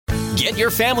Get your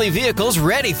family vehicles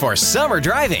ready for summer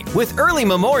driving with early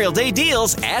Memorial Day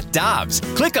deals at Dobbs.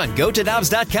 Click on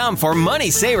GoToDobbs.com for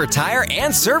money saver tire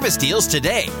and service deals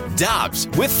today. Dobbs,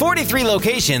 with 43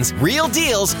 locations, real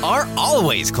deals are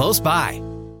always close by.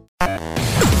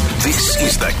 This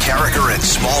is the Carragher and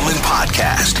Smallman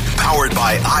podcast, powered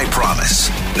by I Promise.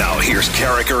 Now here's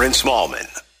Carragher and Smallman.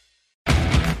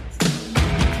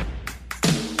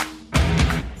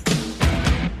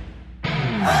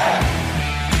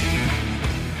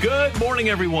 Good morning,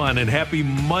 everyone, and happy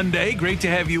Monday. Great to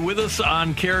have you with us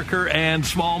on Carragher and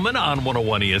Smallman on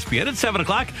 101 ESPN at 7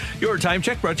 o'clock. Your time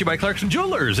check brought to you by Clarkson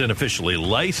Jewelers, an officially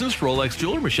licensed Rolex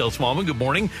jeweler. Michelle Smallman, good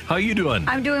morning. How are you doing?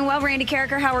 I'm doing well, Randy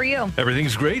Carragher. How are you?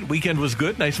 Everything's great. Weekend was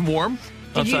good, nice and warm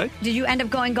outside. Did you end up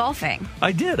going golfing?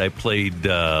 I did. I played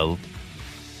about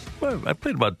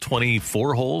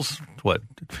 24 holes.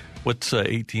 What's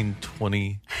 18,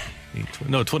 20,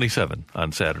 27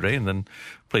 on Saturday, and then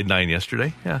played 9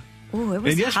 yesterday. Yeah. Ooh, it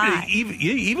was hot.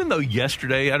 Even though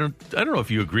yesterday, I don't know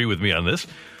if you agree with me on this.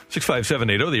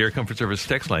 65780, the Air Comfort Service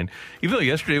text line. Even though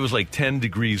yesterday was like 10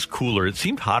 degrees cooler, it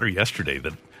seemed hotter yesterday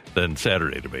than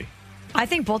Saturday to me. I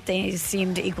think both days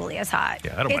seemed equally as hot.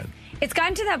 Yeah, I don't mind. It's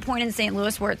gotten to that point in St.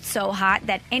 Louis where it's so hot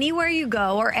that anywhere you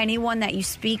go or anyone that you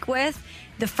speak with,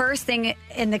 the first thing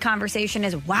in the conversation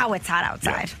is, wow, it's hot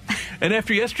outside. Yeah. And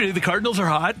after yesterday, the Cardinals are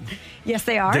hot. Yes,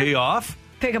 they are. Day off.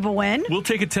 Pick up a win. We'll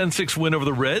take a 10-6 win over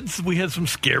the Reds. We had some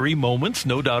scary moments,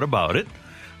 no doubt about it.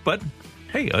 But,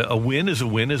 hey, a win is a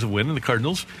win is a win. And the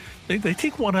Cardinals, they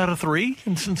take 1 out of 3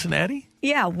 in Cincinnati.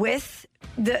 Yeah, with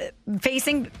the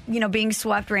being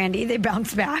swept, Randy, they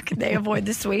bounce back. They avoid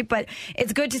the sweep. But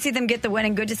it's good to see them get the win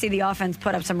and good to see the offense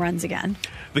put up some runs again.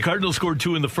 The Cardinals scored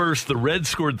 2 in the first. The Reds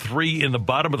scored 3 in the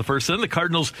bottom of the first. Then the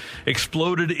Cardinals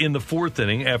exploded in the fourth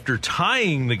inning. After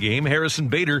tying the game, Harrison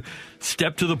Bader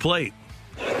stepped to the plate.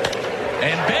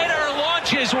 And Bader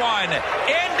launches one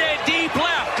into deep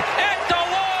left at the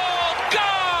wall.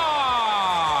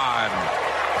 Gone!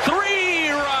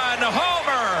 3-run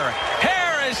homer.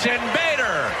 Harrison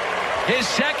Bader, his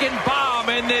second bomb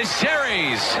in this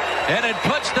series. And it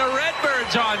puts the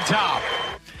Redbirds on top.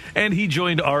 And he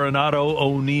joined Arenado,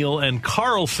 O'Neill, and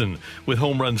Carlson with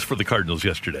home runs for the Cardinals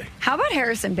yesterday. How about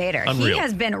Harrison Bader? Unreal. He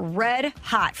has been red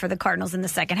hot for the Cardinals in the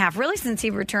second half. Really, since he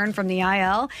returned from the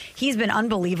IL, he's been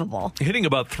unbelievable. Hitting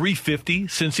about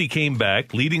 .350 since he came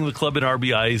back, leading the club in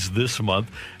RBIs this month,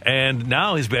 and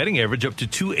now his batting average up to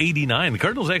 .289. The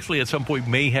Cardinals actually at some point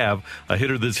may have a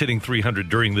hitter that's hitting .300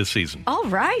 during this season. All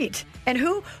right. And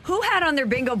who had on their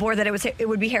bingo board that it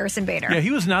would be Harrison Bader? Yeah,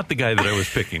 he was not the guy that I was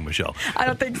picking, Michelle. I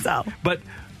don't think so. But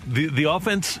the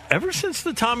offense, ever since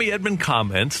the Tommy Edman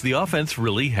comments, the offense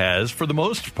really has, for the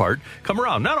most part, come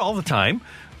around. Not all the time,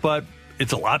 but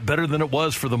it's a lot better than it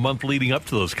was for the month leading up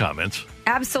to those comments.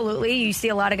 Absolutely. You see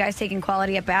a lot of guys taking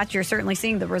quality at bats. You're certainly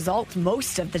seeing the results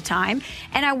most of the time.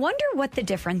 And I wonder what the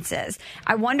difference is.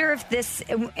 I wonder if this,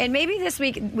 and maybe this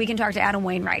week we can talk to Adam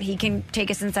Wainwright. He can take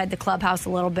us inside the clubhouse a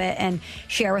little bit and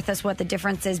share with us what the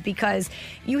difference is, because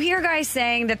you hear guys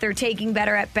saying that they're taking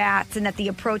better at bats and that the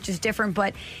approach is different.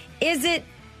 But is it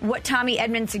what Tommy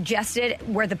Edman suggested,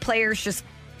 where the players just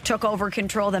took over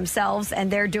control themselves and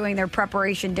they're doing their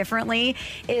preparation differently?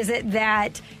 Is it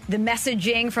that the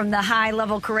messaging from the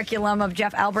high-level curriculum of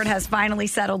Jeff Albert has finally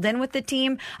settled in with the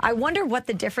team? I wonder what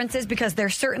the difference is, because there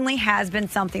certainly has been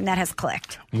something that has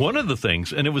clicked. One of the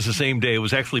things, and it was the same day, it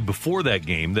was actually before that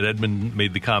game that Edman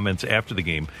made the comments after the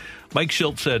game. Mike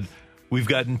Shildt said, we've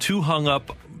gotten too hung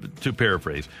up, to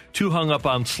paraphrase, too hung up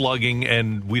on slugging,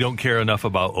 and we don't care enough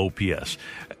about OPS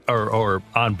or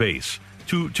on base.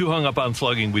 Too hung up on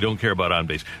slugging, we don't care about on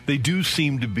base. They do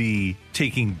seem to be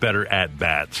taking better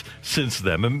at-bats since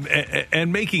then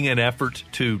and making an effort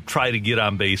to try to get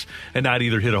on base and not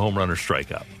either hit a home run or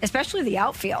strike out. Especially the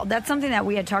outfield. That's something that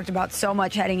we had talked about so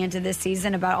much heading into this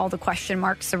season, about all the question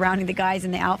marks surrounding the guys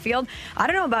in the outfield. I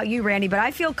don't know about you, Randy, but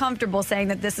I feel comfortable saying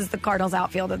that this is the Cardinals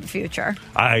outfield of the future.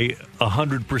 I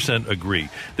 100% agree.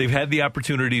 They've had the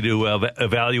opportunity to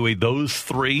evaluate those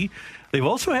three. They've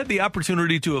also had the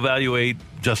opportunity to evaluate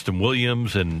Justin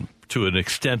Williams and, to an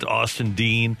extent, Austin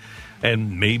Dean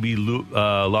and maybe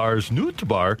Lars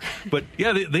Nootbaar. But,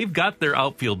 yeah, they've got their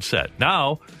outfield set.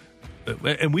 Now,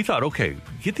 and we thought, okay,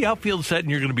 get the outfield set and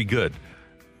you're going to be good.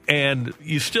 And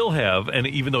you still have, and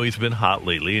even though he's been hot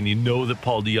lately, and you know that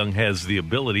Paul DeJong has the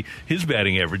ability, his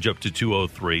batting average up to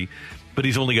 .203. but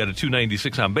he's only got a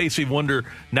 296 on base. So you wonder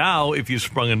now if you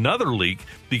sprung another leak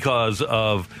because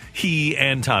of he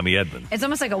and Tommy Edman. It's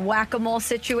almost like a whack-a-mole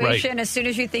situation. Right. As soon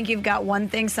as you think you've got one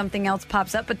thing, something else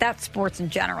pops up. But that's sports in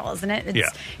general, isn't it?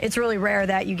 It's really rare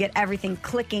that you get everything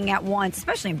clicking at once,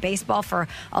 especially in baseball for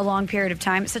a long period of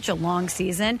time. It's such a long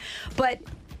season. But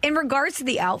in regards to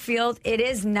the outfield, it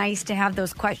is nice to have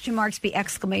those question marks be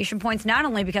exclamation points, not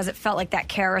only because it felt like that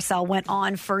carousel went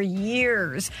on for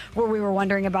years where we were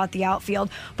wondering about the outfield,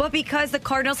 but because the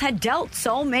Cardinals had dealt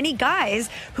so many guys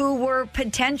who were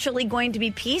potentially going to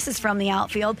be pieces from the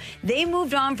outfield. They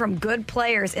moved on from good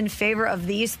players in favor of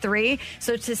these three.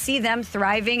 So to see them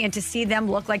thriving and to see them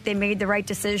look like they made the right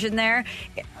decision there,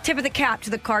 tip of the cap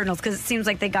to the Cardinals, because it seems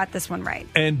like they got this one right.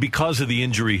 And because of the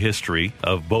injury history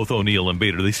of both O'Neill and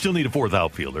Bader, they still need a fourth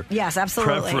outfielder. Yes,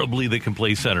 absolutely. Preferably they can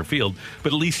play center field,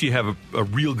 but at least you have a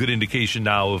real good indication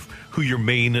now of who your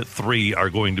main three are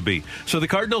going to be. So the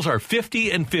Cardinals are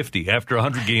 50-50 after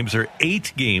 100 games. They're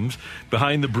 8 games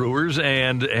behind the Brewers,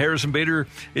 and Harrison Bader,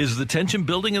 is the tension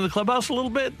building in the clubhouse a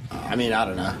little bit? I mean, I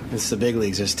don't know. It's the big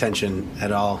leagues. There's tension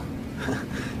at all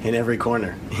in every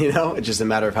corner. It's just a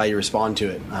matter of how you respond to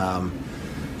it.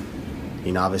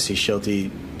 Obviously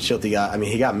Schulte he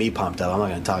got me pumped up. I'm not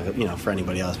going to talk, for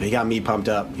anybody else, but he got me pumped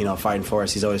up, fighting for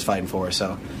us. He's always fighting for us.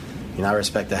 So, I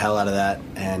respect the hell out of that.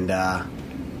 And,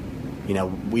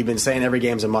 we've been saying every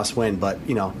game's a must win, but,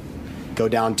 go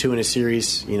down 2 in a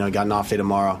series, got an off day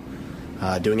tomorrow,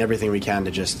 doing everything we can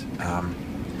to just,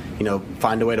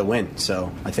 find a way to win.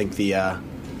 So I think the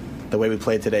way we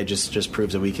played today just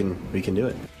proves that we can do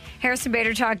it. Harrison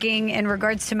Bader talking in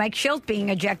regards to Mike Shildt being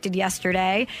ejected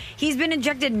yesterday. He's been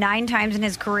ejected 9 times in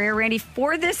his career, Randy,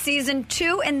 for this season,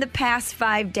 2 in the past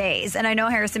 5 days. And I know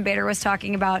Harrison Bader was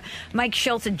talking about Mike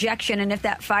Shildt's ejection and if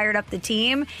that fired up the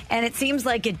team, and it seems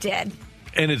like it did.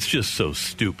 And it's just so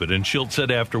stupid. And Shildt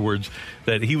said afterwards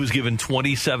that he was given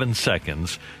 27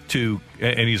 seconds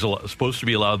and he's supposed to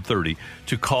be allowed 30,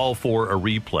 to call for a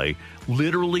replay.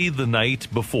 Literally the night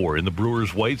before in the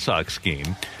Brewers-White Sox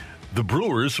game, the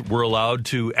Brewers were allowed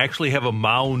to actually have a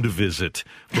mound visit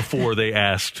before they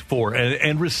asked for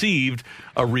and received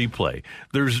a replay.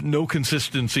 There's no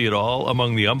consistency at all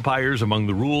among the umpires, among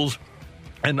the rules.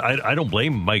 And I don't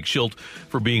blame Mike Shildt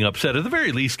for being upset. At the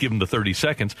very least, give him the 30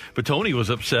 seconds. But Tony was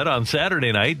upset on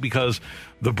Saturday night because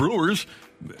the Brewers,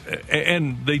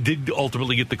 and they did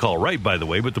ultimately get the call right, by the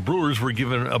way, but the Brewers were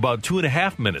given about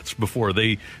 2.5 minutes before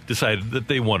they decided that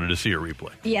they wanted to see a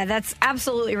replay. Yeah, that's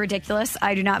absolutely ridiculous.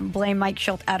 I do not blame Mike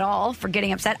Shildt at all for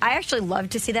getting upset. I actually love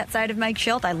to see that side of Mike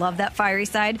Shildt. I love that fiery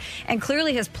side. And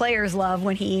clearly his players love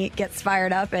when he gets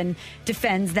fired up and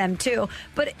defends them too.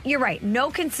 But you're right, no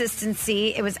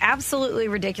consistency. It was absolutely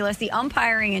ridiculous. The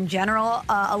umpiring in general,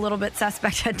 a little bit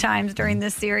suspect at times during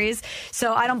this series.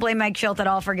 So I don't blame Mike Shildt at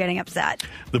all for getting upset.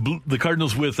 The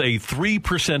Cardinals with a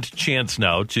 3% chance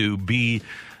now to be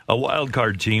a wild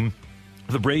card team.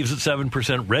 The Braves at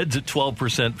 7%, Reds at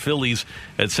 12%, Phillies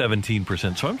at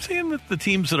 17%. So I'm saying that the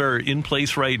teams that are in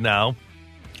place right now,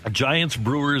 Giants,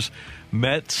 Brewers,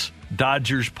 Mets,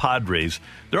 Dodgers, Padres,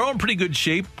 they're all in pretty good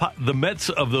shape. The Mets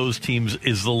of those teams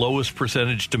is the lowest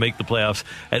percentage to make the playoffs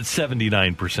at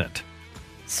 79%.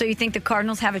 So you think the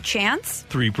Cardinals have a chance?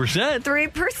 3%.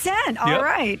 3%. All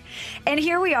right. And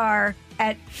here we are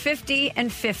at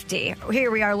 50-50. Here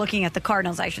we are looking at the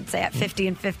Cardinals, I should say, at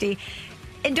 50-50.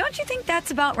 And don't you think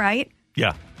that's about right?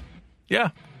 Yeah.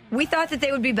 Yeah. We thought that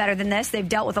they would be better than this. They've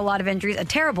dealt with a lot of injuries, a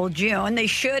terrible June. They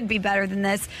should be better than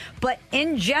this. But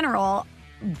in general,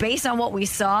 based on what we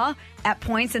saw at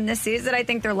points in this season, I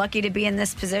think they're lucky to be in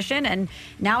this position. And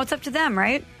now it's up to them,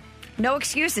 right? No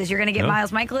excuses. You're going to get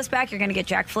Miles Michaelis back. You're going to get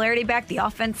Jack Flaherty back. The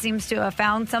offense seems to have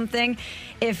found something.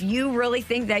 If you really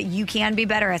think that you can be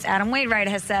better, as Adam Wainwright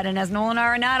has said and as Nolan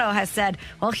Arenado has said,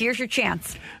 well, here's your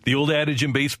chance. The old adage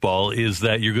in baseball is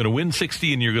that you're going to win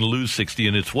 60 and you're going to lose 60,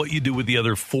 and it's what you do with the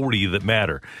other 40 that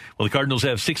matter. Well, the Cardinals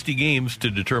have 60 games to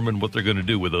determine what they're going to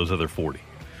do with those other 40.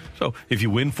 So if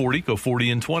you win 40, go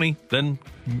 40-20, then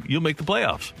you'll make the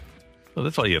playoffs. So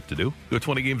that's all you have to do. Go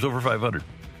 20 games over 500.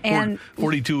 And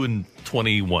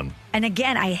 42-21. And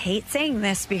again, I hate saying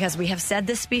this because we have said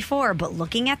this before, but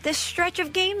looking at this stretch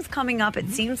of games coming up, it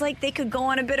seems like they could go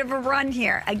on a bit of a run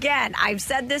here. Again, I've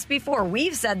said this before.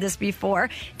 We've said this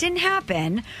before. Didn't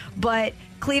happen. But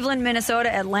Cleveland,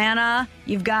 Minnesota, Atlanta,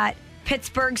 you've got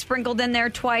Pittsburgh sprinkled in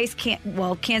there twice.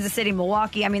 Kansas City,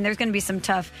 Milwaukee. I mean, there's going to be some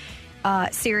tough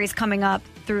series coming up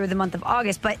through the month of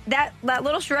August. But that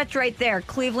little stretch right there,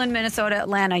 Cleveland, Minnesota,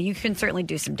 Atlanta, you can certainly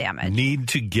do some damage. Need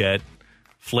to get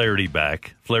Flaherty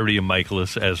back, Flaherty and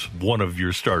Michaelis, as one of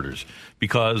your starters.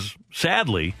 Because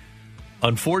sadly,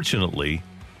 unfortunately,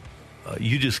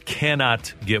 you just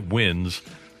cannot get wins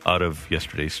out of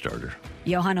yesterday's starter.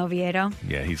 Johan Oviedo.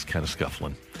 Yeah, he's kind of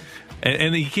scuffling.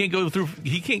 And he can't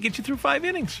get you through 5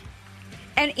 innings.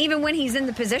 And even when he's in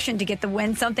the position to get the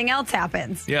win, something else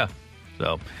happens. Yeah.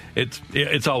 So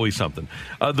it's always something.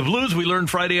 The Blues, we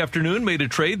learned Friday afternoon, made a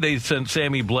trade. They sent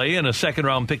Sammy Blais and a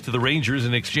second-round pick to the Rangers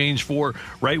in exchange for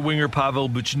right-winger Pavel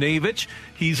Buchnevich.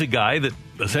 He's a guy that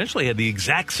essentially had the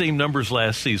exact same numbers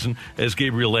last season as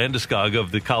Gabriel Landeskog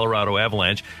of the Colorado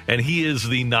Avalanche, and he is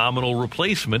the nominal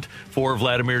replacement for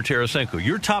Vladimir Tarasenko.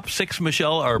 Your top 6,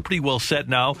 Michelle, are pretty well set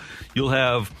now. You'll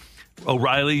have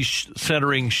O'Reilly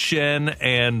centering Schenn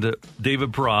and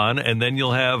David Perron, and then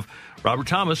you'll have Robert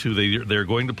Thomas, who they're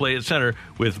going to play at center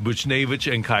with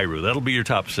Buchnevich and Kyrou. That'll be your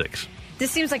top 6. This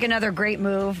seems like another great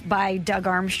move by Doug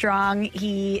Armstrong.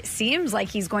 He seems like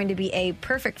he's going to be a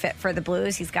perfect fit for the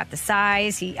Blues. He's got the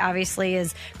size. He obviously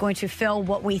is going to fill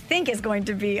what we think is going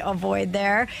to be a void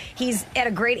there. He's at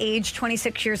a great age,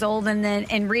 26 years old, and then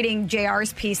in reading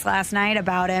JR's piece last night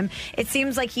about him, it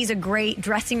seems like he's a great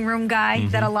dressing room guy,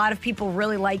 that a lot of people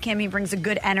really like him. He brings a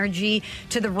good energy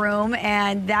to the room,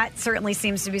 and that certainly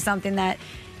seems to be something that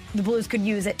the Blues could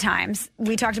use at times.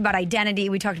 We talked about identity.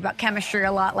 We talked about chemistry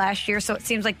a lot last year, so it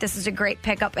seems like this is a great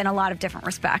pickup in a lot of different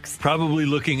respects. Probably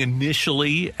looking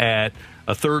initially at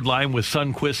a third line with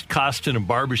Sundqvist, Kostin, and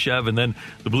Barbashev, and then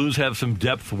the Blues have some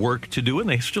depth work to do, and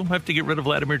they still have to get rid of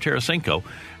Vladimir Tarasenko.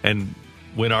 And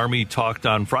when Army talked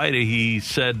on Friday, he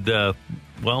said,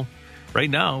 right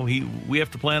now, we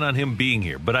have to plan on him being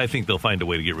here, but I think they'll find a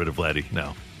way to get rid of Vladdy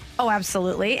now. Oh,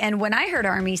 absolutely. And when I heard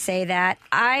Army say that,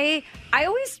 I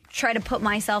always try to put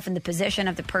myself in the position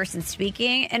of the person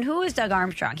speaking. And who is Doug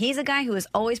Armstrong? He's a guy who is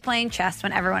always playing chess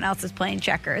when everyone else is playing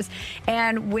checkers.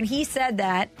 And when he said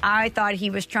that, I thought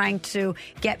he was trying to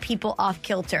get people off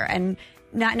kilter and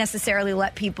not necessarily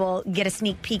let people get a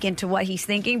sneak peek into what he's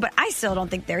thinking, but I still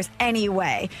don't think there's any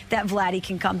way that Vladdy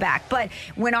can come back. But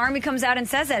when Army comes out and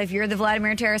says that, if you're the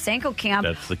Vladimir Tarasenko camp,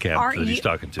 that's the camp that he's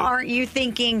talking to. Aren't you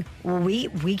thinking,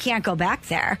 we can't go back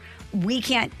there? We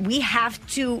have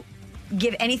to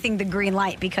give anything the green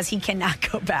light because he cannot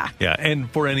go back. Yeah,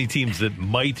 and for any teams that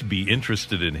might be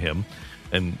interested in him,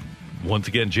 and once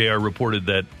again, JR reported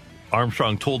that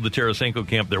Armstrong told the Tarasenko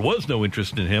camp there was no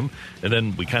interest in him, and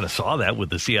then we kind of saw that with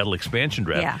the Seattle expansion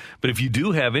draft. Yeah. But if you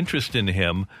do have interest in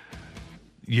him,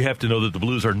 you have to know that the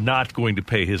Blues are not going to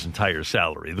pay his entire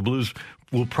salary. The Blues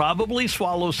will probably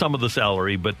swallow some of the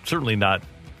salary, but certainly not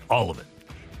all of it.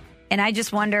 And I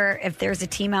just wonder if there's a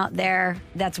team out there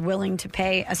that's willing to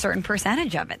pay a certain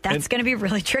percentage of it. That's going to be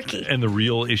really tricky. And the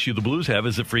real issue the Blues have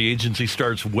is that free agency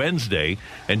starts Wednesday,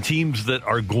 and teams that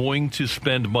are going to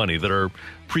spend money, that are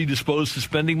predisposed to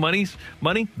spending money,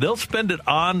 they'll spend it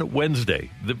on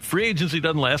Wednesday. The free agency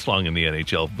doesn't last long in the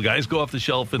NHL. The guys go off the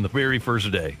shelf in the very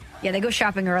first day. Yeah, they go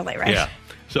shopping early, right? Yeah.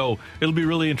 So it'll be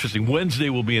really interesting. Wednesday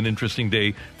will be an interesting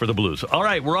day for the Blues. All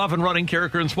right, we're off and running.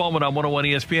 Carricker and Smallman on 101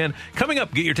 ESPN. Coming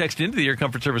up, get your text into the Air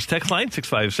Comfort Service text line,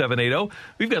 65780.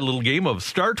 We've got a little game of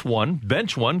start one,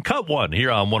 bench one, cut one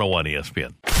here on 101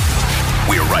 ESPN.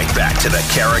 We're right back to the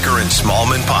Carricker and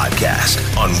Smallman podcast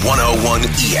on 101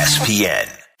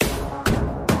 ESPN.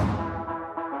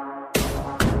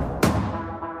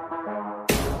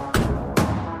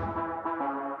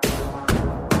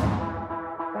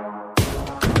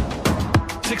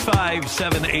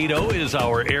 $65780 is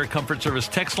our Air Comfort Service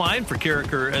text line for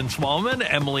Carricker and Smallman.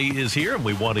 Emily is here, and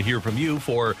we want to hear from you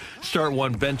for start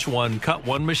one, bench one, cut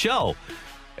one. Michelle,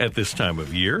 at this time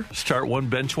of year, start one,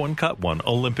 bench one, cut one.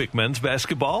 Olympic men's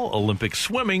basketball, Olympic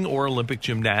swimming, or Olympic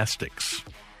gymnastics?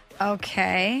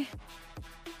 Okay.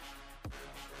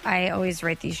 I always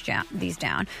write these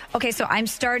down. Okay, so I'm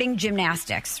starting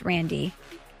gymnastics, Randy.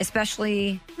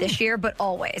 Especially this year, but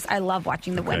always. I love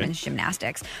watching the women's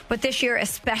gymnastics. But this year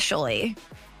especially,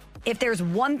 if there's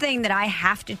one thing that I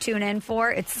have to tune in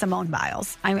for, it's Simone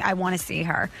Biles. I want to see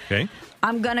her. Okay.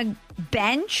 I'm going to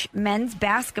bench men's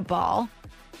basketball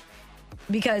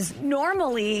because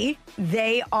normally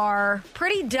they are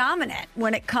pretty dominant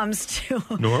when it comes to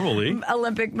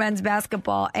Olympic men's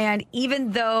basketball. And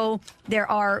even though there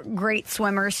are great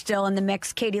swimmers still in the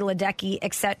mix, Katie Ledecky,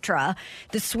 etc.,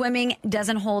 the swimming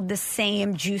doesn't hold the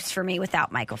same juice for me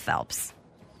without Michael Phelps.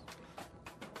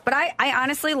 But I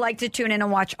honestly like to tune in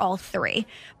and watch all three.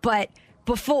 But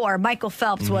before, Michael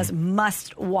Phelps was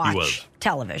must-watch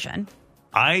television.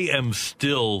 I am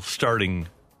still starting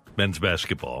men's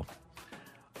basketball.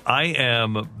 I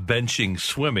am benching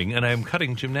swimming, and I am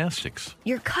cutting gymnastics.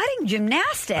 You're cutting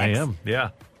gymnastics? I am, yeah.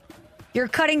 You're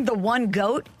cutting the one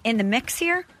GOAT in the mix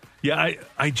here? Yeah,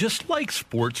 I just like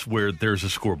sports where there's a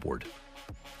scoreboard.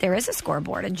 There is a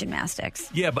scoreboard in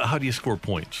gymnastics. Yeah, but how do you score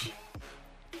points?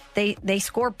 they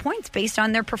score points based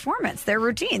on their performance, their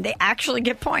routine. They actually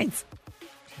get points.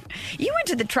 You went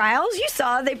to the trials. You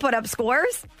saw they put up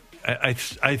scores. I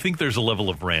think there's a level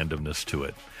of randomness to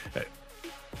it.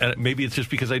 And maybe it's just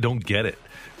because I don't get it.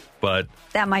 But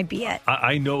that might be it.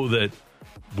 I know that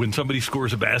when somebody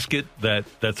scores a basket,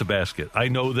 that's a basket. I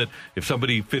know that if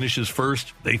somebody finishes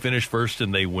first, they finish first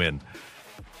and they win.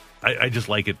 I just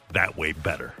like it that way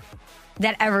better.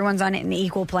 That everyone's on an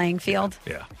equal playing field?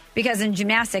 Yeah. Because in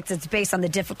gymnastics, it's based on the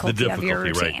difficulty of your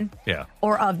routine. Right. Yeah.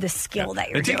 Or of the skill that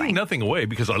you're doing. Taking nothing away,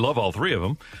 because I love all three of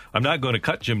them. I'm not going to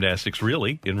cut gymnastics,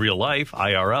 really, in real life,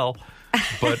 IRL.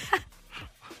 But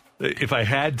if I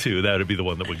had to, that would be the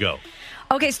one that would go.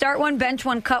 Okay, start one, bench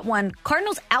one, cut one.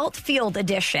 Cardinals outfield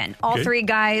edition. All three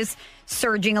guys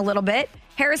surging a little bit.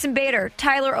 Harrison Bader,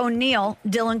 Tyler O'Neill,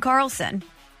 Dylan Carlson.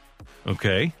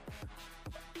 Okay.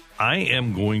 I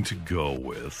am going to go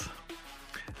with,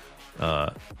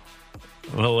 well,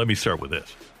 let me start with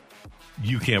this.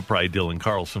 You can't pry Dylan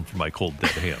Carlson from my cold, dead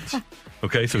hands.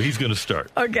 Okay, so he's going to start.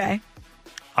 Okay.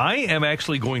 I am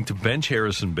actually going to bench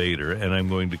Harrison Bader, and I'm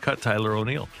going to cut Tyler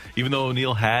O'Neill. Even though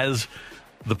O'Neill has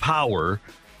the power,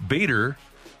 Bader,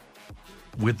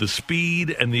 with the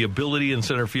speed and the ability in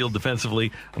center field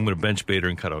defensively, I'm going to bench Bader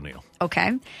and cut O'Neill.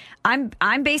 Okay.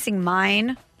 I'm basing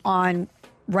mine on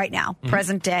right now,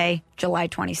 present day, July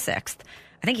 26th.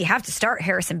 I think you have to start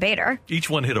Harrison Bader. Each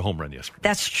one hit a home run yesterday.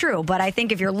 That's true, but I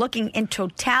think if you're looking in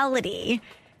totality,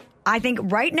 I think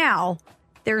right now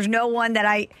there's no one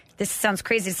that this sounds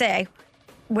crazy to say,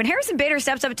 when Harrison Bader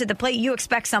steps up to the plate, you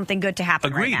expect something good to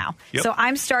happen right now. Yep. So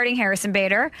I'm starting Harrison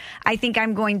Bader. I think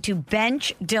I'm going to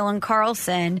bench Dylan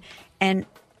Carlson, and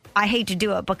I hate to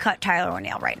do it, but cut Tyler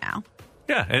O'Neill right now.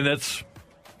 Yeah, and that's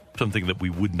something that we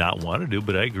would not want to do,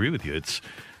 but I agree with you. It's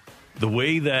the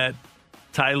way that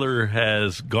Tyler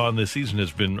has gone this season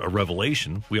has been a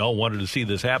revelation. We all wanted to see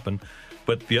this happen,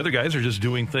 but the other guys are just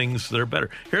doing things that are better.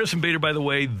 Harrison Bader, by the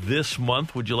way, this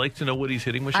month, would you like to know what he's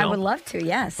hitting, Michelle? I would love to,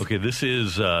 yes. Okay, this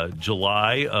is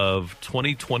July of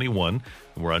 2021.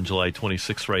 We're on July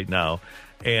 26th right now.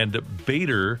 And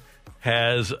Bader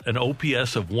has an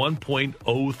OPS of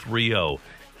 1.030.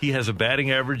 He has a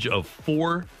batting average of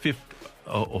 450.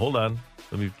 Oh, hold on.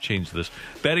 Let me change this.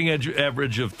 Batting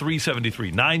average of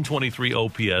 373, 923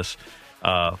 OPS,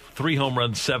 3 home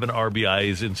runs, 7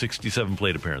 RBIs in 67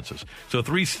 plate appearances. So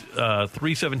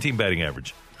 317 batting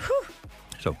average. Whew.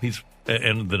 So he's,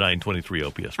 and the 923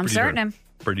 OPS. I'm starting him.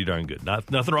 Pretty darn good.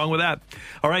 Nothing wrong with that.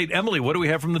 All right, Emily, what do we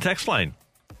have from the text line?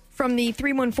 From the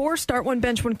 314, start one,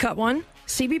 bench one, cut one.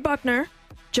 CB Buckner,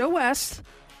 Joe West,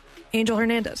 Angel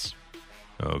Hernandez.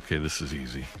 Okay, this is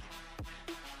easy.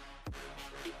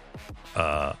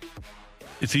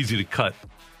 It's easy to cut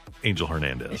Angel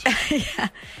Hernandez. Yeah.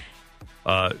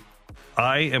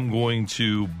 I am going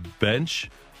to bench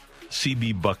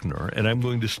CB Buckner, and I'm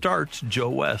going to start Joe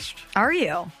West. Are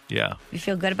you? Yeah. You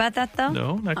feel good about that, though?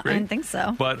 No, not great. I didn't think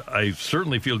so. But I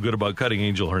certainly feel good about cutting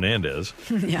Angel Hernandez.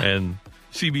 Yeah. And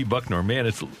CB Buckner,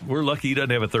 man, we're lucky he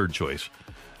doesn't have a third choice.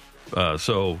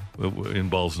 So in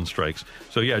balls and strikes.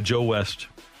 So, yeah, Joe West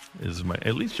is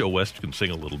at least Joe West can sing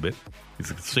a little bit. He's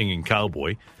a singing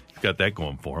cowboy. He's got that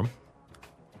going for him.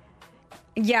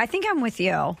 Yeah, I think I'm with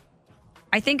you.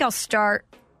 I think I'll start.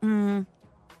 I'm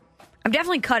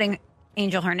definitely cutting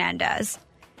Angel Hernandez.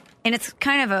 And it's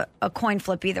kind of a coin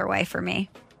flip either way for me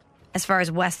as far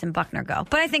as West and Buckner go.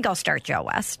 But I think I'll start Joe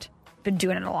West. Been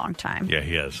doing it a long time. Yeah,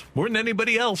 he has. More than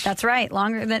anybody else. That's right.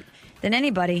 Longer than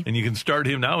anybody. And you can start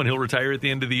him now, and he'll retire at the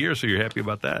end of the year, so you're happy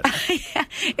about that. Yeah,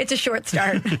 it's a short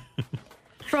start.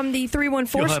 From the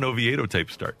 314. Johan Oviedo type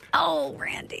start. Oh,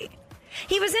 Randy.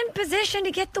 He was in position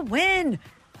to get the win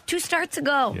 2 starts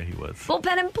ago. Yeah, he was.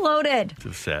 Bullpen imploded.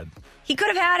 It's sad. He could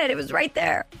have had it. It was right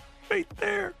there. Right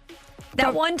there.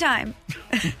 That one time.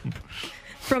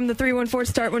 From the 314,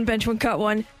 start one, bench one, cut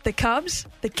one. The Cubs,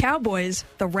 the Cowboys,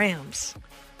 the Rams.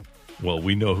 Well,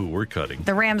 we know who we're cutting.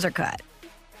 The Rams are cut.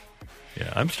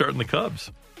 Yeah, I'm starting the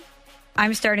Cubs.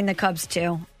 I'm starting the Cubs,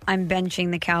 too. I'm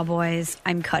benching the Cowboys.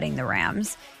 I'm cutting the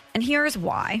Rams. And here's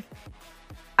why.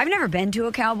 I've never been to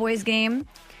a Cowboys game,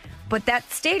 but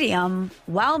that stadium,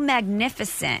 while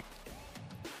magnificent,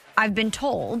 I've been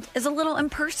told is a little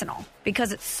impersonal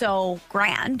because it's so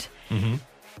grand. Mm-hmm.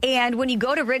 And when you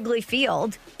go to Wrigley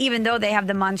Field, even though they have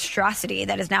the monstrosity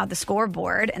that is now the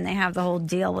scoreboard and they have the whole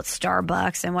deal with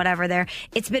Starbucks and whatever there,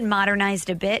 it's been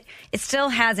modernized a bit. It still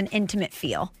has an intimate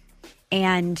feel.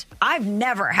 And I've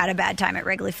never had a bad time at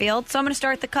Wrigley Field, so I'm going to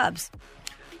start the Cubs.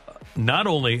 Not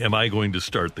only am I going to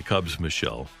start the Cubs,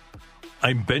 Michelle,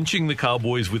 I'm benching the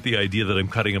Cowboys with the idea that I'm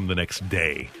cutting them the next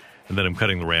day, and then I'm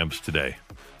cutting the Rams today.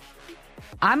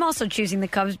 I'm also choosing the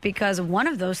Cubs because one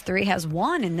of those three has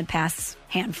won in the past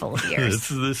handful of years.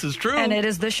 This is true. And it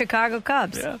is the Chicago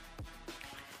Cubs. Yeah.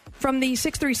 From the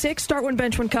 636, start one,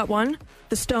 bench one, cut one.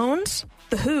 The Stones,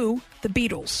 The Who, The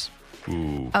Beatles.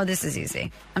 Ooh. Oh, this is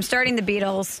easy. I'm starting the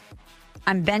Beatles.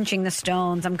 I'm benching the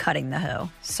Stones. I'm cutting the Who.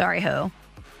 Sorry, Who.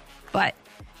 But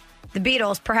the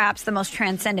Beatles, perhaps the most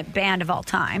transcendent band of all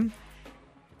time.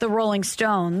 The Rolling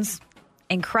Stones,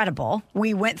 incredible.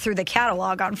 We went through the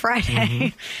catalog on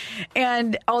Friday.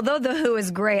 And although the Who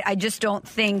is great, I just don't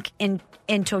think in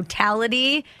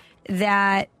totality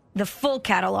that the full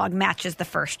catalog matches the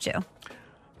first two.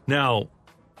 Now,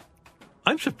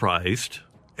 I'm surprised,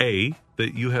 A,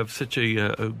 that you have such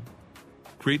a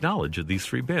great knowledge of these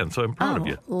three bands, so I'm proud of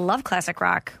you. Love classic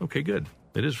rock. Okay, good.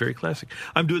 It is very classic.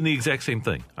 I'm doing the exact same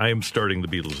thing. I am starting the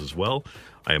Beatles as well.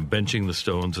 I am benching the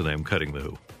Stones, and I am cutting the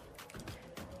Who.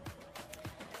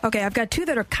 Okay, I've got two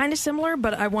that are kind of similar,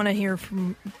 but I want to hear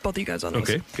from both of you guys on those.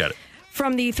 Okay, got it.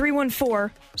 From the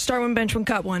 314, start one, bench one,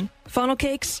 cut one. Funnel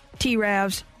cakes,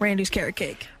 T-Ravs, Randy's carrot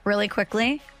cake. Really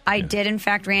quickly, I did, in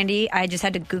fact, Randy, I just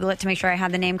had to Google it to make sure I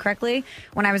had the name correctly.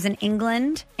 When I was in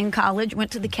England in college,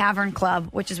 went to the Cavern Club,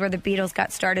 which is where the Beatles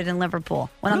got started in Liverpool.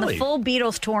 Went on the Really? full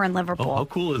Beatles tour in Liverpool. Oh, how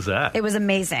cool is that? It was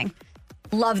amazing.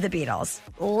 Love the Beatles.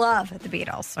 Love the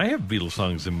Beatles. I have Beatles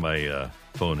songs in my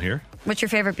phone here. What's your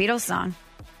favorite Beatles song?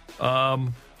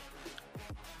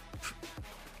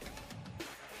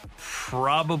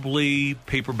 Probably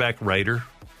Paperback Writer.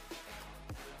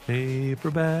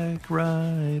 Paperback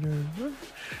Writer.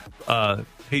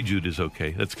 Hey Jude is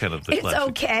okay. That's kind of the It's classic.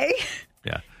 okay.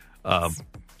 Yeah.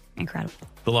 Incredible.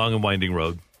 The Long and Winding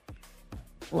Road.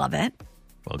 Love it.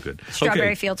 Well, good. Strawberry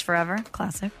Okay. Fields Forever.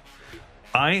 Classic.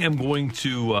 I am going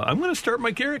to I'm going to start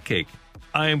my carrot cake.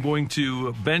 I am going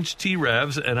to bench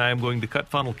T-Ravs, and I am going to cut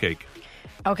funnel cake.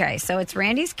 Okay, so it's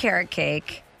Randy's carrot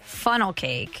cake, funnel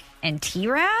cake, and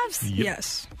T-Ravs?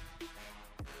 Yes.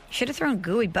 Should have thrown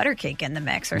gooey butter cake in the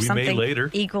mix or We may something later.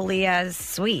 equally as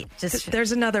sweet.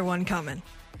 There's another one coming.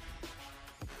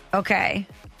 Okay.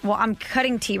 Well, I'm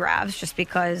cutting T-Ravs just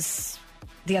because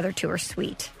the other two are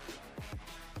sweet.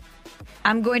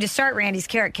 I'm going to start Randy's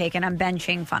carrot cake and I'm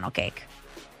benching funnel cake.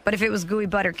 But if it was gooey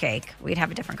butter cake, we'd have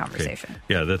a different conversation.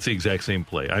 Yeah, that's the exact same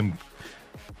play.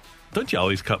 Don't you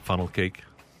always cut funnel cake?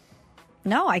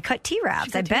 No, I cut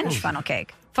T-Ravs. I bench funnel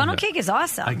cake. Funnel cake is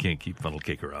awesome. I can't keep funnel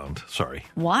cake around. Sorry.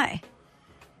 Why?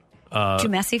 Too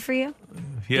messy for you?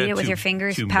 Yeah, Eat it with your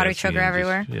fingers, powdered messy sugar and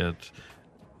everywhere?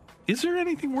 Is there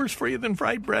anything worse for you than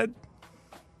fried bread?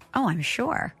 Oh, I'm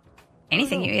sure.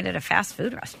 Anything you eat at a fast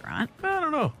food restaurant. I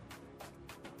don't know.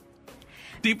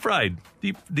 Deep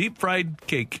fried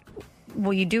cake.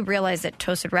 Well, you do realize that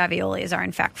toasted raviolis are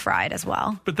in fact fried as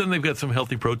well. But then they've got some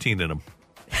healthy protein in them.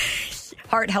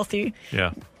 Heart healthy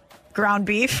Yeah. ground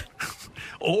beef.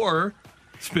 Or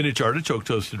spinach artichoke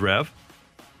toasted rav.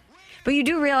 But you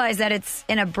do realize that it's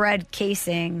in a bread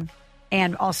casing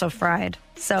and also fried.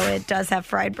 So it does have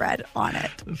fried bread on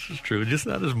it. This is true. Just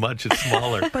not as much. It's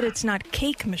smaller. But it's not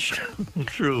cake, Michelle.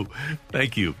 True.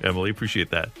 Thank you, Emily.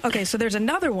 Appreciate that. Okay, so there's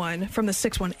another one from the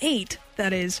 618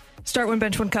 that is start one,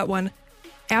 bench one, cut one.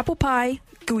 Apple pie,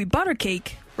 gooey butter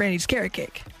cake, Randy's carrot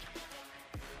cake.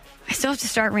 I still have to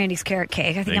start Randy's carrot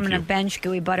cake. I think Thank I'm going you. to bench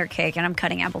gooey butter cake and I'm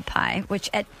cutting apple pie, which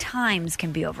at times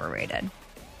can be overrated.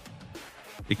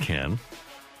 It can.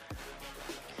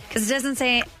 Because it doesn't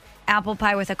say apple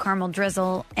pie with a caramel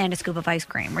drizzle and a scoop of ice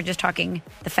cream. We're just talking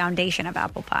the foundation of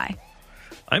apple pie.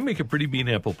 I make a pretty mean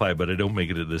apple pie, but I don't make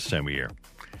it at this time of year.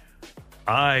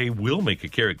 I will make a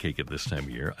carrot cake at this time of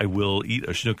year. I will eat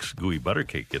a Schnucks gooey butter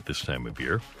cake at this time of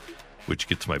year, which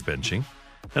gets my benching.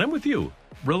 And I'm with you.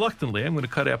 Reluctantly, I'm going to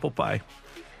cut apple pie.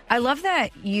 I love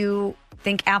that you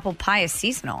think apple pie is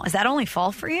seasonal. Is that only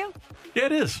fall for you? Yeah,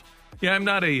 it is. Yeah, I'm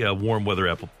not a warm weather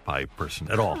apple pie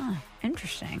person at all. Oh,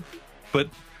 interesting. But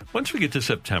once we get to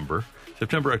September,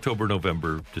 October,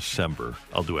 November, December,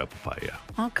 I'll do apple pie,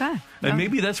 yeah. Okay. And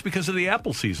maybe that's because of the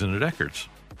apple season at Eckert's.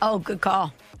 Oh, good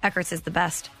call. Eckert's is the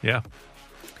best. Yeah.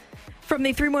 From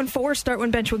the 314, start one,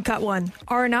 bench one, cut one.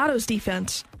 Arenado's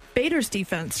defense, Bader's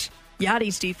defense,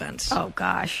 Yachty's defense. Oh,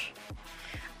 gosh.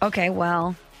 Okay,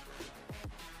 well,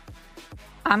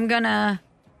 I'm going to...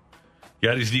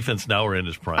 Yachty's defense now are in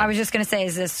his prime. I was just going to say,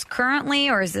 is this currently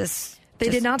or is this... They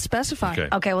just- did not specify. Okay.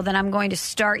 Okay, well, then I'm going to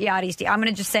start Yachty's. I'm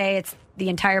going to just say it's the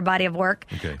entire body of work.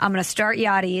 Okay. I'm going to start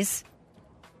Yachty's.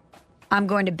 I'm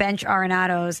going to bench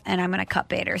Arenado's, and I'm going to cut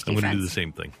Bader's I'm defense. going to do the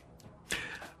same thing.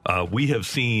 We have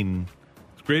seen,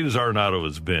 as great as Arenado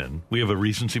has been, we have a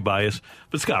recency bias,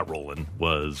 but Scott Rowland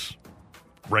was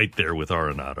right there with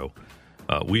Arenado.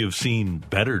 We have seen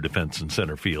better defense in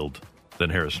center field than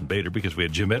Harrison Bader because we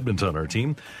had Jim Edmonds on our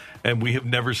team. And we have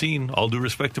never seen, all due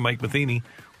respect to Mike Matheny,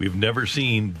 we've never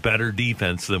seen better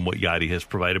defense than what Yadi has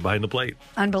provided behind the plate.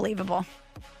 Unbelievable.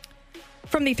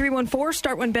 From the 314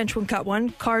 Start One, Bench One, Cut One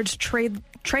Cards Trade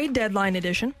Deadline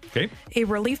Edition. Okay. A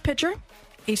relief pitcher,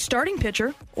 a starting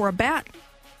pitcher, or a bat.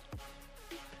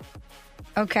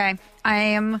 Okay. I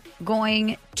am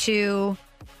going to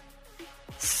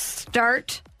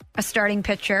start a starting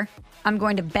pitcher. I'm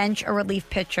going to bench a relief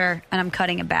pitcher, and I'm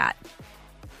cutting a bat.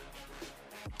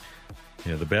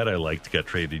 Yeah, the bat I liked got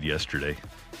traded yesterday.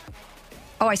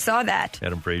 Oh, I saw that.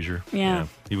 Adam Frazier. Yeah.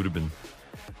 He would have been,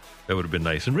 that would have been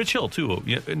nice. And Rich Hill, too.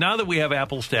 Yeah, now that we have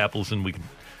apples to apples and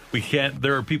we can't,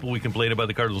 there are people we complain about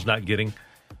the Cardinals not getting.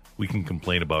 We can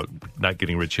complain about not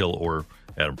getting Rich Hill or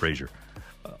Adam Frazier.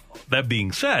 That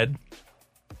being said,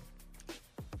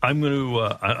 I'm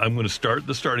going to start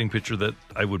the starting pitcher that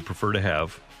I would prefer to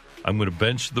have. I'm going to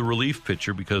bench the relief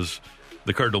pitcher because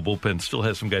the Cardinal bullpen still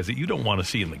has some guys that you don't want to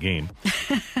see in the game.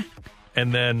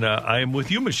 And then I am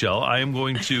with you, Michelle. I am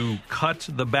going to cut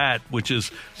the bat, which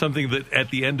is something that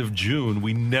at the end of June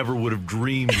we never would have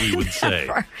dreamed we would say.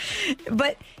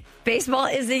 But baseball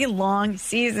is a long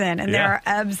season, and there are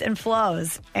ebbs and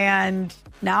flows. And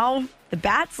now the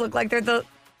bats look like they're the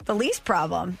least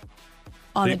problem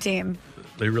on the team.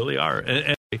 They really are.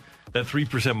 And that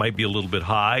 3% might be a little bit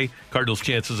high, Cardinals'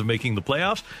 chances of making the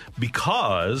playoffs,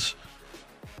 because,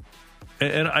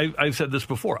 and I've said this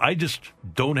before, I just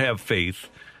don't have faith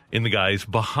in the guys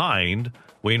behind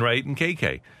Wainwright and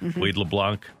KK. Mm-hmm. Wade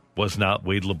LeBlanc was not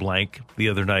Wade LeBlanc the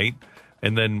other night.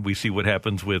 And then we see what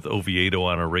happens with Oviedo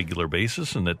on a regular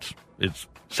basis, and it's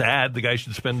sad. The guy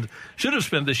should have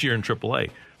spent this year in AAA.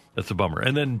 That's a bummer.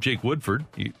 And then Jake Woodford,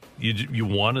 you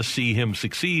want to see him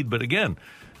succeed, but again,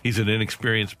 he's an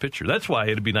inexperienced pitcher. That's why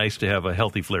it'd be nice to have a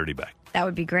healthy Flaherty back. That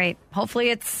would be great. Hopefully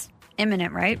it's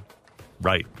imminent, right?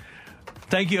 Right.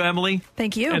 Thank you, Emily.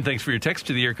 Thank you. And thanks for your text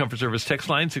to the Air Comfort Service text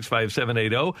line,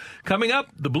 65780. Coming up,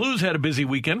 the Blues had a busy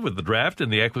weekend with the draft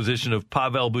and the acquisition of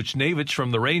Pavel Buchnevich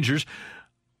from the Rangers.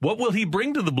 What will he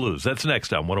bring to the Blues? That's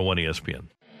next on 101 ESPN.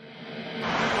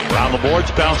 Around the boards,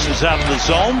 bounces out of the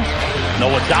zone.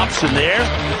 Noah Dobson there.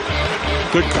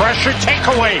 Good pressure,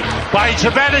 takeaway by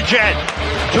Zibanejad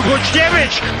to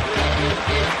Buchnevich.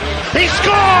 He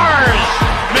scores!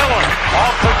 Miller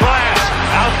off the glass,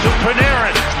 out to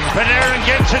Panarin. Panarin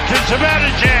gets it to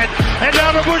Zibanejad, and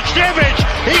now to Buchnevich.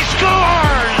 He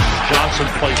scores! Johnson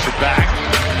plays it back,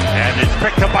 and it's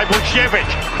picked up by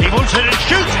Buchnevich. He moves it and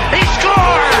shoots. He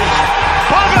scores!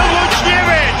 Pavel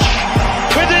Buchnevich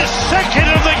with his second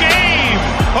of the game.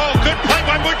 Oh, good play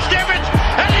by Buchnevich,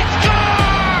 and he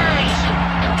scores!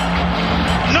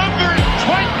 Number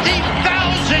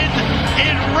 20,000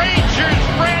 in Rangers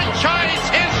franchise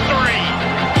history.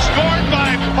 Scored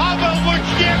by Pavel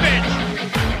Buchnevich.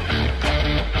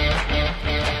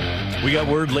 We got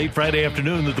word late Friday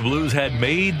afternoon that the Blues had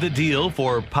made the deal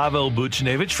for Pavel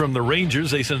Buchnevich from the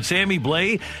Rangers. They sent Sammy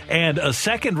Blais and a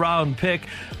second-round pick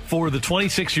for the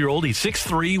 26-year-old. He's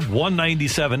 6'3",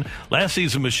 197. Last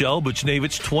season, Michelle,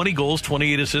 Buchnevich, 20 goals,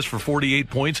 28 assists for 48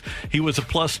 points. He was a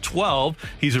plus 12.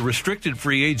 He's a restricted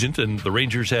free agent, and the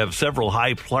Rangers have several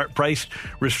high-priced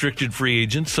restricted free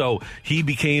agents. So he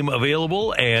became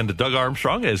available, and Doug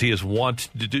Armstrong, as he is wont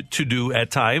to do at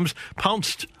times,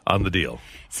 pounced on the deal.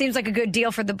 Seems like a good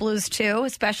deal for the Blues, too,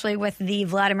 especially with the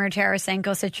Vladimir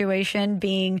Tarasenko situation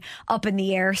being up in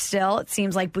the air still. It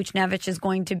seems like Buchnevich is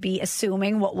going to be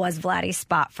assuming what was Vladdy's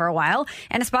spot for a while,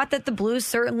 and a spot that the Blues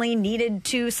certainly needed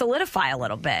to solidify a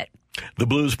little bit. The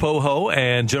Blues Poho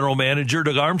and general manager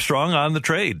Doug Armstrong on the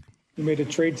trade. We made a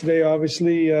trade today,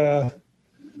 obviously,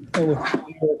 with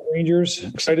Rangers.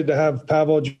 Excited to have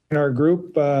Pavel join our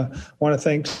group. Want to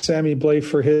thank Sammy Blais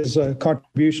for his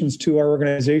contributions to our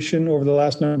organization over the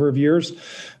last number of years.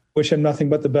 Wish him nothing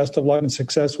but the best of luck and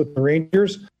success with the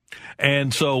Rangers.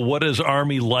 And so what does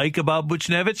Army like about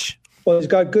Buchnevich? Well, he's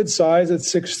got good size at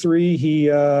 6'3". He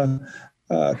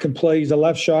can play. He's a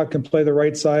left shot, can play the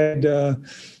right side.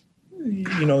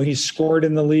 He's scored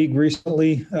in the league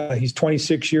recently. He's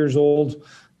 26 years old.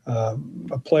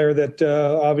 A player that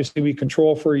obviously we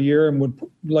control for a year and would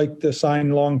like to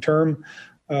sign long term.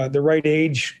 The right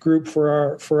age group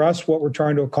for us, what we're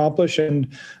trying to accomplish, and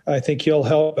I think he'll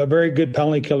help. A very good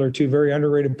penalty killer too, very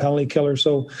underrated penalty killer.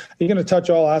 So he's going to touch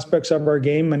all aspects of our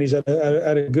game, and he's at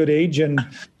a good age. And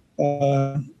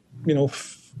as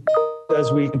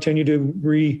we continue to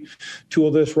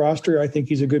retool this roster, I think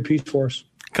he's a good piece for us.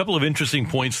 A couple of interesting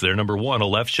points there. Number one, a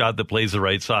left shot that plays the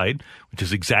right side, which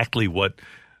is exactly what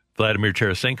Vladimir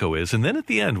Tarasenko is. And then at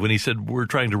the end, when he said, we're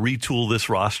trying to retool this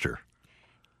roster,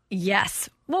 Yes.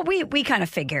 Well, we kind of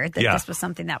figured that this was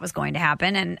something that was going to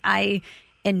happen, and I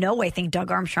in no way think Doug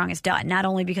Armstrong is done, not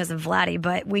only because of Vladdy,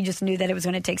 but we just knew that it was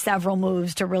going to take several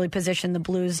moves to really position the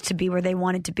Blues to be where they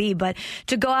wanted to be. But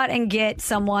to go out and get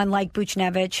someone like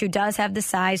Buchnevich, who does have the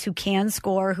size, who can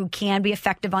score, who can be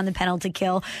effective on the penalty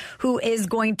kill, who is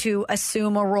going to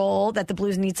assume a role that the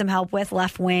Blues need some help with,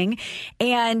 left wing,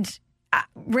 and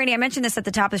Randy, I mentioned this at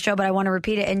the top of the show, but I want to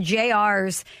repeat it. In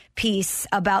JR's piece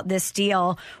about this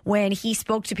deal, when he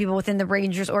spoke to people within the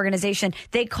Rangers organization,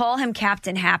 they call him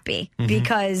Captain Happy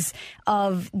because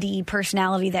of the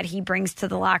personality that he brings to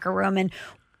the locker room. And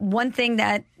one thing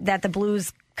that the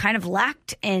Blues kind of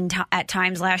lacked at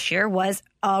times last year was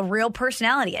a real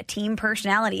personality, a team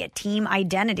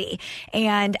identity.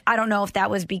 And I don't know if that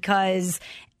was because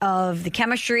of the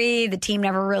chemistry. The team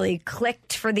never really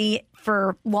clicked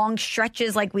for long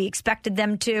stretches like we expected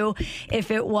them to. If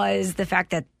it was the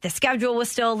fact that the schedule was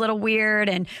still a little weird,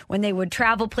 and when they would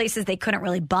travel places, they couldn't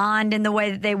really bond in the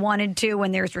way that they wanted to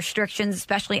when there's restrictions,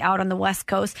 especially out on the West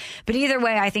Coast. But either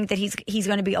way, I think that he's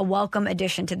going to be a welcome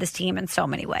addition to this team in so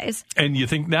many ways. And you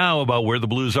think now about where the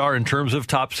Blues are in terms of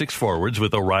top six forwards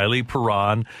with O'Reilly,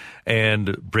 Perron,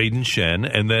 and Braden Shen,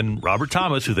 and then Robert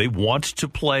Thomas, who they want to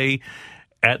play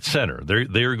at center.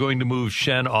 They're going to move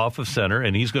Shen off of center,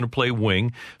 and he's going to play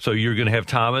wing. So you're going to have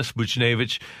Thomas,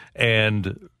 Buchnevich,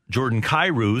 and Jordan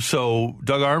Kyrou. So,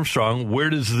 Doug Armstrong,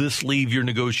 where does this leave your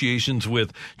negotiations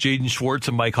with Jaden Schwartz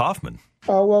and Mike Hoffman?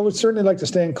 Well, we'd certainly like to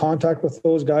stay in contact with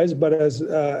those guys, but as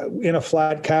in a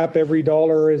flat cap, every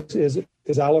dollar is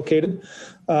allocated,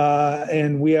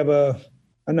 and we have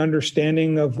an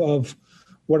understanding of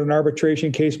what an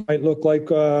arbitration case might look like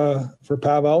for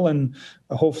Pavel, and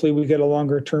hopefully we get a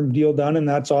longer-term deal done, and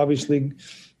that's obviously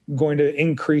going to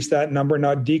increase that number,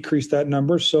 not decrease that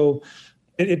number. So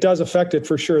it does affect it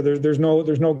for sure. There's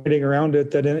no getting around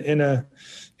it. That in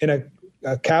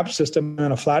a cap system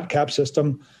and a flat cap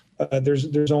system,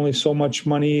 there's only so much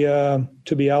money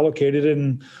to be allocated,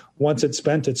 and once it's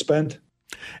spent, it's spent.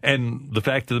 And the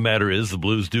fact of the matter is the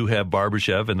Blues do have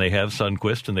Barbashev and they have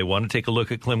Sundqvist, and they want to take a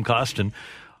look at Klim Kostin.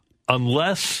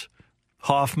 Unless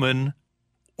Hoffman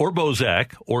or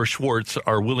Bozak or Schwartz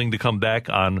are willing to come back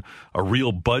on a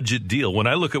real budget deal. When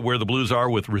I look at where the Blues are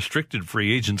with restricted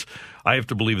free agents, I have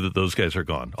to believe that those guys are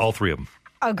gone, all three of them.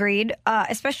 Agreed.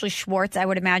 Especially Schwartz. I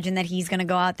would imagine that he's going to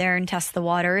go out there and test the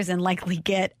waters and likely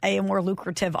get a more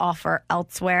lucrative offer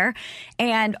elsewhere.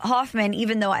 And Hoffman,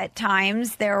 even though at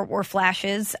times there were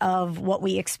flashes of what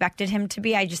we expected him to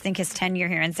be, I just think his tenure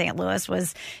here in St. Louis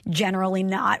was generally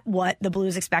not what the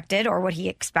Blues expected or what he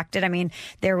expected. I mean,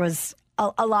 there was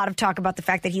a lot of talk about the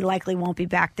fact that he likely won't be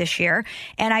back this year.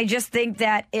 And I just think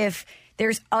that if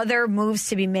there's other moves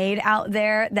to be made out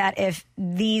there, that if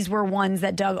these were ones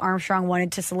that Doug Armstrong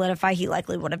wanted to solidify, he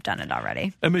likely would have done it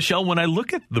already. And Michelle, when I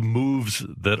look at the moves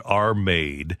that are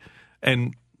made,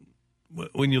 and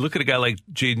when you look at a guy like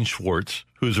Jaden Schwartz,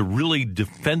 who's a really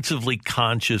defensively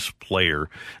conscious player,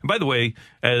 and by the way,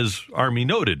 as Army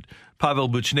noted, Pavel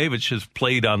Buchnevich has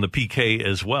played on the PK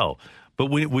as well. But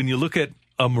when you look at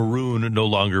a Maroon no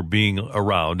longer being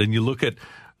around, and you look at,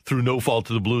 through no fault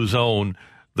of the Blues' own,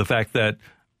 the fact that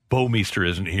Bouwmeester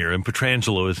isn't here and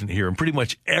Pietrangelo isn't here, and pretty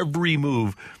much every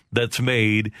move that's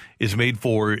made is made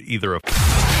for either a...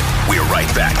 We're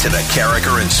right back to the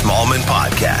Carragher and Smallman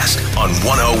podcast on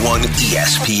 101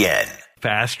 ESPN.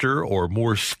 Faster or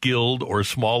more skilled or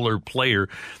smaller player.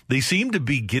 They seem to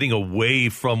be getting away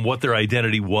from what their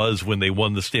identity was when they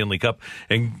won the Stanley Cup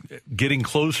and getting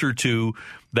closer to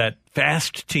that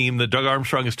fast team that Doug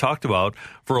Armstrong has talked about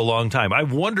for a long time. I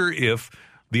wonder if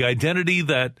the identity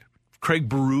that Craig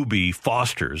Berube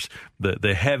fosters,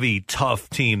 the heavy, tough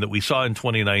team that we saw in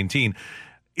 2019,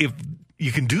 if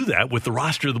you can do that with the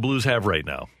roster the Blues have right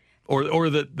now, or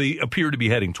that they appear to be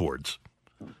heading towards.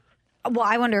 Well,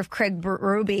 I wonder if Craig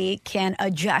Berube can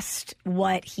adjust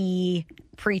what he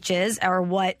preaches or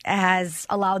what has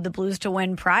allowed the Blues to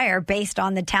win prior based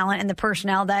on the talent and the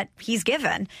personnel that he's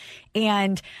given.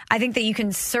 And I think that you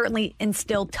can certainly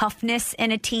instill toughness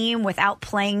in a team without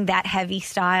playing that heavy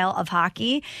style of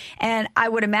hockey. And I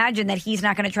would imagine that he's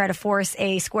not going to try to force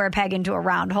a square peg into a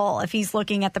round hole. If he's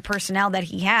looking at the personnel that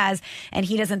he has and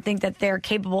he doesn't think that they're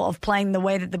capable of playing the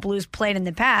way that the Blues played in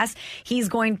the past, he's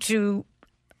going to,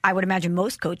 I would imagine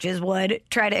most coaches would,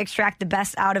 try to extract the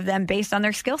best out of them based on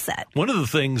their skill set. One of the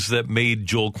things that made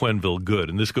Joel Quenneville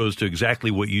good, and this goes to exactly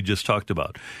what you just talked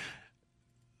about,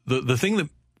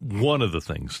 one of the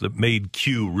things that made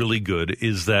Q really good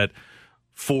is that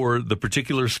for the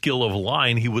particular skill of a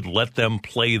line, he would let them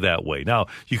play that way. Now,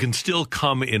 you can still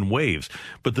come in waves,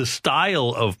 but the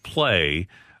style of play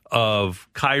of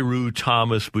Kyrou,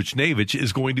 Thomas, Buchnevich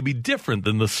is going to be different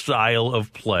than the style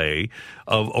of play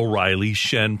of O'Reilly,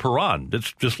 Shen, Perron.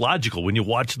 That's just logical when you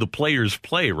watch the players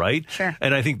play, right? Sure.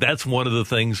 And I think that's one of the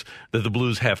things that the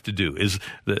Blues have to do is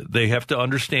that they have to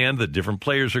understand that different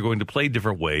players are going to play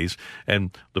different ways.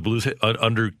 And the Blues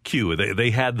under Q,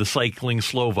 they had the cycling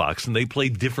Slovaks, and they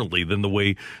played differently than the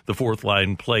way the fourth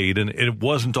line played. And it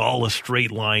wasn't all a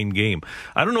straight line game.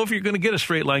 I don't know if you're going to get a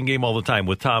straight line game all the time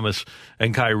with Thomas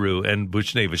and Kyrou and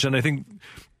Buchnevich. And I think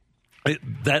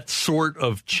that sort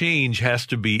of change has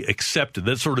to be accepted.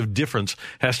 That sort of difference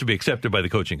has to be accepted by the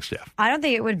coaching staff. I don't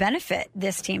think it would benefit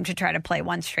this team to try to play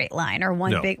one straight line or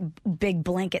one big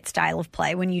blanket style of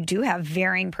play when you do have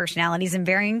varying personalities and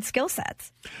varying skill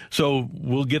sets. So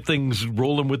we'll get things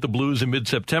rolling with the Blues in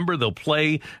mid-September. They'll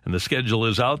play, and the schedule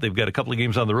is out. They've got a couple of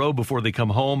games on the road before they come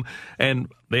home, and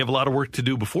they have a lot of work to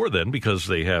do before then because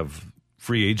they have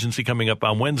free agency coming up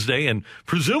on Wednesday and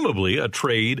presumably a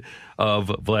trade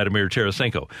of Vladimir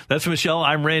Tarasenko. That's Michelle.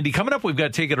 I'm Randy. Coming up, we've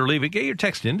got Take It or Leave It. Get your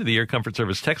text into the Air Comfort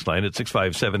Service text line at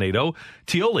 65780.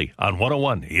 Tioli on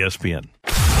 101 ESPN.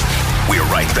 We're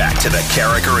right back to the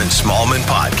Carragher and Smallman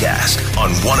podcast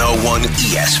on 101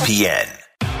 ESPN.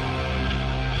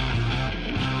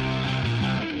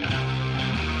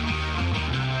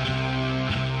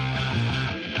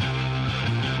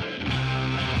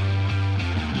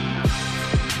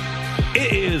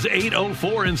 It is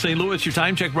 8:04 in St. Louis. Your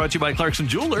time check brought to you by Clarkson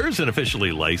Jewelers, an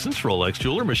officially licensed Rolex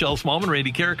jeweler. Michelle Smallman,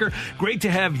 Randy Carragher. Great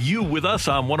to have you with us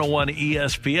on 101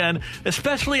 ESPN,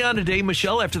 especially on a day,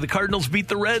 Michelle, after the Cardinals beat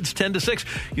the Reds 10-6.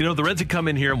 You know, the Reds had come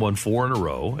in here and won 4 in a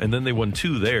row, and then they won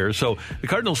 2 there. So the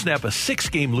Cardinals snap a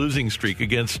 6-game losing streak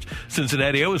against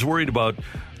Cincinnati. I was worried about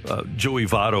Joey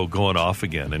Votto going off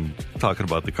again and talking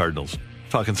about the Cardinals,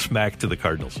 talking smack to the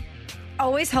Cardinals.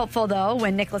 Always helpful, though,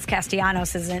 when Nicholas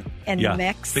Castellanos isn't in the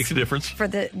mix. Makes a difference. For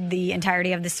the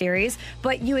entirety of the series.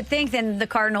 But you would think then the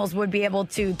Cardinals would be able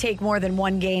to take more than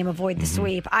one game, avoid the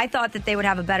sweep. I thought that they would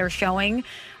have a better showing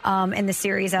in the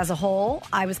series as a whole.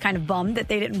 I was kind of bummed that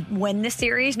they didn't win the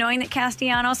series, knowing that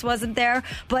Castellanos wasn't there.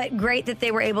 But great that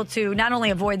they were able to not only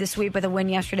avoid the sweep with a win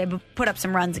yesterday, but put up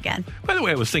some runs again. By the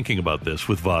way, I was thinking about this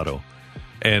with Votto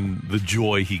and the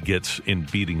joy he gets in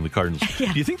beating the Cardinals. Do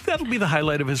you think that'll be the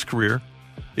highlight of his career?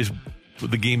 Is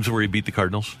the games where he beat the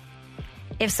Cardinals?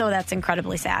 If so, that's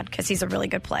incredibly sad because he's a really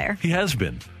good player. He has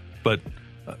been, but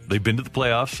they've been to the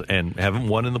playoffs and haven't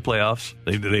won in the playoffs.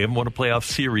 They haven't won a playoff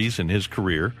series in his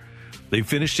career. They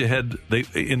finished ahead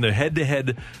in the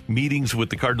head-to-head meetings with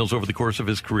the Cardinals over the course of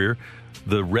his career.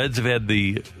 The Reds have had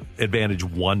the advantage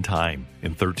one time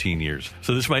in 13 years.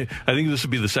 So I think this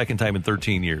would be the second time in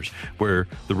 13 years where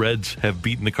the Reds have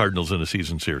beaten the Cardinals in a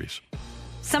season series.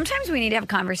 Sometimes we need to have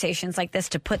conversations like this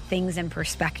to put things in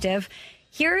perspective.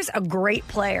 Here's a great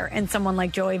player in someone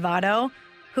like Joey Votto,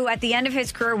 who at the end of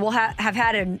his career will have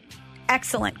had an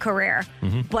excellent career.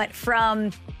 But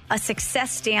from a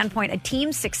success standpoint, a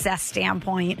team success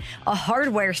standpoint, a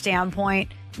hardware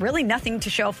standpoint, really nothing to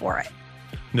show for it.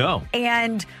 No.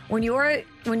 And when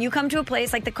you come to a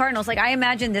place like the Cardinals, like I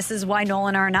imagine this is why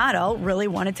Nolan Arenado really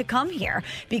wanted to come here,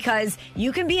 because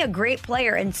you can be a great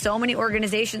player in so many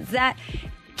organizations that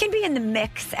can be in the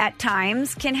mix at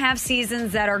times, can have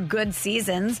seasons that are good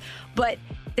seasons, but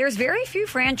there's very few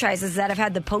franchises that have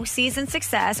had the postseason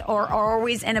success or are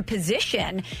always in a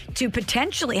position to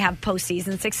potentially have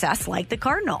postseason success like the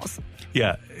Cardinals.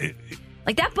 Yeah.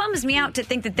 Like, that bums me out to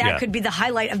think that could be the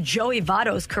highlight of Joey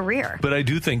Votto's career. But I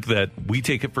do think that we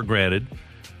take it for granted.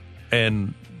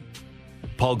 And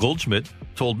Paul Goldschmidt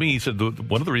told me, he said,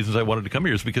 one of the reasons I wanted to come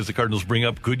here is because the Cardinals bring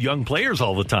up good young players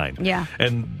all the time. Yeah.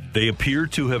 And they appear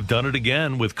to have done it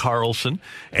again with Carlson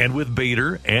and with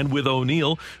Bader and with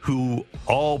O'Neill, who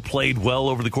all played well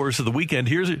over the course of the weekend.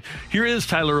 Here is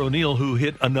Tyler O'Neill, who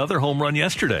hit another home run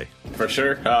yesterday. For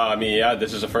sure.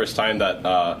 This is the first time that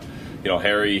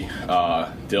Harry,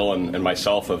 Dylan, and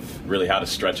myself have really had a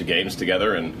stretch of games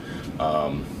together, and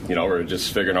we're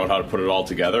just figuring out how to put it all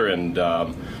together. And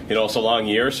it's a long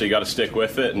year, so you got to stick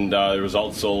with it, and the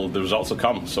results will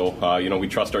come. So we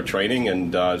trust our training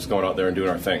and just going out there and doing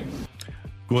our thing.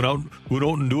 Going out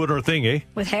and doing our thing, eh?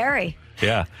 With Harry.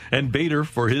 Yeah, and Bader,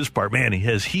 for his part, man,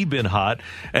 has he been hot,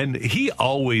 and he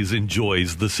always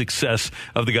enjoys the success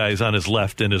of the guys on his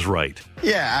left and his right.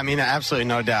 Yeah, I mean, absolutely,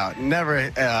 no doubt.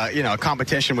 Never, a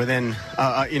competition within,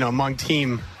 among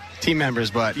team members,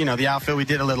 but the outfield, we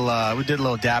did a little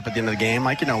dap at the end of the game,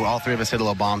 all three of us hit a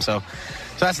little bomb, so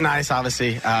that's nice.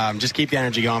 Obviously, just keep the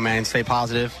energy going, man. Stay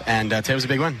positive, and today was a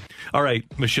big win. All right,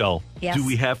 Michelle, yes. Do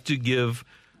we have to give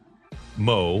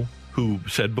Mo, who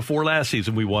said before last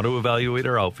season we want to evaluate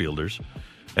our outfielders,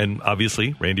 And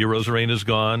obviously, Randy Arozarena is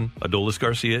gone. Adolis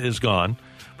Garcia is gone.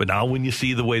 But now when you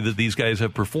see the way that these guys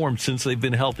have performed since they've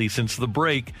been healthy, since the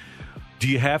break, do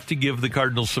you have to give the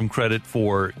Cardinals some credit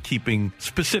for keeping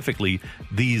specifically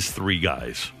these three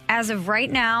guys? As of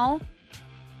right now,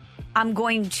 I'm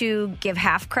going to give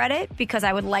half credit because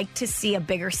I would like to see a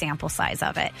bigger sample size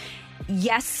of it.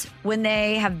 Yes, when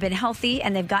they have been healthy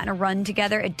and they've gotten a run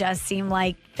together, it does seem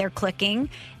like they're clicking.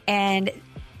 And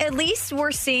at least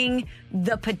we're seeing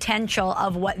the potential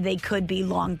of what they could be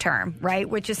long term, right?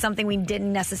 Which is something we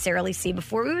didn't necessarily see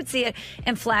before. We would see it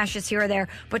in flashes here or there,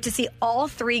 but to see all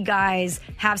three guys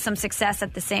have some success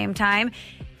at the same time,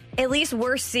 at least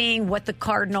we're seeing what the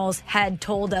Cardinals had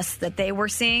told us that they were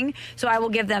seeing. So I will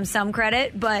give them some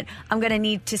credit, but I'm going to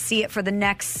need to see it for the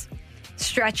next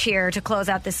stretch here to close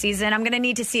out the season. I'm going to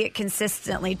need to see it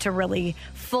consistently to really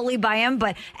fully buy him.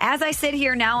 But as I sit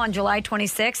here now on July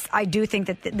 26th, I do think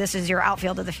that this is your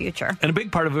outfield of the future. And a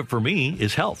big part of it for me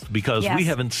is health, because we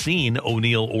haven't seen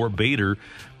O'Neill or Bader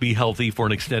be healthy for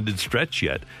an extended stretch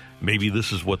yet. Maybe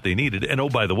this is what they needed. And, oh,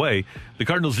 by the way, the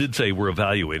Cardinals did say we're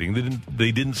evaluating.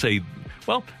 They didn't say,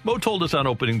 well, Mo told us on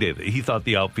opening day that he thought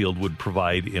the outfield would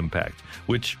provide impact,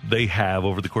 which they have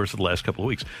over the course of the last couple of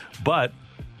weeks. But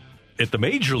at the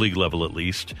major league level, at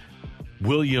least,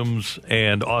 Williams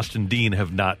and Austin Dean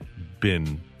have not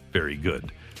been very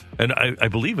good. And I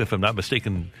believe, if I'm not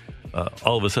mistaken,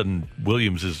 all of a sudden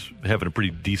Williams is having a pretty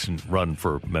decent run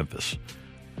for Memphis.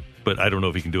 But I don't know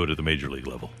if he can do it at the major league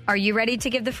level. Are you ready to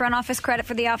give the front office credit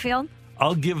for the outfield?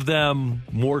 I'll give them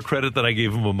more credit than I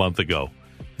gave them a month ago,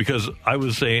 because I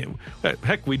was saying,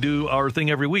 heck, we do our thing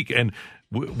every week. And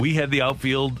we had the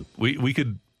outfield. We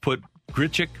could put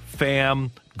Grichuk,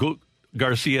 Pham,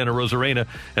 Garcia, and Arozarena,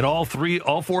 and all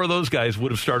four of those guys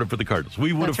would have started for the Cardinals.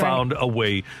 We would have found a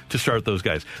way to start those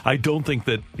guys. I don't think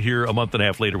that here a month and a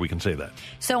half later we can say that.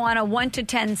 So on a 1 to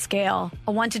 10 scale,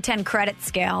 a 1 to 10 credit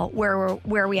scale, where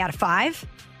are we at a 5,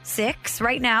 6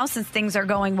 right now since things are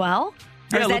going well?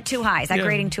 Or is that too high? Is that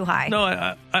grading too high?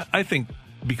 No, I think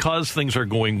because things are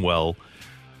going well,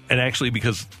 and actually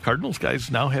because Cardinals guys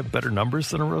now have better numbers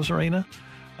than Arozarena,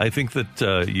 I think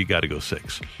that you got to go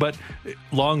 6. But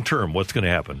long term, what's going to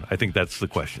happen? I think that's the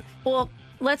question. Well,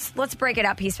 let's break it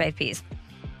up piece by piece.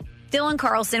 Dylan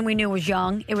Carlson, we knew was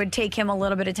young. It would take him a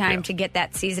little bit of time to get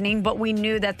that seasoning, but we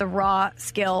knew that the raw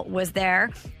skill was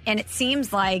there. And it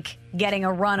seems like getting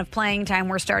a run of playing time,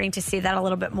 we're starting to see that a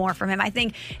little bit more from him. I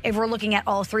think if we're looking at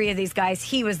all three of these guys,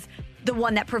 he was the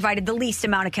one that provided the least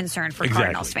amount of concern for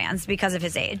Cardinals fans because of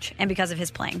his age and because of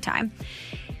his playing time.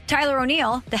 Tyler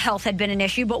O'Neill, the health had been an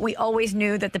issue, but we always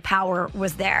knew that the power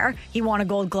was there. He won a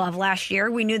Gold Glove last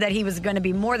year. We knew that he was going to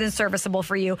be more than serviceable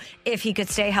for you if he could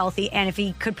stay healthy and if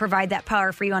he could provide that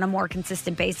power for you on a more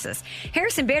consistent basis.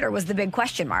 Harrison Bader was the big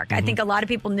question mark. Mm-hmm. I think a lot of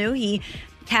people knew he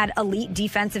had elite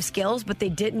defensive skills, but they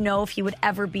didn't know if he would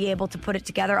ever be able to put it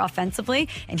together offensively.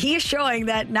 And he is showing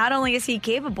that not only is he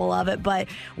capable of it, but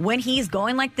when he's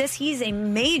going like this, he's a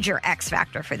major X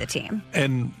factor for the team.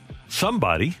 And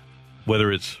somebody,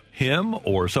 whether it's him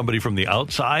or somebody from the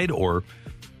outside or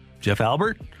Jeff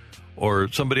Albert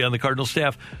or somebody on the Cardinals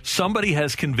staff, somebody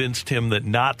has convinced him that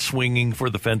not swinging for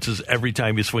the fences every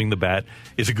time you swing the bat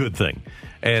is a good thing.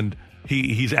 And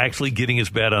he's actually getting his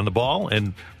bat on the ball,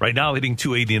 and right now hitting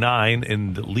 .289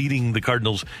 and leading the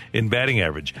Cardinals in batting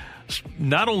average.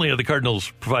 Not only are the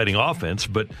Cardinals providing offense,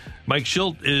 but Mike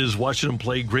Shildt is watching them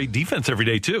play great defense every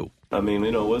day, too. I mean,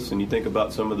 listen, you think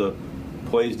about some of the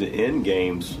plays to end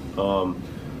games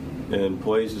and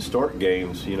plays to start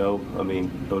games.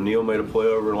 O'Neill made a play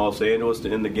over in Los Angeles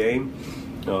to end the game.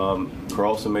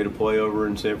 Carlson made a play over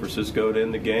in San Francisco to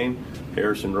end the game.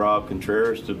 Harrison robbed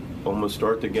Contreras to almost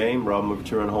start the game. Robbed him of a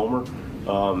two-run homer.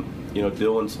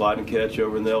 Dylan sliding catch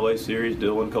over in the LA series.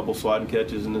 Dylan a couple sliding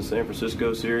catches in the San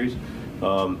Francisco series.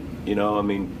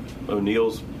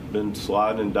 O'Neill's been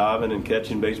sliding and diving and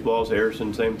catching baseballs.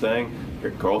 Harrison, same thing.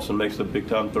 Carlson makes a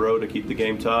big-time throw to keep the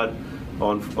game tied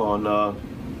on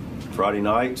Friday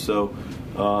night. So,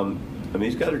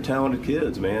 these guys are talented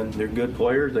kids, man. They're good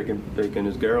players. They can,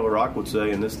 as Gary LaRocque would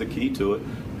say, and this is the key to it,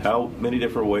 how many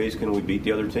different ways can we beat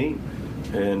the other team?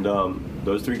 And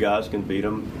those three guys can beat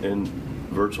them in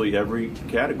virtually every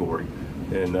category.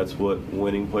 And that's what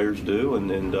winning players do.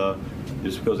 And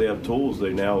just because they have tools,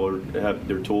 they now have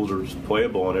their tools are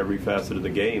playable on every facet of the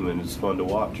game, and it's fun to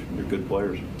watch. They're good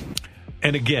players.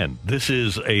 And again, this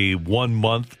is a 1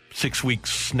 month, 6 week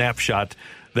snapshot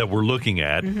that we're looking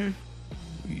at. Mm-hmm.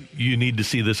 You need to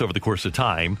see this over the course of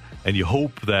time, and you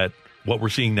hope that what we're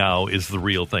seeing now is the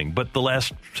real thing. But the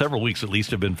last several weeks, at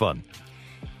least, have been fun.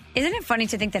 Isn't it funny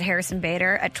to think that Harrison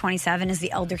Bader at 27 is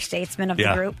the elder statesman of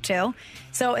the group, too?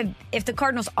 So if the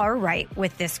Cardinals are right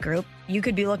with this group, you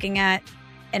could be looking at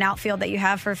an outfield that you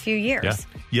have for a few years.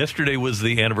 Yeah. Yesterday was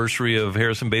the anniversary of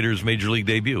Harrison Bader's Major League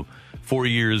debut. 4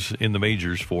 years in the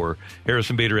majors for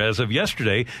Harrison Bader as of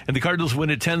yesterday. And the Cardinals win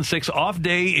at 10-6, off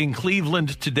day in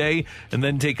Cleveland today, and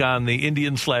then take on the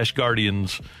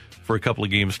Indians/Guardians for a couple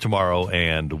of games tomorrow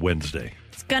and Wednesday.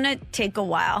 It's going to take a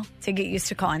while to get used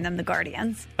to calling them the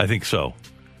Guardians. I think so,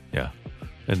 yeah.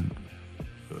 And,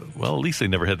 well, at least they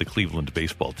never had the Cleveland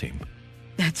baseball team.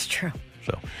 That's true.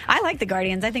 So I like the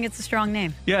Guardians. I think it's a strong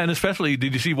name. Yeah, and especially,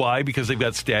 did you see why? Because they've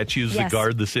got statues that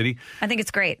guard the city. I think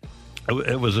it's great.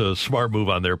 It was a smart move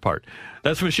on their part.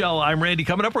 That's Michelle. I'm Randy.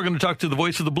 Coming up, we're going to talk to the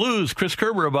voice of the Blues, Chris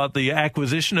Kerber, about the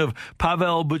acquisition of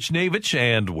Pavel Buchnevich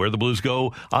and where the Blues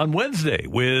go on Wednesday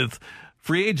with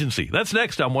free agency. That's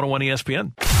next on 101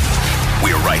 ESPN.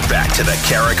 We're right back to the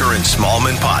Carricker and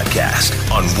Smallman podcast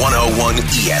on 101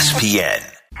 ESPN.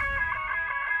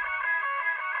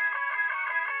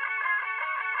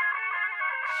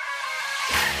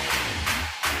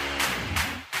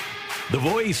 The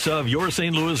voice of your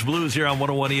St. Louis Blues here on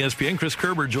 101 ESPN. Chris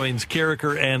Kerber joins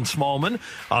Carricker and Smallman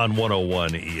on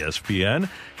 101 ESPN.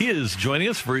 He is joining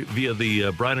us via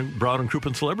the Brown and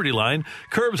Crouppen Celebrity Line.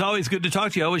 Kerb's, always good to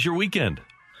talk to you. How was your weekend?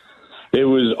 It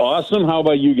was awesome. How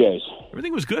about you guys?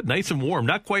 Everything was good, nice and warm.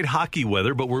 Not quite hockey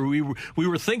weather, but we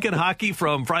were thinking hockey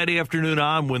from Friday afternoon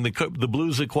on when the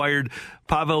Blues acquired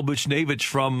Pavel Buchnevich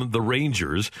from the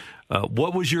Rangers.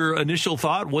 What was your initial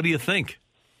thought? What do you think?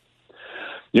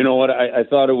 You know what? I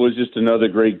thought it was just another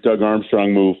great Doug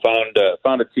Armstrong move.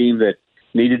 Found a team that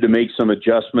needed to make some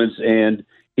adjustments, and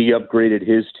he upgraded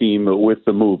his team with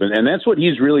the move. And that's what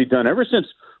he's really done ever since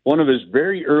one of his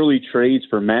very early trades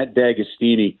for Matt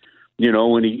D'Agostini. You know,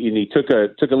 when he took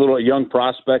a young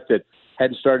prospect that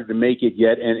hadn't started to make it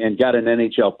yet and got an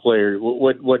NHL player.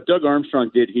 What Doug Armstrong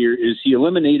did here is he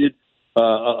eliminated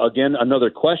again another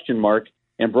question mark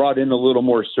and brought in a little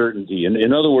more certainty. And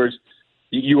in other words,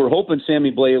 you were hoping Sammy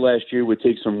Blais last year would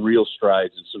take some real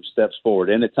strides and some steps forward.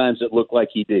 And at times it looked like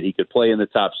he did. He could play in the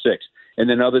top six. And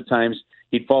then other times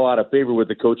he'd fall out of favor with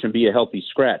the coach and be a healthy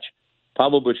scratch.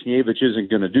 Pavel Buchnevich isn't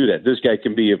going to do that. This guy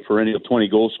can be a perennial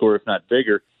 20-goal scorer, if not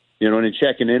bigger. You know, and in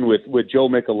checking in with Joe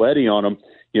Micheletti on him,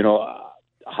 you know,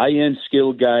 high-end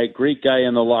skilled guy, great guy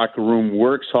in the locker room,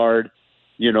 works hard,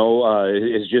 you know,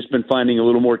 has just been finding a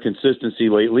little more consistency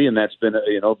lately, and that's been,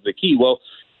 the key. Well,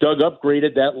 Doug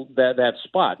upgraded that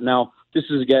spot. Now, this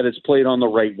is a guy that's played on the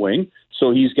right wing,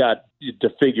 so he's got to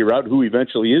figure out who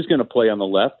eventually is going to play on the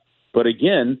left. But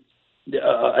again,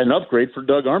 an upgrade for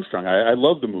Doug Armstrong. I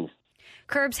love the move.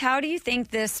 Kerbs, how do you think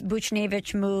this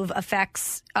Buchnevich move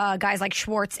affects guys like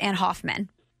Schwartz and Hoffman?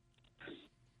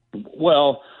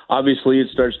 Well, obviously it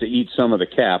starts to eat some of the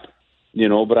cap, you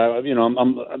know. But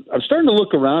I'm starting to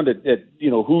look around at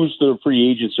who's the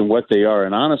free agents and what they are.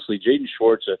 And honestly, Jaden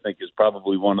Schwartz, I think, is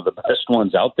probably one of the best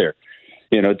ones out there.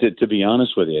 You know, to be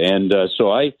honest with you. And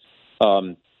so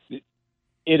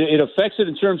it affects it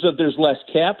in terms of there's less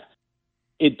cap.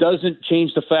 It doesn't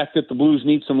change the fact that the Blues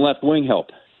need some left wing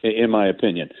help, in my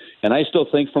opinion. And I still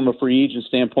think from a free agent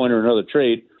standpoint or another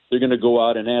trade, they're going to go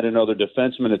out and add another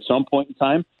defenseman at some point in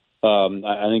time.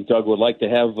 I think Doug would like to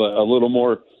have a little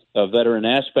more veteran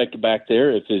aspect back there,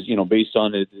 if his, based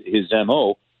on his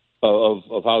MO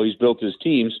of how he's built his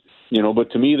teams.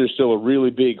 But to me, there's still a really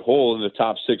big hole in the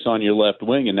top six on your left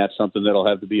wing, and that's something that'll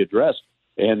have to be addressed.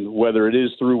 And whether it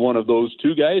is through one of those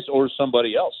two guys or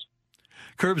somebody else.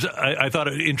 Kerbs, I thought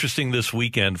it interesting this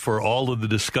weekend for all of the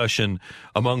discussion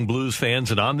among Blues fans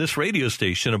and on this radio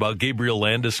station about Gabriel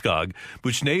Landeskog.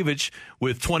 Buchnevich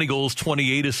with 20 goals,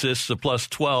 28 assists, a plus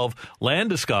 12.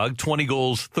 Landeskog, 20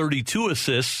 goals, 32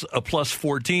 assists, a plus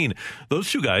 14.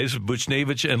 Those two guys,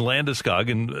 Buchnevich and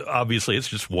Landeskog, and obviously it's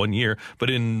just 1 year,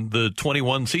 but in the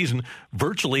 21 season,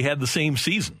 virtually had the same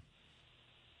season.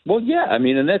 Well, yeah, I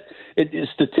mean, and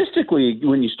statistically,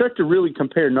 when you start to really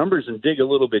compare numbers and dig a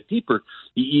little bit deeper,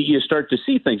 you start to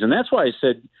see things. And that's why I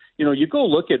said, you go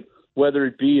look at whether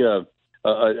it be a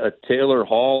Taylor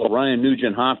Hall, a Ryan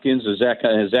Nugent-Hopkins, a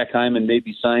Zach Hyman may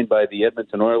be signed by the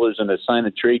Edmonton Oilers in a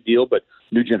sign-and-trade deal, but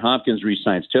Nugent-Hopkins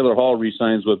re-signs. Taylor Hall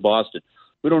re-signs with Boston.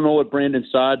 We don't know what Brandon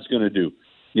Saad's going to do,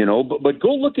 but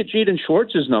go look at Jaden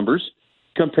Schwartz's numbers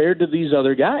compared to these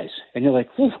other guys. And you're like,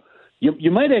 whew.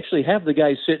 You might actually have the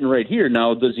guy sitting right here.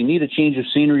 Now, does he need a change of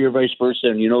scenery or vice versa?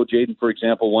 And, Jaden, for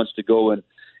example, wants to go and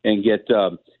get,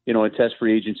 a test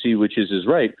free agency, which is his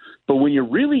right. But when you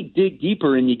really dig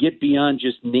deeper and you get beyond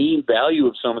just name value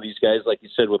of some of these guys, like you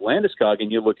said with Landeskog,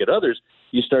 and you look at others,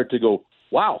 you start to go,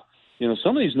 wow,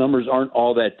 some of these numbers aren't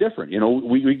all that different.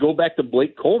 We go back to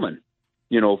Blake Coleman,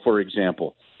 for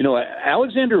example.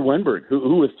 Alexander Wenberg,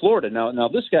 who with Florida. Now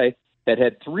this guy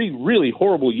had 3 really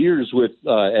horrible years with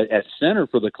at center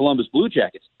for the Columbus Blue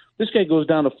Jackets. This guy goes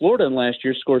down to Florida and last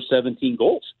year scores 17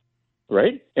 goals,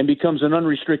 right? And becomes an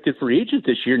unrestricted free agent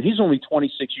this year, and he's only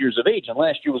 26 years of age, and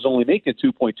last year was only making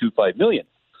 $2.25 million.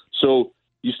 So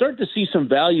you start to see some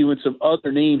value in some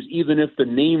other names, even if the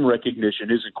name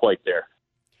recognition isn't quite there.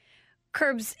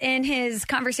 Curbs, in his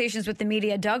conversations with the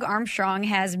media, Doug Armstrong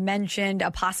has mentioned a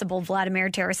possible Vladimir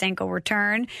Tarasenko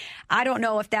return. I don't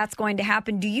know if that's going to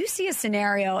happen. Do you see a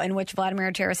scenario in which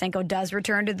Vladimir Tarasenko does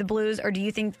return to the Blues, or do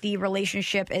you think the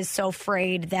relationship is so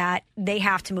frayed that they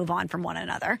have to move on from one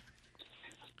another?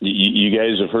 You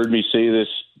guys have heard me say this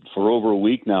for over a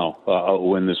week now.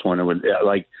 When this one,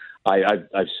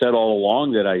 I've said all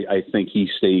along that I think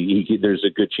there's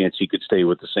a good chance he could stay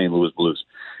with the St. Louis Blues,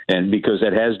 and because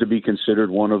that has to be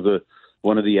considered one of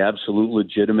the absolute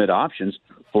legitimate options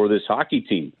for this hockey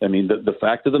team. I mean, the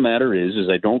fact of the matter is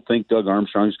I don't think Doug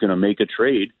Armstrong's going to make a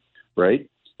trade, right,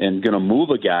 and going to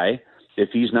move a guy if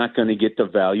he's not going to get the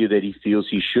value that he feels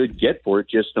he should get for it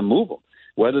just to move him.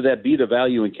 Whether that be the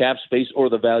value in cap space or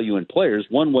the value in players,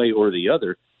 one way or the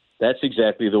other, that's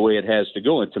exactly the way it has to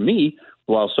go. And to me,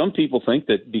 while some people think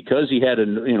that because he had a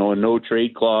no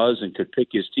trade clause and could pick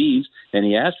his teams, and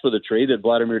he asked for the trade, that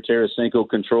Vladimir Tarasenko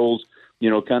controlled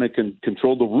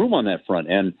the room on that front.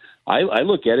 And I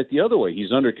look at it the other way.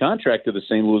 He's under contract to the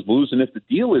St. Louis Blues, and if the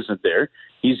deal isn't there,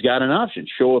 he's got an option: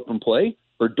 show up and play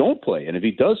or don't play. And if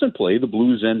he doesn't play, the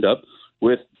Blues end up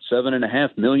with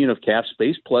 $7.5 million of cap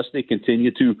space, plus they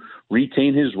continue to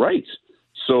retain his rights.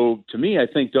 So to me, I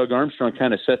think Doug Armstrong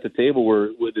kind of set the table where,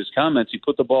 with his comments, he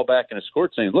put the ball back in his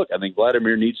court saying, look, I think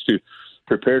Vladimir needs to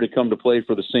prepare to come to play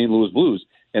for the St. Louis Blues.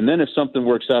 And then if something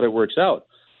works out, it works out.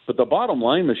 But the bottom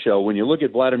line, Michelle, when you look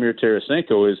at Vladimir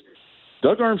Tarasenko, is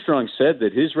Doug Armstrong said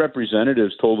that his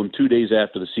representatives told him 2 days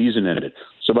after the season ended.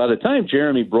 So by the time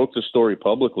Jeremy broke the story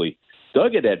publicly,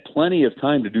 Doug had plenty of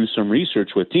time to do some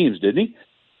research with teams, didn't he?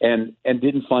 And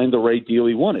didn't find the right deal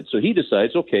he wanted. So he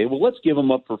decides, okay, well, let's give him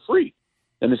up for free.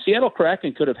 And the Seattle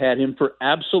Kraken could have had him for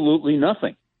absolutely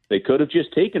nothing. They could have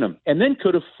just taken him and then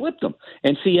could have flipped him.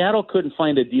 And Seattle couldn't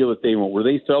find a deal that they want, where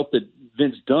they felt that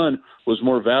Vince Dunn was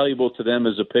more valuable to them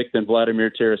as a pick than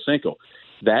Vladimir Tarasenko.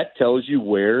 That tells you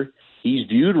where he's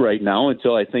viewed right now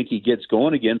until I think he gets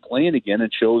going again, playing again,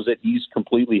 and shows that he's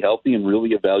completely healthy and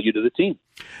really a value to the team.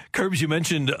 Curbs, you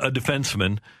mentioned a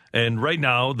defenseman, and right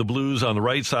now the Blues on the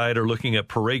right side are looking at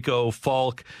Parayko,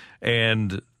 Falk,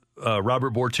 and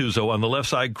Robert Bortuzzo. On the left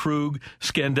side, Krug,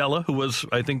 Scandella, who was,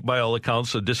 I think, by all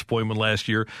accounts, a disappointment last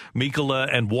year, Mikkola,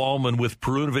 and Wallman, with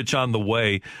Perunovic on the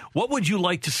way. What would you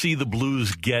like to see the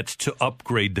Blues get to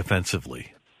upgrade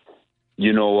defensively?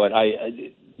 You know what?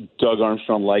 Doug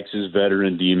Armstrong likes his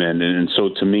veteran D-men, and so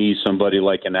to me, somebody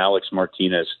like an Alex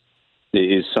Martinez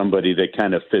is somebody that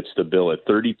kind of fits the bill. At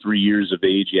 33 years of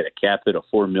age, he had a cap hit of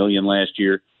 $4 million last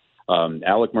year.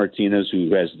 Alec Martinez,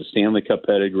 who has the Stanley Cup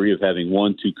pedigree of having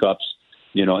won 2 cups,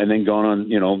 and then gone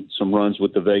on, some runs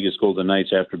with the Vegas Golden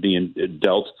Knights after being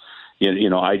dealt.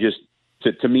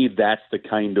 To me, that's the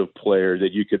kind of player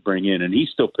that you could bring in. And he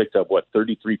still picked up,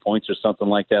 33 points or something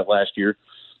like that last year.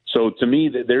 So to me,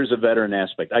 there's a veteran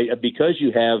aspect. Because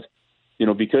you have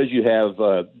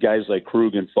guys like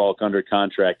Krug and Falk under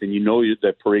contract, and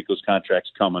that Parayko's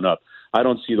contract's coming up, I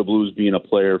don't see the Blues being a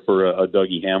player for a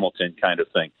Dougie Hamilton kind of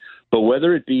thing. But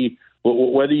whether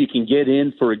you can get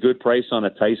in for a good price on a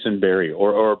Tyson Barrie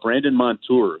or a Brandon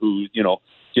Montour, who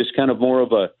just kind of more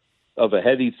of a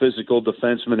heavy physical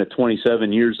defenseman at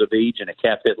 27 years of age and a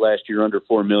cap hit last year under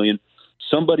 $4 million.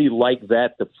 Somebody like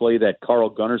that to play that Carl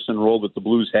Gunnarsson role that the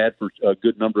Blues had for a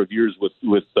good number of years with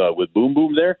Boom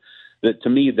Boom there. That to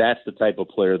me, that's the type of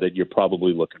player that you're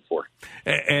probably looking for.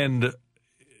 And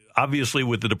obviously,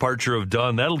 with the departure of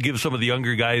Dunn, that'll give some of the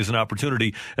younger guys an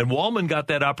opportunity. And Wallman got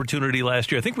that opportunity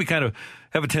last year. I think we kind of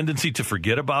have a tendency to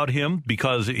forget about him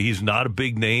because he's not a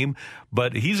big name,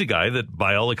 but he's a guy that,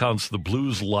 by all accounts, the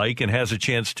Blues like and has a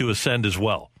chance to ascend as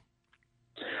well.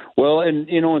 Well, and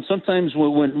sometimes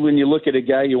when you look at a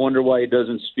guy, you wonder why he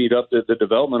doesn't speed up the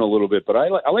development a little bit. But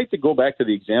I like to go back to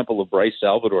the example of Bryce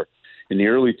Salvador in the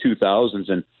early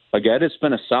 2000s, and a guy that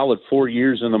spent a solid 4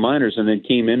 years in the minors and then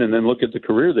came in, and then look at the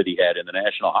career that he had in the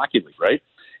National Hockey League, right?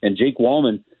 And Jake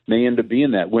Wallman may end up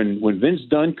being that. When Vince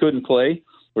Dunn couldn't play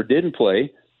or didn't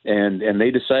play, and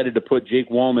they decided to put Jake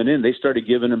Wallman in, they started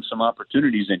giving him some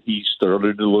opportunities, and he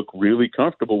started to look really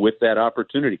comfortable with that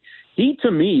opportunity. He, to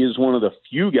me, is one of the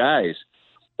few guys,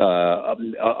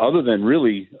 other than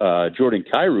really Jordan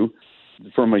Kyrou,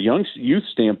 from a youth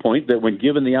standpoint that when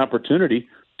given the opportunity,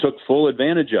 took full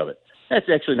advantage of it. That's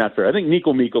actually not fair. I think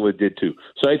Nico Mikkola did too.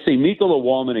 So I'd say Mikkola,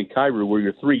 Wallman, and Kyrou were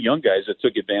your three young guys that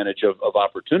took advantage of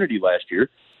opportunity last year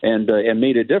and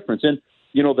made a difference. And,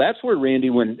 that's where, Randy,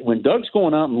 when Doug's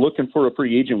going out and looking for a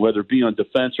free agent, whether it be on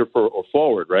defense or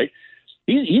forward, right,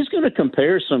 he's going to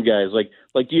compare some guys.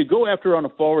 Like, do you go after, on a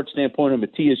forward standpoint, a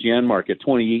Matthias Janmark at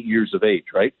 28 years of age,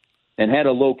 right, and had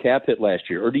a low cap hit last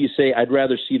year? Or do you say, I'd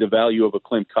rather see the value of a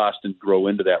Klim Kostin grow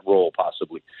into that role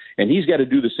possibly? And he's got to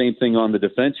do the same thing on the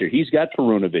defense here. He's got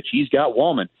Perunovic. He's got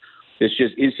Wallman. It's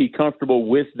just, is he comfortable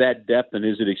with that depth, and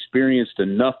is it experienced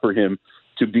enough for him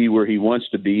to be where he wants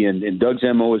to be? And Doug's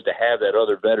MO is to have that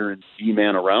other veteran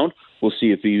D-man around. We'll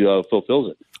see if he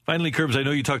fulfills it. Finally, Curbs, I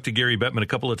know you talk to Gary Bettman a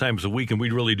couple of times a week, and we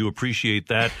really do appreciate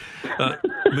that.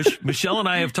 Michelle and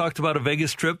I have talked about a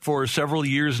Vegas trip for several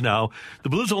years now. The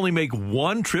Blues only make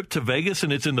one trip to Vegas,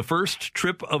 and it's in the first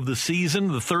trip of the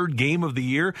season, the third game of the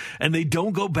year, and they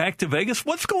don't go back to Vegas.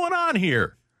 What's going on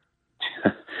here?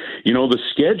 The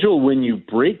schedule, when you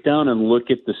break down and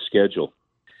look at the schedule,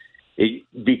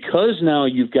 because now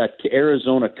you've got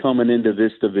Arizona coming into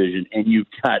this division and you've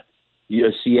got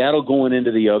Seattle going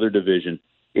into the other division,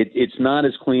 it's not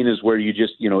as clean as where you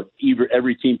just,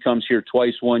 every team comes here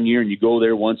twice one year and you go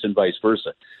there once and vice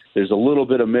versa. There's a little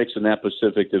bit of mix in that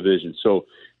Pacific division. So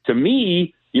to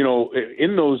me,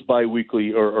 in those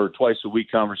biweekly or twice a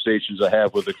week conversations I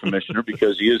have with the commissioner,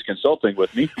 because he is consulting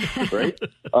with me, right?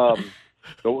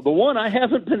 The one I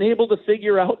haven't been able to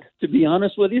figure out, to be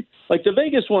honest with you, like the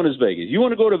Vegas one is Vegas. You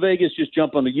want to go to Vegas, just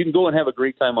jump on you can go and have a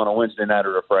great time on a Wednesday night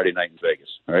or a Friday night in Vegas,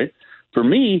 all right? For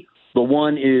me, the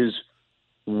one is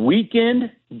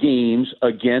weekend games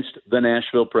against the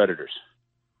Nashville Predators,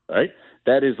 right?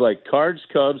 That is like Cards,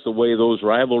 Cubs, the way those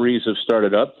rivalries have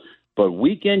started up. But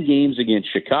weekend games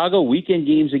against Chicago, weekend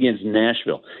games against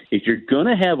Nashville. If you're going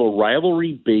to have a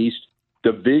rivalry-based,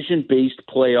 division-based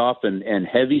playoff and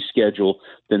heavy schedule,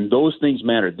 then those things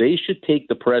matter. They should take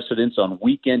the precedence on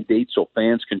weekend dates so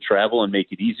fans can travel and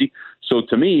make it easy. So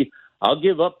to me, I'll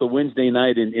give up the Wednesday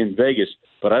night in Vegas,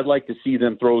 but I'd like to see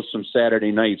them throw some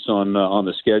Saturday nights on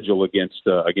the schedule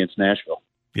against Nashville.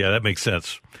 Yeah, that makes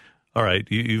sense. All right,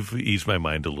 you've eased my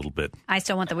mind a little bit. I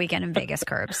still want the weekend in Vegas,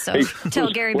 Curbs. So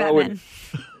tell Gary Bettman.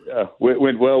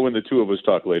 When the two of us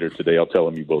talk later today, I'll tell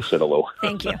him you both said hello.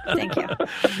 Thank you.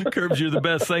 Curbs, you're the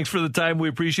best. Thanks for the time. We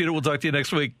appreciate it. We'll talk to you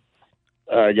next week.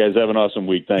 All right, guys. Have an awesome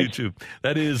week. Thanks. You too.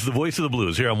 That is the voice of the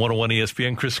Blues here on 101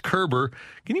 ESPN. Chris Kerber.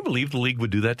 Can you believe the league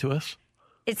would do that to us?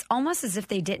 It's almost as if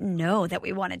they didn't know that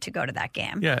we wanted to go to that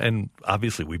game. Yeah, and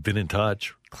obviously we've been in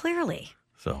touch. Clearly.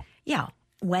 So. Yeah.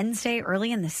 Wednesday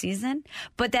early in the season,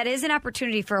 but that is an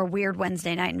opportunity for a weird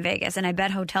Wednesday night in Vegas, and I bet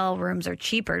hotel rooms are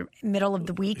cheaper middle of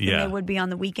the week than they would be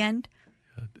on the weekend.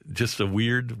 Just a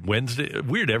weird Wednesday,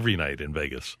 weird every night in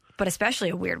Vegas. But especially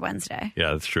a weird Wednesday.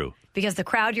 Yeah, that's true. Because the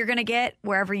crowd you're going to get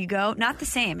wherever you go, not the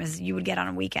same as you would get on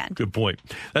a weekend. Good point.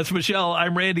 That's Michelle.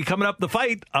 I'm Randy. Coming up, The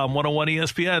Fight on 101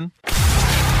 ESPN.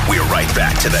 We're right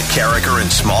back to the Carragher and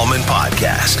Smallman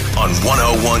podcast on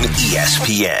 101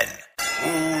 ESPN.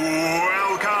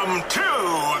 Welcome to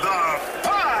The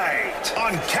Fight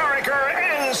on Carragher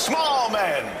and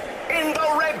Smallman. In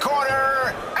the red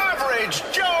corner, Average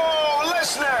Joe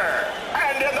Listener.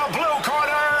 And in the blue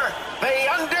corner, the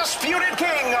undisputed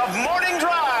king of morning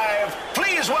drive.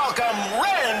 Please welcome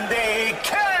Randy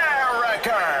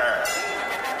Carragher.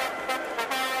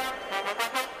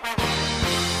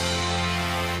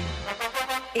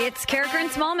 It's Carragher and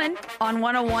Smallman on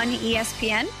 101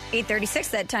 ESPN.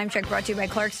 8:36, that time check brought to you by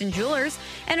Clarkson Jewelers,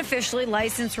 an officially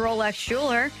licensed Rolex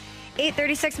jeweler.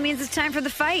 8:36 means it's time for The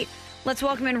Fight. Let's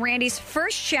welcome in Randy's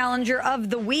first challenger of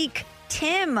the week.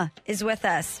 Tim is with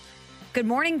us. Good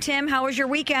morning, Tim. How was your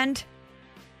weekend?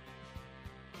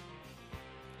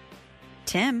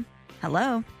 Tim,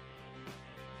 hello.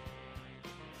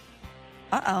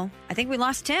 Uh-oh. I think we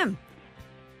lost Tim.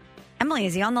 Emily,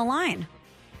 is he on the line?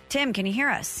 Tim, can you hear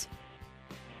us?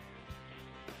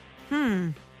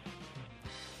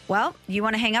 Well, you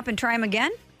want to hang up and try him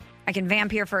again? I can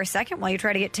vamp here for a second while you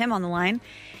try to get Tim on the line.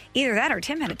 Either that or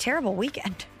Tim had a terrible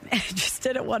weekend. Just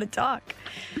didn't want to talk.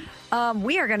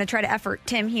 We are going to try to effort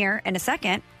Tim here in a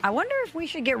second. I wonder if we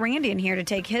should get Randy in here to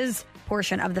take his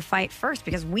portion of the fight first,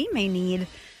 because we may need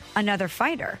another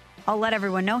fighter. I'll let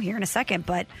everyone know here in a second,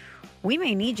 but we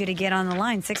may need you to get on the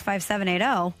line,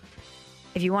 65780,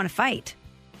 if you want to fight.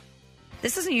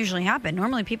 This doesn't usually happen.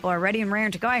 Normally people are ready and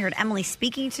raring to go. I heard Emily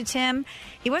speaking to Tim.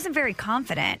 He wasn't very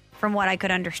confident from what I could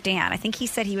understand. I think he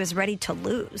said he was ready to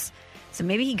lose. So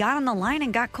maybe he got on the line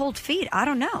and got cold feet. I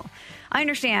don't know. I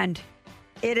understand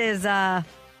it is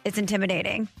it's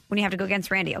intimidating when you have to go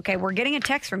against Randy. Okay, we're getting a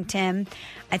text from Tim.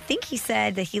 I think he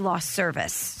said that he lost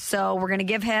service. So we're going to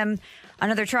give him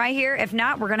another try here. If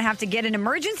not, we're going to have to get an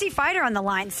emergency fighter on the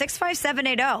line,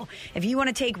 65780. If you want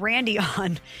to take Randy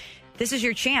on, this is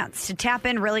your chance to tap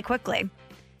in really quickly.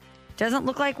 Doesn't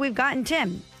look like we've gotten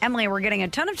Tim. Emily, we're getting a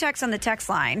ton of texts on the text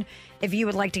line if you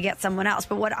would like to get someone else.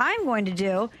 But what I'm going to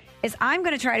do is I'm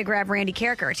going to try to grab Randy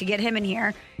Carricker to get him in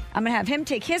here. I'm going to have him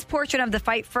take his portion of the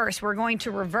fight first. We're going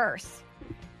to reverse.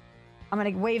 I'm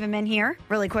going to wave him in here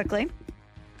really quickly.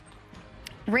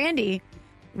 Randy,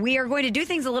 we are going to do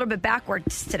things a little bit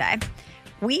backwards today.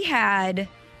 We had...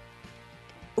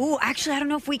 actually, I don't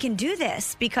know if we can do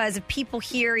this because if people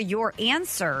hear your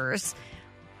answers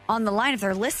on the line, if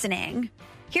they're listening.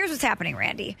 Here's what's happening,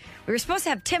 Randy. We were supposed to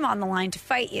have Tim on the line to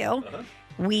fight you.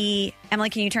 Emily,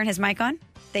 can you turn his mic on?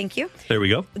 Thank you. There we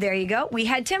go. There you go. We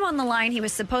had Tim on the line. He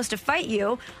was supposed to fight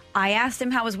you. I asked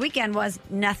him how his weekend was.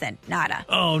 Nothing. Nada.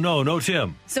 Oh, no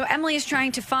Tim. So Emily is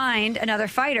trying to find another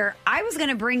fighter. I was going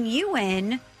to bring you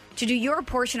in to do your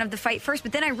portion of the fight first,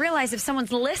 but then I realized if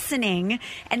someone's listening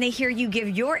and they hear you give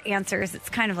your answers, it's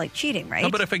kind of like cheating, right? How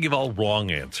about if I give all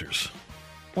wrong answers?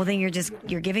 Well, then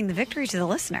you're giving the victory to the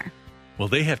listener. Well,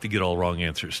 they have to get all wrong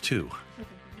answers, too.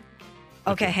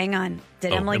 Okay, hang on.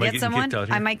 Did Emily get someone?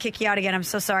 I might kick you out again. I'm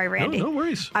so sorry, Randy. No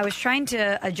worries. I was trying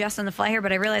to adjust on the fly here,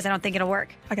 but I realized I don't think it'll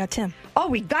work. I got Tim. Oh,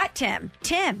 we got Tim.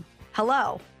 Tim,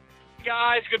 hello.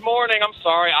 Guys, good morning. I'm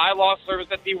sorry. I lost service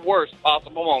at the worst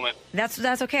possible moment.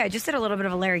 That's okay. I just did a little bit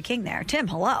of a Larry King there. Tim,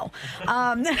 hello.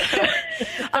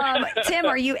 Tim,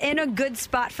 are you in a good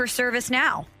spot for service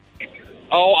now?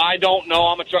 Oh, I don't know.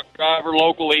 I'm a truck driver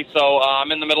locally, so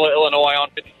I'm in the middle of Illinois on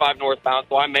 55 northbound,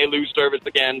 so I may lose service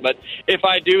again. But if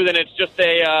I do, then it's just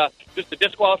a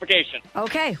disqualification.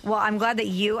 Okay. Well, I'm glad that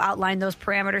you outlined those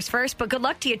parameters first, but good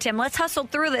luck to you, Tim. Let's hustle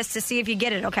through this to see if you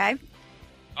get it, okay?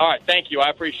 All right. Thank you. I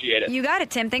appreciate it. You got it,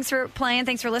 Tim. Thanks for playing.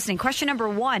 Thanks for listening. Question number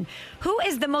 1. Who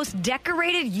is the most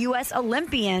decorated U.S.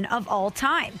 Olympian of all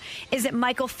time? Is it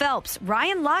Michael Phelps,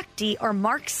 Ryan Lochte, or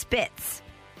Mark Spitz?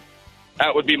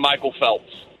 That would be Michael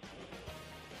Phelps.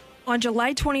 On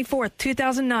July 24th,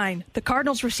 2009, the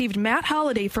Cardinals received Matt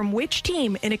Holliday from which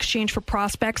team in exchange for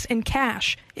prospects and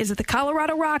cash? Is it the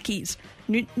Colorado Rockies,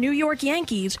 New York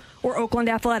Yankees, or Oakland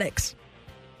Athletics?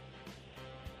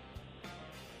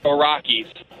 Or Rockies.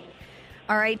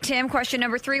 All right, Tim, question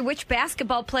number 3. Which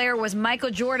basketball player was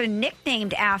Michael Jordan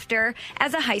nicknamed after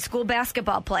as a high school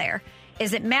basketball player?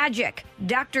 Is it Magic,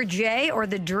 Dr. J, or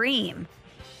The Dream?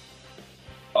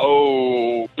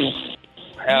 Oh,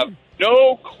 have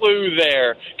no clue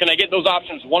there. Can I get those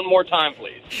options one more time,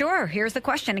 please? Sure. Here's the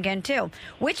question again, too.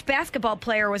 Which basketball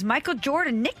player was Michael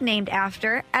Jordan nicknamed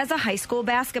after as a high school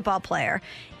basketball player?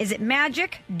 Is it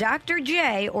Magic, Dr.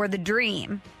 J, or The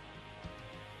Dream?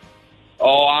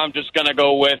 Oh, I'm just going to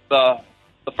go with the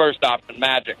first option,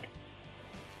 Magic.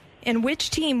 And which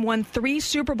team won 3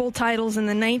 Super Bowl titles in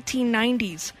the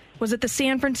 1990s? Was it the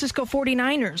San Francisco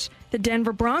 49ers, the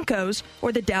Denver Broncos,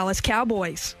 or the Dallas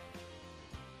Cowboys?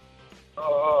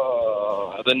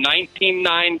 The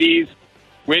 1990s,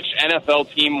 which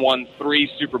NFL team won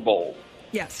 3 Super Bowls?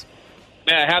 Yes.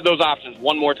 May I have those options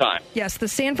one more time? Yes, the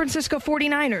San Francisco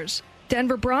 49ers,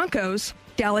 Denver Broncos,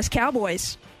 Dallas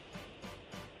Cowboys.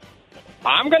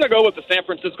 I'm going to go with the San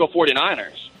Francisco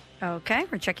 49ers. Okay,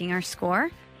 we're checking our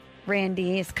score.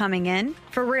 Randy is coming in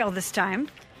for real this time.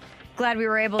 Glad we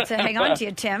were able to hang on to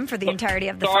you, Tim, for the entirety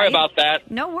of the fight. Sorry about that.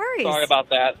 No worries. Sorry about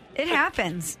that. It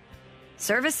happens.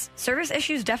 Service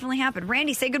issues definitely happen.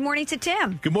 Randy, say good morning to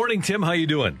Tim. Good morning, Tim. How you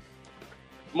doing?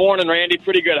 Morning, Randy.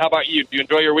 Pretty good. How about you? Do you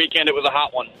enjoy your weekend? It was a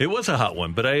hot one. It was a hot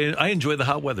one, but I enjoyed the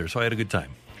hot weather, so I had a good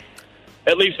time.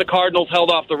 At least the Cardinals held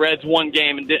off the Reds one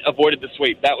game and avoided the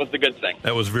sweep. That was the good thing.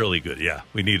 That was really good, yeah.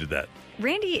 We needed that.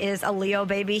 Randy is a Leo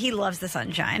baby. He loves the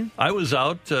sunshine. I was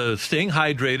out staying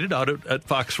hydrated out at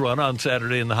Fox Run on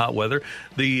Saturday in the hot weather.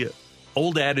 The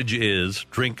old adage is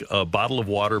drink a bottle of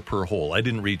water per hole. I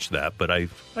didn't reach that, but I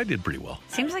did pretty well.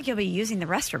 Seems like you'll be using the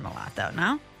restroom a lot,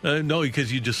 though, no? No,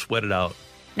 because you just sweat it out.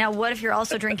 Now, what if you're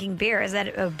also drinking beer? Is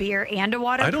that a beer and a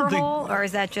water per hole? Or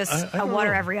is that just a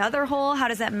water every other hole? How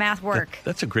does that math work?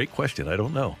 That's a great question. I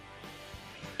don't know.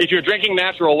 If you're drinking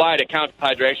natural light, it counts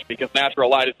as hydration because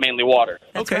natural light is mainly water.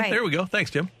 That's okay, right. There we go.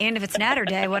 Thanks, Tim. And if it's Natter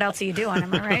Day, what else are you doing?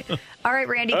 Am I right? All right,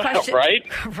 Randy. Question,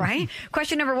 right?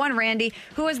 Question number 1, Randy.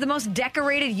 Who is the most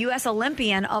decorated U.S.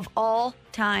 Olympian of all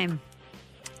time?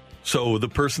 So the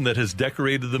person that has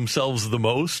decorated themselves the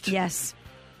most? Yes.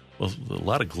 Well, a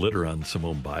lot of glitter on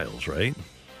Simone Biles, right?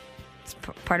 It's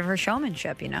part of her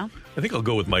showmanship, you know? I think I'll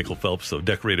go with Michael Phelps, though,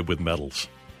 decorated with medals.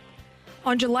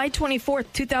 On July 24th,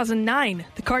 2009,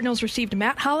 the Cardinals received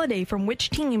Matt Holliday from which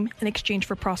team in exchange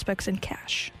for prospects and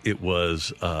cash? It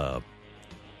was the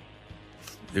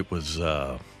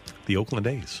Oakland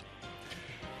A's.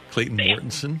 Clayton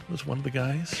Mortensen was one of the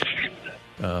guys.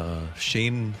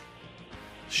 Shane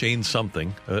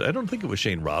something. I don't think it was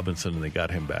Shane Robinson, and they got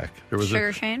him back. There was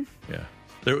Shane? Yeah.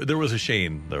 There was a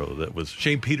Shane, though, that was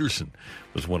Shane Peterson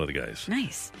was one of the guys.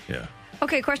 Nice. Yeah.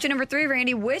 Okay, question number 3,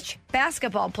 Randy. Which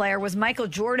basketball player was Michael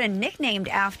Jordan nicknamed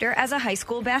after as a high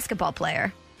school basketball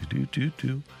player? This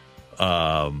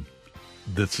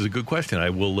is a good question.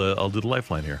 I'll do the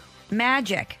lifeline here.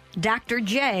 Magic, Dr.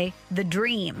 J, The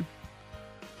Dream.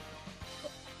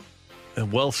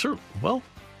 Well,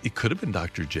 it could have been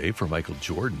Dr. J for Michael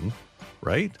Jordan,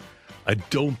 right? I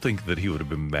don't think that he would have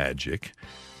been Magic,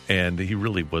 and he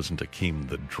really wasn't Akeem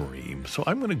the Dream. So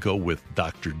I'm going to go with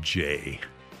Dr. J.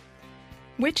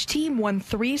 Which team won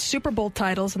 3 Super Bowl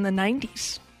titles in the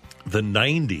 90s? The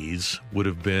 90s would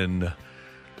have been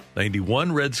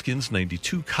 91 Redskins,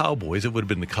 92 Cowboys. It would have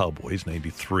been the Cowboys.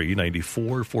 93,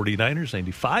 94 49ers,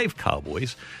 95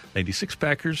 Cowboys, 96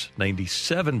 Packers,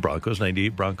 97 Broncos, 98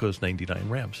 Broncos, 99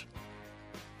 Rams.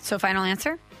 So final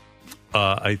answer?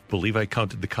 I believe I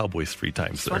counted the Cowboys 3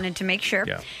 times. Just wanted to make sure.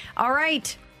 Yeah. All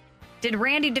right. Did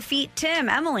Randy defeat Tim?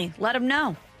 Emily, let him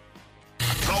know.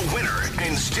 The winner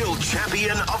and still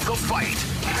champion of the fight,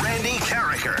 Randy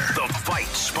Carricker. The Fight,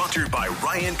 sponsored by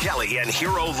Ryan Kelly and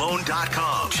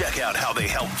HeroLoan.com. Check out how they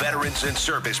help veterans and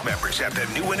service members at the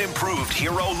new and improved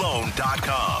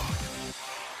HeroLoan.com.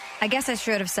 I guess I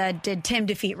should have said, did Tim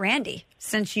defeat Randy?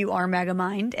 Since you are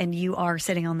Megamind and you are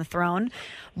sitting on the throne.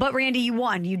 But Randy, you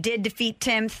won. You did defeat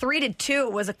Tim 3-2.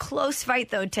 It was a close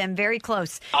fight, though, Tim. Very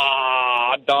close.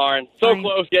 Ah, darn. So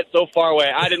close, yet so far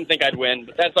away. I didn't think I'd win,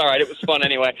 but that's all right. It was fun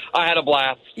anyway. I had a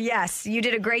blast. Yes, you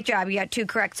did a great job. You got 2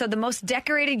 correct. So the most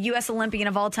decorated U.S. Olympian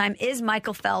of all time is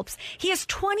Michael Phelps. He has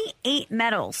 28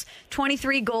 medals,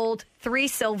 23 gold, 3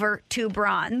 silver, 2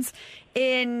 bronze.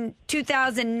 In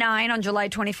 2009, on July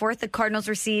 24th, the Cardinals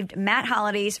received Matt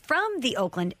Holliday from the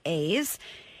Oakland A's.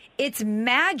 It's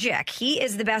Magic. He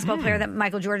is the basketball player that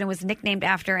Michael Jordan was nicknamed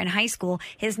after in high school.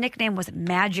 His nickname was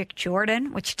Magic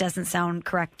Jordan, which doesn't sound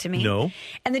correct to me. No.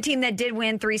 And the team that did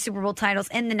win 3 Super Bowl titles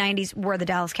in the 90s were the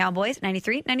Dallas Cowboys,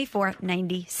 93, 94,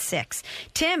 96.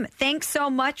 Tim, thanks so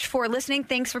much for listening.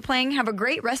 Thanks for playing. Have a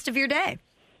great rest of your day.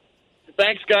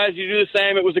 Thanks, guys. You do the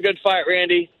same. It was a good fight,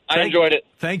 Randy. I enjoyed it.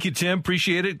 Thank you, Tim.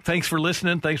 Appreciate it. Thanks for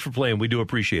listening. Thanks for playing. We do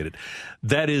appreciate it.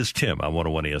 That is Tim on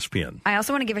 101 ESPN. I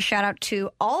also want to give a shout out to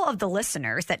all of the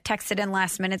listeners that texted in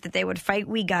last minute that they would fight.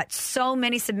 We got so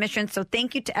many submissions, so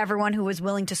thank you to everyone who was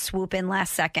willing to swoop in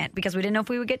last second because we didn't know if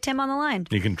we would get Tim on the line.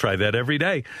 You can try that every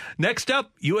day. Next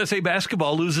up, USA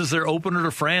Basketball loses their opener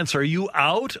to France. Are you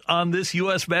out on this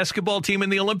U.S. basketball team in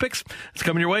the Olympics? It's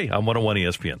coming your way on 101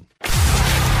 ESPN.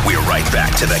 We're right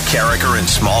back to the Carricker and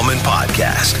Smallman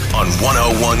podcast on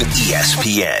 101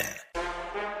 ESPN.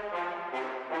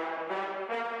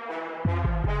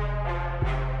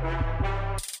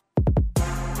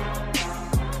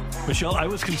 Michelle, I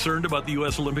was concerned about the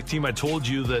U.S. Olympic team. I told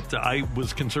you that I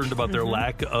was concerned about their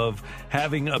lack of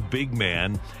having a big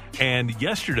man. And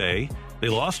yesterday, they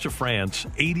lost to France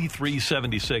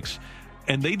 83-76.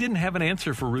 And they didn't have an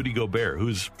answer for Rudy Gobert,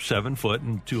 who's 7 foot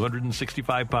and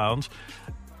 265 pounds.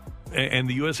 And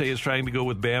the USA is trying to go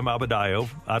with Bam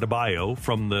Adebayo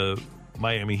from the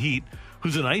Miami Heat,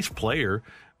 who's a nice player.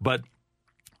 But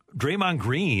Draymond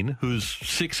Green, who's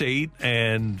 6'8"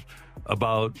 and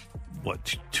about,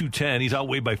 210, he's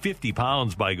outweighed by 50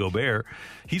 pounds by Gobert.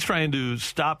 He's trying to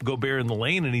stop Gobert in the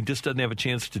lane, and he just doesn't have a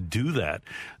chance to do that.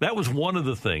 That was one of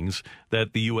the things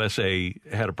that the USA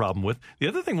had a problem with. The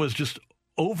other thing was just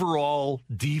overall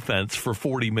defense for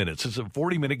 40 minutes. It's a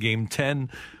 40-minute game,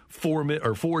 4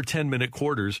 10-minute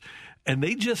quarters, and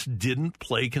they just didn't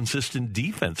play consistent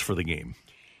defense for the game.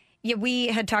 Yeah, we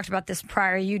had talked about this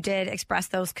prior. You did express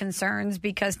those concerns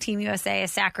because Team USA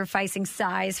is sacrificing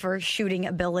size for shooting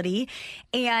ability,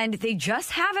 and they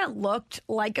just haven't looked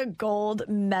like a gold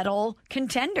medal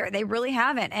contender. They really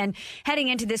haven't. And heading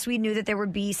into this, we knew that there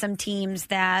would be some teams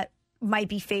that might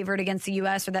be favored against the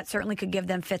U.S. or that certainly could give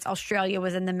them fits. Australia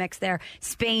was in the mix there.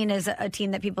 Spain is a team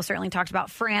that people certainly talked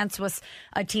about. France was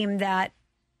a team that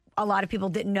a lot of people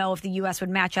didn't know if the U.S. would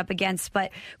match up against.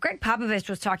 But Greg Popovich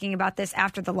was talking about this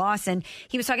after the loss, and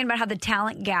he was talking about how the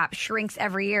talent gap shrinks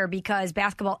every year because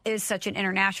basketball is such an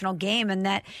international game and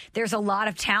that there's a lot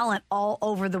of talent all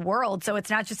over the world. So it's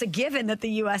not just a given that the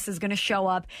U.S. is going to show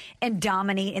up and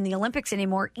dominate in the Olympics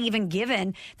anymore, even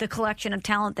given the collection of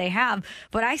talent they have.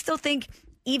 But I still think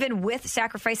even with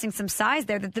sacrificing some size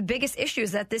there, that the biggest issue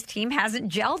is that this team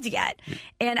hasn't gelled yet.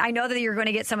 And I know that you're going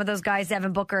to get some of those guys,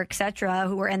 Devin Booker, et cetera,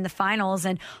 who are in the finals,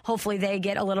 and hopefully they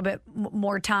get a little bit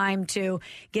more time to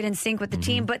get in sync with the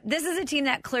team. But this is a team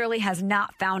that clearly has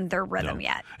not found their rhythm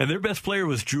yet. And their best player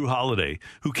was Drew Holiday,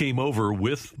 who came over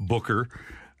with Booker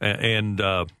and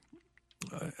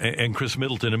Chris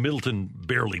Middleton. And Middleton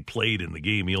barely played in the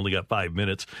game. He only got 5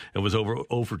 minutes and was over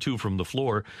 0 for 2 from the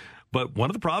floor. But one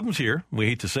of the problems here, we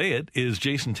hate to say it, is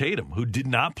Jason Tatum, who did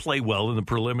not play well in the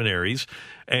preliminaries,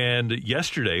 and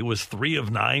yesterday was 3 of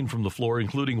 9 from the floor,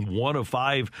 including 1 of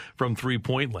 5 from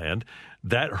three-point land.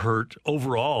 That hurt.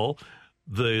 Overall,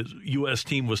 the U.S.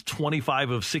 team was 25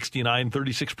 of 69,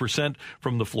 36%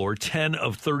 from the floor, 10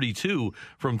 of 32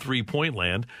 from three-point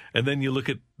land. And then you look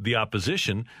at the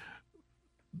opposition.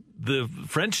 The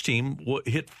French team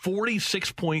hit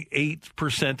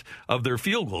 46.8% of their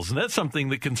field goals, and that's something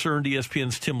that concerned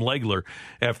ESPN's Tim Legler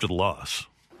after the loss.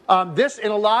 This,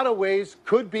 in a lot of ways,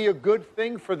 could be a good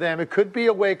thing for them. It could be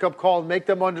a wake-up call and make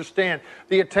them understand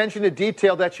the attention to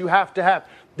detail that you have to have.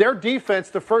 Their defense,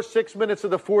 the first 6 minutes of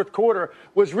the fourth quarter,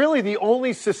 was really the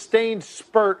only sustained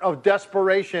spurt of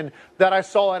desperation that I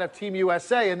saw out of Team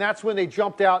USA, and that's when they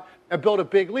jumped out and built a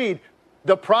big lead.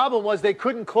 The problem was they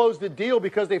couldn't close the deal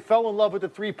because they fell in love with the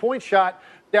three-point shot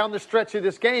down the stretch of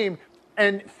this game,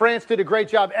 and France did a great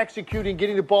job executing,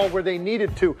 getting the ball where they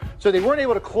needed to. So they weren't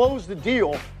able to close the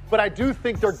deal, but I do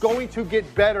think they're going to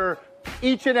get better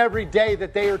each and every day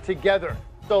that they are together.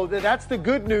 So that's the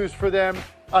good news for them.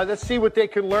 Let's see what they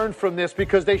can learn from this,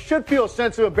 because they should feel a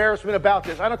sense of embarrassment about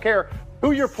this. I don't care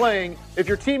who you're playing. If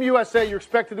you're Team USA, you're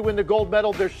expected to win the gold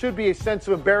medal, there should be a sense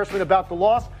of embarrassment about the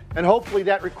loss, and hopefully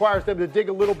that requires them to dig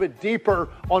a little bit deeper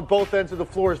on both ends of the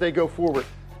floor as they go forward.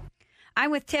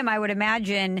 I'm with Tim. I would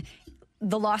imagine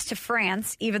the loss to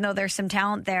France, even though there's some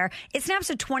talent there, it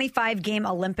snaps a 25-game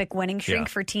Olympic winning streak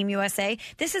for Team USA.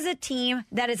 This is a team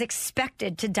that is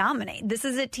expected to dominate. This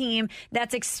is a team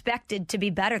that's expected to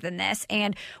be better than this.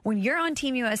 And when you're on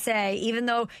Team USA, even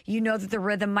though you know that the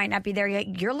rhythm might not be there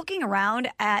yet, you're looking around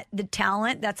at the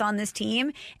talent that's on this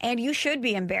team, and you should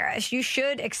be embarrassed. You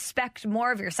should expect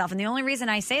more of yourself. And the only reason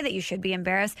I say that you should be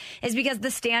embarrassed is because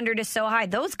the standard is so high.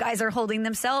 Those guys are holding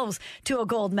themselves to a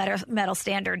gold medal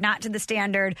standard, not to the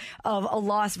standard of a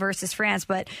loss versus France.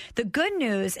 But the good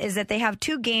news is that they have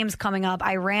 2 games coming up.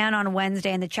 Iran on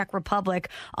Wednesday and the Czech Republic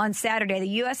on Saturday. The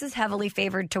U.S. is heavily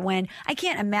favored to win. I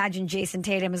can't imagine Jason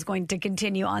Tatum is going to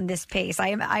continue on this pace. I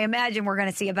imagine we're going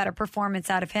to see a better performance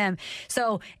out of him.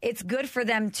 So it's good for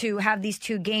them to have these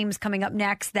 2 games coming up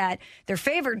next that they're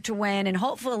favored to win, and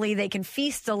hopefully they can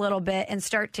feast a little bit and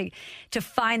start to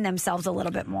find themselves a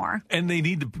little bit more. And they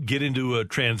need to get into a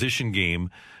transition game.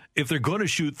 If they're going to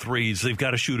shoot threes, they've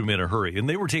got to shoot them in a hurry. And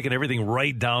they were taking everything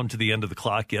right down to the end of the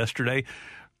clock yesterday.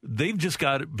 They've just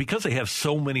got, because they have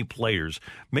so many players,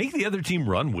 make the other team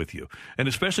run with you. And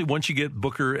especially once you get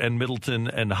Booker and Middleton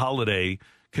and Holiday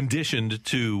conditioned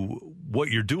to what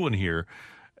you're doing here.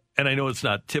 And I know it's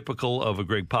not typical of a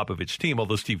Greg Popovich team,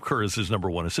 although Steve Kerr is his number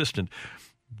 1 assistant.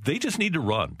 They just need to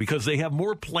run because they have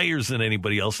more players than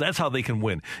anybody else. That's how they can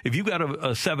win. If you've got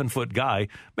a 7-foot guy,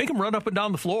 make him run up and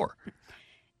down the floor.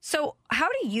 So how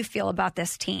do you feel about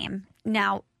this team?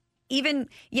 Now,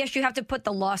 yes, you have to put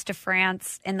the loss to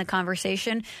France in the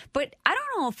conversation, but I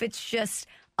don't know if it's just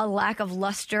a lack of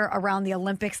luster around the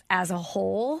Olympics as a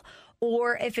whole,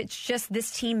 or if it's just this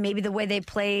team, maybe the way they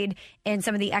played in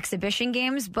some of the exhibition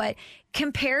games. But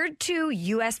compared to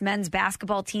U.S. men's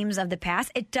basketball teams of the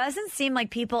past, it doesn't seem like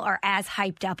people are as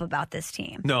hyped up about this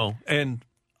team. No, and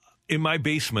in my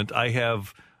basement, I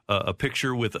have a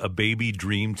picture with a baby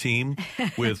dream team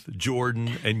with Jordan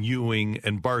and Ewing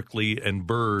and Barkley and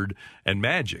Bird and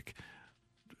Magic.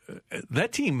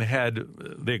 That team they had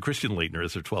Christian Laettner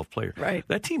as their 12th player. Right.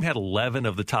 That team had 11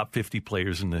 of the top 50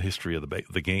 players in the history of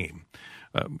the game.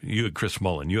 You had Chris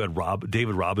Mullin. You had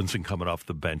David Robinson coming off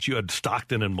the bench. You had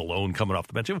Stockton and Malone coming off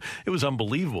the bench. It was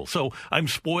unbelievable. So I'm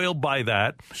spoiled by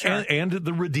that. Sure. And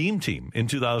the Redeem team in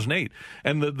 2008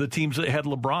 and the teams that had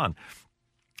LeBron.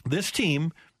 This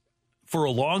team, for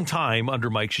a long time under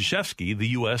Mike Krzyzewski, the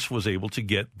U.S. was able to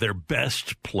get their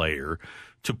best player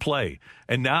to play.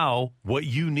 And now what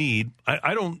you need,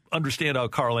 I don't understand how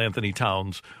Karl Anthony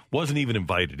Towns wasn't even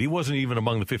invited. He wasn't even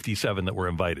among the 57 that were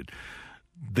invited.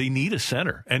 they need a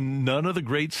center, and none of the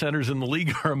great centers in the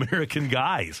league are American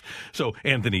guys. So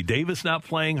Anthony Davis not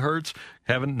playing hurts,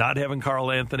 not having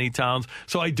Karl Anthony Towns.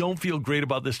 So I don't feel great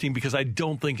about this team because I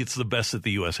don't think it's the best that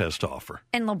the U.S. has to offer.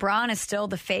 And LeBron is still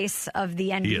the face of the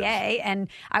NBA, and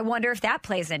I wonder if that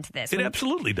plays into this. It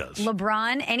absolutely does.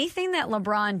 LeBron, anything that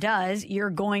LeBron does, you're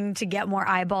going to get more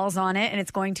eyeballs on it, and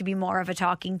it's going to be more of a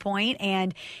talking point,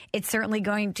 and it's certainly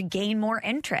going to gain more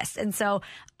interest. And so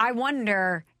I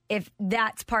wonder if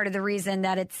that's part of the reason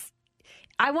that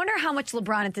I wonder how much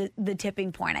LeBron at the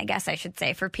tipping point, I guess I should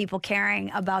say, for people caring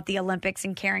about the Olympics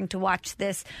and caring to watch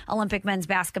this Olympic men's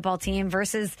basketball team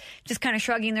versus just kind of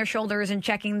shrugging their shoulders and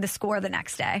checking the score the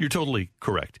next day. You're totally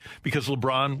correct. Because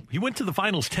LeBron, he went to the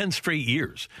finals 10 straight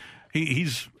years.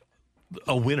 He's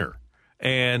a winner.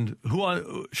 And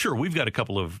sure, we've got a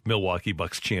couple of Milwaukee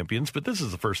Bucks champions, but this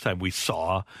is the first time we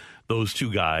saw those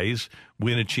two guys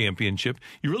win a championship.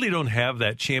 You really don't have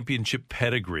that championship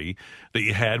pedigree that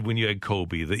you had when you had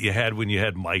Kobe, that you had when you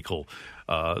had Michael,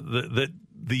 that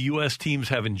the U.S. teams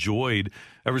have enjoyed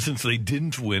ever since they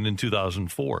didn't win in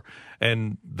 2004.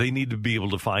 And they need to be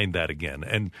able to find that again.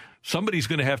 And somebody's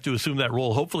going to have to assume that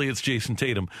role. Hopefully it's Jason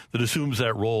Tatum that assumes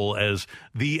that role as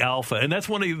the alpha. And that's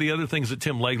one of the other things that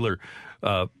Tim Legler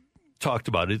talked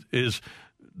about is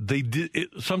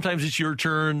sometimes it's your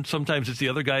turn, sometimes it's the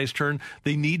other guy's turn.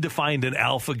 They need to find an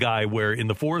alpha guy where in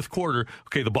the fourth quarter,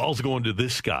 okay, the ball's going to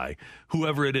this guy,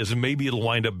 whoever it is, and maybe it'll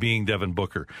wind up being Devin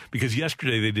Booker, because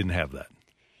yesterday they didn't have that.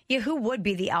 Yeah, who would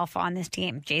be the alpha on this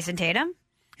team? Jason Tatum?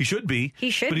 He should be.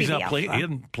 He should but be he's the not alpha. He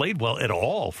hasn't played well at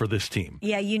all for this team.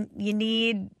 Yeah, you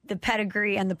need the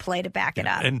pedigree and the play to back it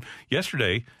up. And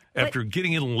yesterday, after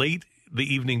getting in late the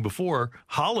evening before,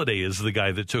 Holiday is the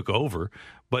guy that took over,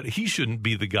 but he shouldn't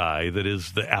be the guy that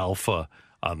is the alpha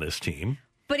on this team.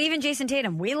 But even Jason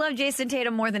Tatum, we love Jason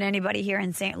Tatum more than anybody here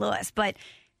in St. Louis, but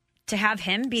to have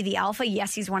him be the alpha,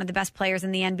 yes, he's one of the best players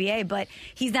in the NBA, but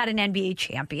he's not an NBA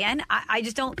champion. I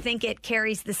just don't think it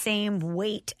carries the same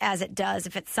weight as it does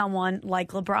if it's someone like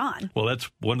LeBron. Well, that's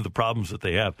one of the problems that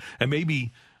they have. And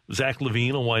maybe Zach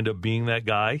LaVine will wind up being that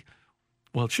guy.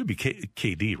 Well, it should be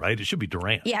KD, right? It should be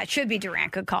Durant. Yeah, it should be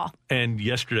Durant. Good call. And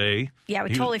yesterday... Yeah, we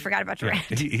totally forgot about Durant.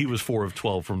 Yeah, he was 4 of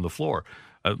 12 from the floor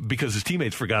because his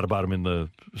teammates forgot about him in the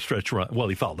stretch run. Well,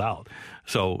 he fouled out.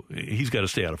 So he's got to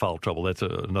stay out of foul trouble. That's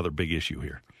another big issue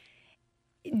here.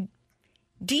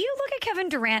 Do you look at Kevin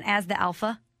Durant as the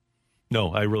alpha?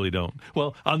 No, I really don't.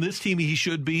 Well, on this team, he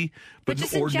should be, but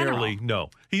just ordinarily, no.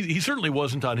 He certainly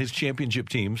wasn't on his championship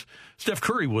teams. Steph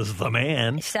Curry was the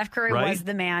man. Steph Curry right? was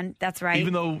the man. That's right.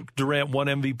 Even though Durant won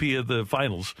MVP of the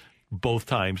finals both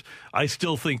times, I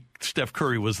still think Steph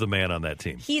Curry was the man on that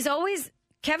team.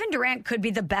 Kevin Durant could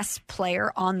be the best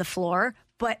player on the floor,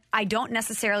 but I don't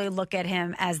necessarily look at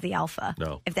him as the alpha,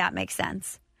 if that makes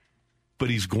sense. But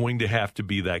he's going to have to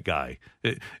be that guy.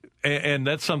 And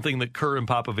that's something that Kerr and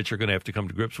Popovich are going to have to come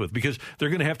to grips with, because they're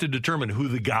going to have to determine who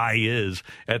the guy is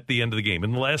at the end of the game.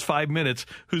 In the last 5 minutes,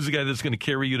 who's the guy that's going to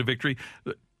carry you to victory?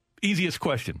 Easiest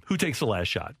question, who takes the last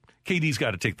shot? KD's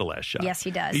got to take the last shot. Yes,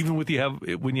 he does. Even when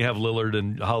you have Lillard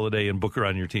and Holiday and Booker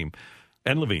on your team,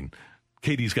 and LaVine,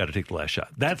 KD's got to take the last shot.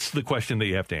 That's the question that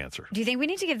you have to answer. Do you think we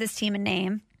need to give this team a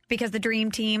name? Because the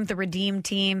Dream Team, the Redeem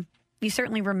Team, you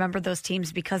certainly remember those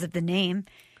teams because of the name.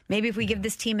 Maybe if we give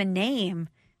this team a name,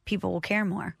 people will care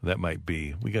more. That might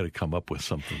be. We got to come up with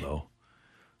something, though.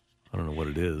 I don't know what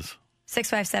it is.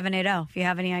 65780, if you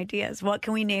have any ideas. What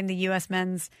can we name the U.S.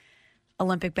 men's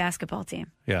Olympic basketball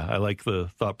team? Yeah, I like the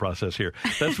thought process here.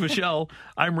 That's Michelle.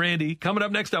 I'm Randy. Coming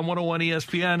up next on 101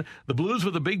 ESPN, the Blues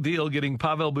with a big deal getting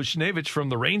Pavel Buchnevich from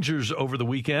the Rangers over the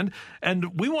weekend.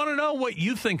 And we want to know what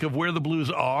you think of where the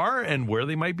Blues are and where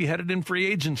they might be headed in free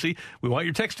agency. We want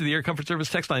your text to the Air Comfort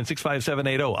Service text line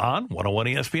 65780 on 101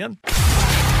 ESPN.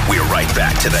 We're right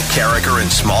back to the Carricker and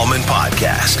Smallman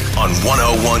podcast on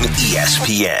 101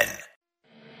 ESPN.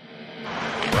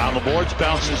 Around the boards,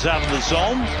 bounces out of the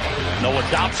zone. Noah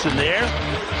Dobson there.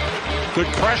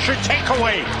 Good pressure,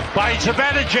 takeaway by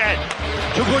Zibanejad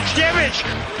to Buchnevich.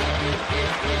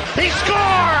 He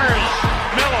scores!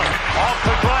 Miller off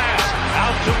the glass,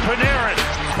 out to Panarin.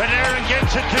 Panarin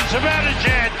gets it to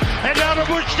Zibanejad, and now to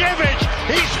Buchnevich.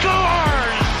 He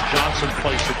scores! Johnson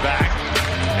plays it back,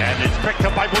 and it's picked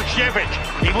up by Buchnevich.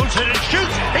 He moves it and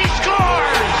shoots. He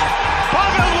scores!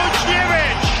 Pavel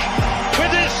Buchnevich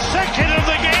with his second of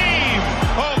the game.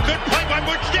 Oh, good play by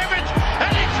Buchnevich,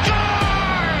 and he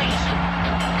scores!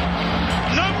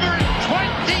 Number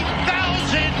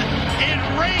 20,000 in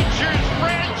Rangers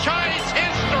franchise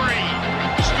history.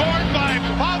 Scored by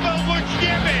Pavel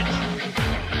Buchnevich.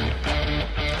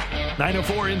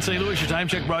 9:04 in St. Louis. Your time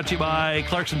check brought to you by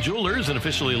Clarkson Jewelers, an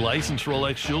officially licensed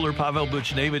Rolex jeweler. Pavel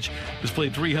Buchnevich has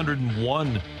played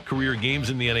 301 career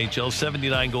games in the NHL,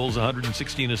 79 goals,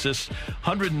 116 assists,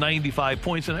 195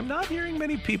 points. And I'm not hearing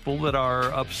many people that are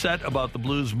upset about the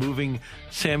Blues moving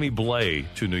Sammy Blais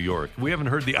to New York. We haven't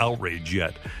heard the outrage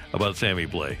yet about Sammy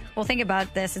Blais. Well, think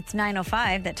about this. It's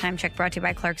 9:05. That time check brought to you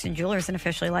by Clarkson Jewelers, an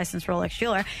officially licensed Rolex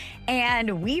jeweler.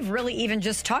 And we've really even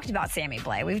just talked about Sammy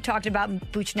Blais. We've talked about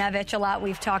Buchnevich a lot.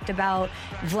 We've talked about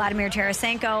Vladimir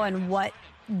Tarasenko and what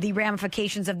the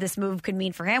ramifications of this move could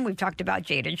mean for him. We've talked about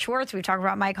Jaden Schwartz. We've talked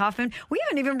about Mike Hoffman. We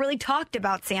haven't even really talked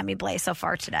about Sammy Blais so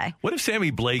far today. What if Sammy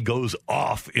Blais goes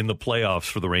off in the playoffs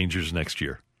for the Rangers next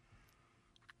year?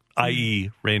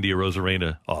 I.e., Randy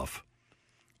Arozarena off.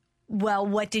 Well,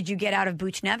 what did you get out of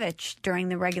Buchnevich during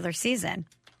the regular season?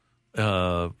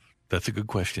 That's a good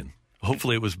question.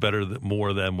 Hopefully it was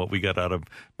more than what we got out of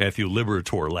Matthew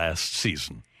Liberatore last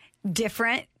season.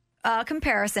 Different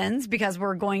comparisons, because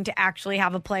we're going to actually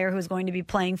have a player who's going to be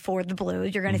playing for the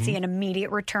Blues. You're going to see an immediate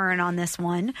return on this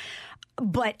one.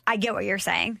 But I get what you're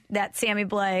saying, that Sammy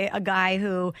Blais, a guy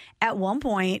who at one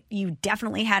point you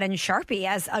definitely had in Sharpie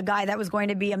as a guy that was going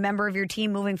to be a member of your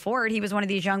team moving forward. He was one of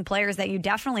these young players that you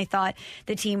definitely thought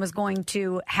the team was going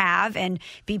to have and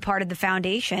be part of the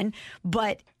foundation.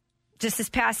 But just this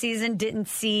past season, didn't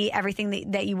see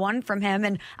everything that you wanted from him.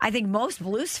 And I think most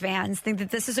Blues fans think that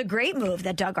this is a great move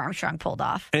that Doug Armstrong pulled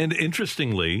off. And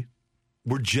interestingly,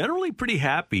 we're generally pretty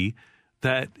happy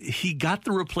that he got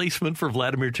the replacement for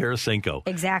Vladimir Tarasenko.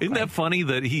 Exactly. Isn't that funny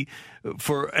that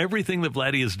for everything that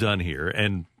Vladdy has done here,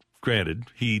 and granted,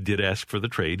 he did ask for the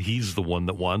trade. He's the one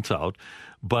that wants out.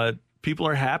 But people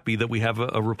are happy that we have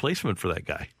a replacement for that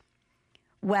guy.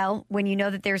 Well, when you know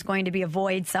that there's going to be a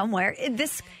void somewhere,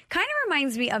 this kind of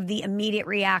reminds me of the immediate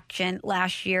reaction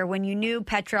last year when you knew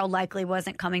Petro likely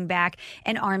wasn't coming back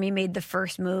and Army made the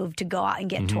first move to go out and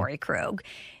get Torrey Krug.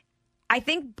 I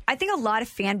think a lot of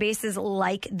fan bases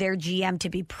like their GM to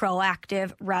be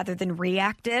proactive rather than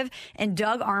reactive, and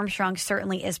Doug Armstrong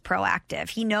certainly is proactive.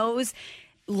 He knows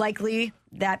likely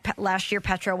that last year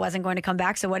Petro wasn't going to come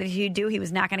back, so what did he do? He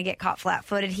was not going to get caught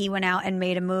flat-footed. He went out and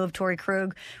made a move. Torrey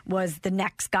Krug was the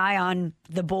next guy on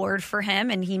the board for him,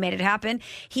 and he made it happen.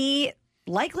 He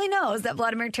likely knows that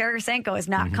Vladimir Tarasenko is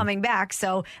not coming back,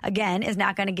 so again, is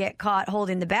not going to get caught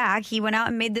holding the bag. He went out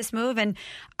and made this move, and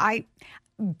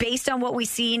based on what we've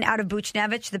seen out of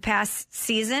Buchnevich the past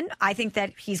season, I think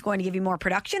that he's going to give you more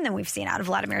production than we've seen out of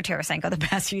Vladimir Tarasenko the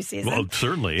past few seasons. Well,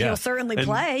 certainly, yeah. He'll certainly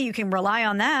play. You can rely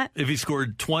on that. If he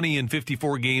scored 20 in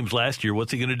 54 games last year,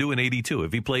 what's he going to do in 82?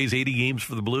 If he plays 80 games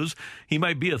for the Blues, he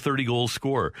might be a 30-goal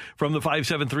scorer. From the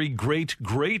 573,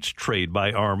 great trade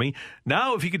by Army.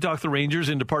 Now, if you could talk the Rangers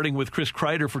into parting with Chris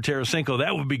Kreider for Tarasenko,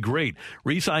 that would be great.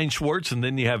 Re-sign Schwartz, and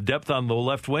then you have depth on the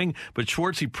left wing. But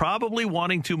Schwartz, he probably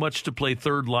wanting too much to play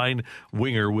third-line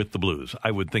winger with the Blues.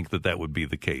 I would think that would be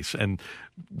the case. And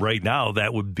right now,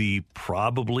 that would be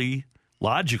probably,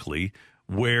 logically,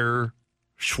 where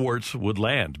Schwartz would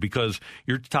land, because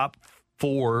your top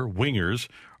four wingers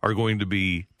are going to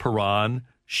be Perron,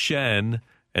 Schenn,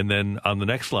 and then on the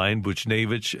next line,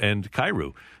 Buchnevich and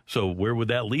Kyrou. So where would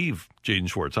that leave Jaden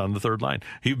Schwartz on the third line?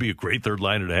 He would be a great third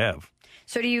liner to have.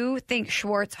 So do you think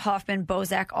Schwartz, Hoffman,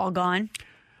 Bozak all gone?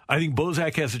 I think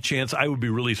Bozak has a chance. I would be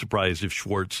really surprised if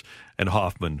Schwartz and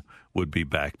Hoffman would be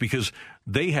back, because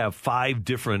they have 5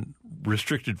 different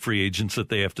restricted free agents that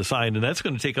they have to sign, and that's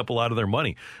going to take up a lot of their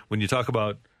money. When you talk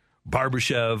about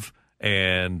Barbashev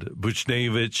and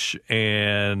Buchnevich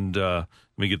and let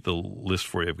me get the list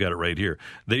for you. I've got it right here.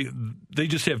 They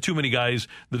just have too many guys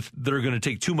that are going to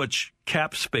take too much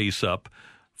cap space up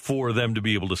for them to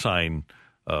be able to sign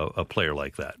a player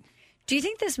like that. Do you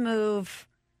think this move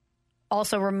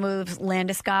also removes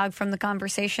Landeskog from the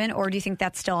conversation, or do you think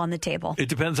that's still on the table? It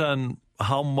depends on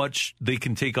how much they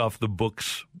can take off the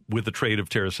books with the trade of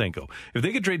Tarasenko. If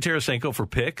they could trade Tarasenko for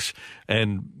picks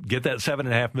and get that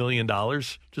 $7.5 million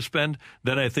to spend,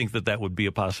 then I think that would be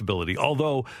a possibility.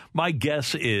 Although my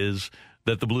guess is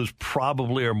that the Blues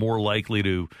probably are more likely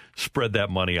to spread that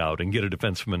money out and get a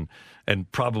defenseman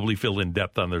and probably fill in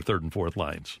depth on their third and fourth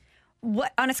lines.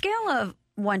 What, on a scale of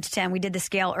 1 to 10, we did the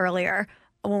scale earlier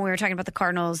when we were talking about the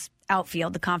Cardinals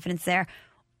outfield, the confidence there.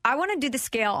 I want to do the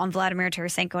scale on Vladimir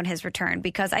Tarasenko and his return,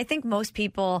 because I think most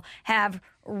people have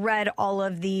read all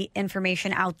of the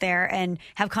information out there and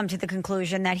have come to the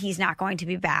conclusion that he's not going to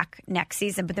be back next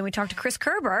season. But then we talked to Chris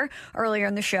Kerber earlier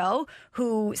in the show,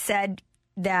 who said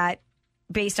that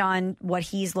based on what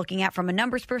he's looking at from a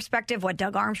numbers perspective, what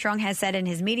Doug Armstrong has said in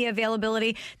his media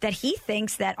availability, that he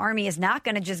thinks that Army is not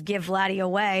going to just give Vladdy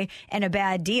away in a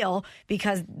bad deal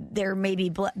because there may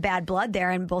be bad blood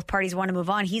there and both parties want to move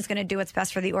on. He's going to do what's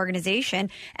best for the organization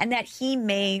and that he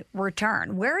may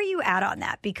return. Where are you at on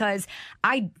that? Because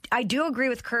I do agree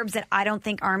with Curbs that I don't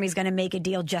think Army's going to make a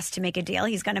deal just to make a deal.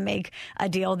 He's going to make a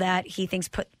deal that he thinks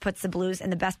puts the Blues in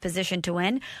the best position to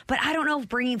win. But I don't know if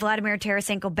bringing Vladimir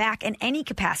Tarasenko back in any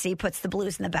capacity puts the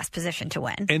Blues in the best position to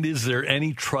win. And is there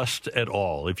any trust at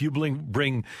all? If you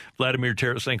bring Vladimir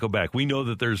Tarasenko back, we know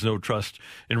that there's no trust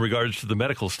in regards to the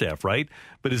medical staff, right?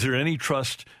 But is there any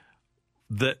trust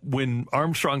that when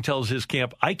Armstrong tells his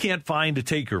camp, I can't find a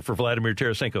taker for Vladimir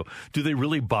Tarasenko, do they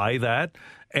really buy that?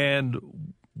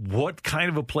 And what kind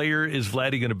of a player is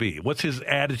Vladdy going to be? What's his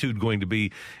attitude going to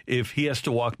be if he has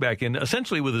to walk back in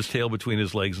essentially with his tail between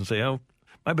his legs and say, oh,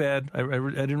 my bad. I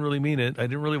didn't really mean it. I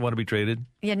didn't really want to be traded.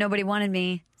 Yeah, nobody wanted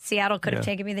me. Seattle could have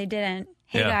taken me. They didn't.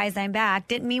 Hey, guys, I'm back.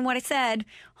 Didn't mean what I said.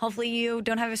 Hopefully you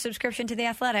don't have a subscription to The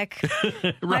Athletic.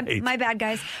 Right. My bad,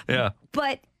 guys. Yeah.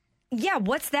 But, yeah,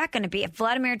 what's that going to be? If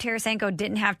Vladimir Tarasenko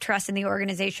didn't have trust in the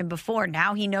organization before,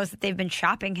 now he knows that they've been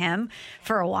shopping him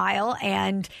for a while,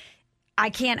 and I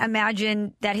can't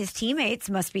imagine that his teammates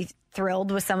must be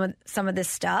thrilled with some of this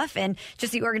stuff and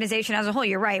just the organization as a whole.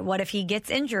 You're right. What if he gets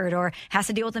injured or has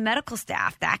to deal with the medical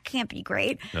staff? That can't be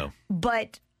great. No.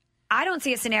 But I don't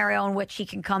see a scenario in which he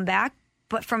can come back.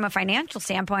 But from a financial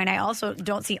standpoint, I also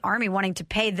don't see Army wanting to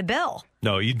pay the bill.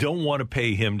 No, you don't want to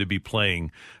pay him to be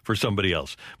playing for somebody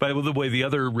else. By the way, the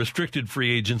other restricted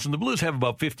free agents, and the Blues have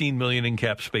about $15 million in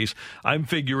cap space. I'm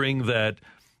figuring that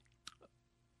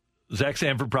Zach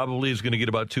Sanford probably is going to get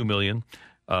about $2 million.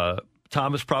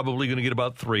 Thomas probably going to get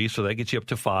about $3 million, so that gets you up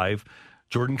to $5 million.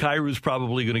 Jordan Kyrou is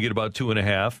probably going to get about $2.5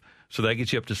 million, so that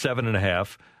gets you up to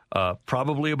 $7.5 million.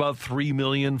 Probably about $3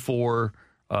 million for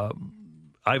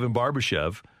Ivan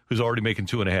Barbashev, who's already making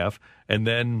 $2.5 million, and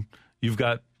then you've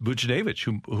got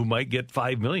Buchnevich, who might get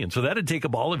 $5 million. So that'd take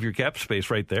up all of your cap space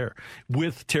right there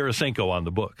with Tarasenko on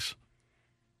the books.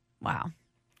 Wow.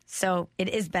 So it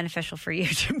is beneficial for you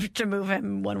to move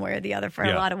him one way or the other for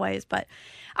a lot of ways. But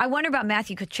I wonder about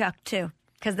Matthew Tkachuk, too,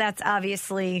 because that's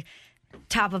obviously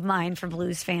top of mind for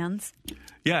Blues fans.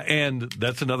 Yeah, and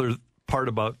that's another part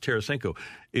about Tarasenko.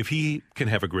 If he can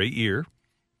have a great year,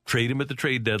 trade him at the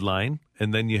trade deadline,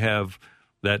 and then you have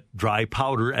that dry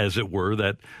powder, as it were,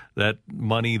 that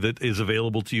money that is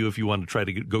available to you if you want to try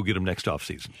to go get him next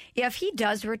offseason. Yeah, if he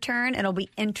does return, it'll be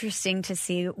interesting to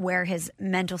see where his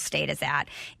mental state is at.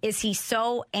 Is he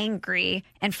so angry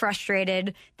and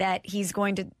frustrated that he's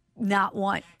going to not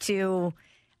want to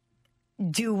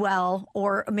do well,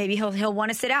 or maybe he'll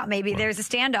want to sit out. Maybe there's a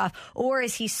standoff. Or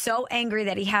is he so angry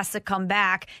that he has to come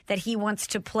back that he wants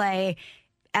to play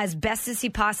as best as he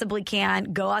possibly can,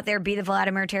 go out there, be the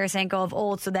Vladimir Tarasenko of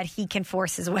old so that he can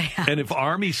force his way out? And if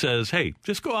Army says, hey,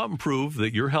 just go out and prove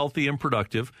that you're healthy and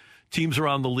productive, teams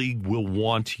around the league will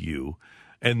want you.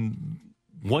 And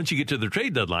once you get to the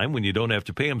trade deadline, when you don't have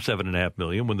to pay him $7.5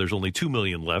 million, when there's only $2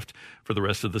 million left for the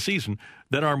rest of the season,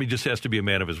 then Army just has to be a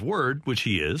man of his word, which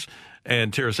he is.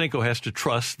 And Tarasenko has to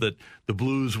trust that the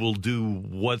Blues will do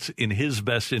what's in his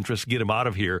best interest, get him out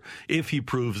of here if he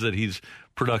proves that he's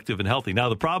productive and healthy. Now,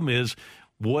 the problem is,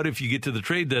 what if you get to the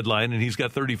trade deadline and he's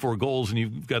got 34 goals and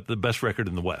you've got the best record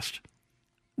in the West?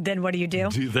 Then what do you do?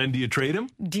 Then do you trade him?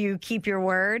 Do you keep your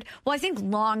word? Well, I think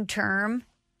long term,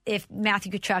 if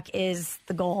Matthew Tkachuk is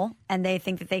the goal and they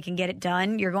think that they can get it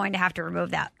done, you're going to have to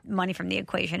remove that money from the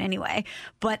equation anyway.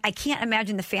 But I can't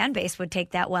imagine the fan base would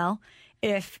take that well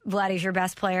if Vladdy's your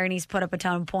best player and he's put up a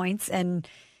ton of points and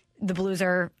the Blues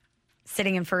are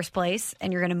sitting in first place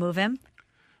and you're going to move him.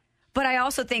 But I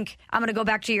also think, I'm going to go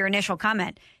back to your initial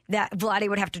comment, that Vladdy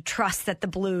would have to trust that the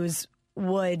Blues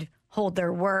would hold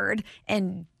their word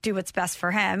and do what's best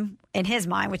for him in his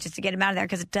mind, which is to get him out of there,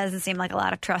 because it doesn't seem like a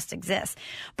lot of trust exists.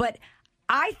 But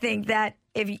I think that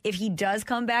if he does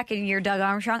come back and you're Doug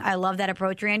Armstrong, I love that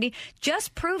approach, Randy.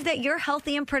 Just prove that you're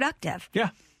healthy and productive. Yeah.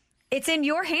 It's in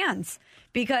your hands,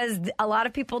 because a lot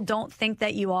of people don't think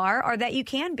that you are or that you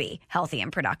can be healthy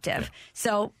and productive. Yeah.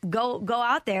 So go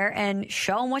out there and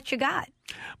show them what you got.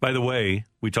 By the way,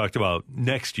 we talked about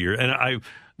next year, and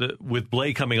with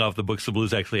Blais coming off the books, the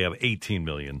Blues actually have $18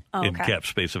 million in cap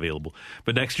space available.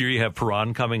 But next year you have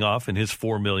Perron coming off and his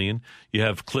 $4 million. You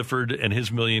have Clifford and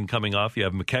his $1 million coming off. You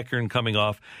have McEachern coming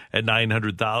off at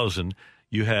 $900,000.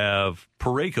 You have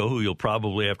Parayko, who you'll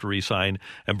probably have to re-sign,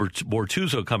 and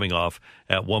Bortuzzo coming off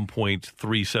at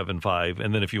 1.375.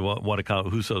 And then if you want to count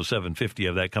Husso, 750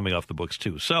 of that coming off the books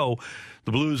too. So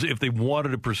the Blues, if they wanted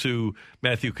to pursue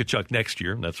Matthew Tkachuk next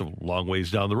year, that's a long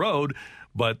ways down the road,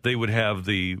 but they would have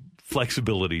the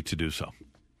flexibility to do so.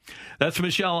 That's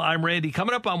Michelle. I'm Randy.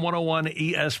 Coming up on 101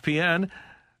 ESPN.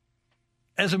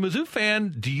 As a Mizzou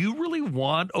fan, do you really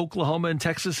want Oklahoma and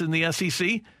Texas in the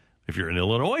SEC? If you're an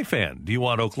Illinois fan, do you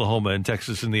want Oklahoma and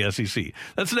Texas in the SEC?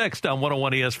 That's next on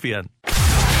 101 ESPN.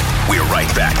 We're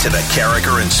right back to the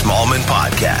Carragher and Smallman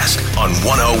podcast on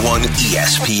 101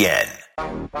 ESPN.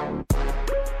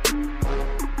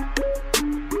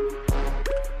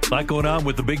 A lot going on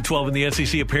with the Big 12 and the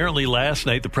SEC. Apparently last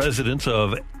night, the presidents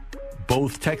of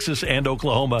both Texas and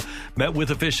Oklahoma met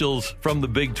with officials from the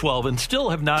Big 12 and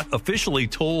still have not officially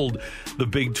told the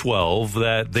Big 12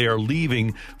 that they are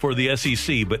leaving for the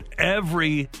SEC. But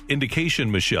every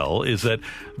indication, Michelle, is that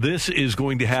this is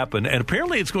going to happen. And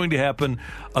apparently it's going to happen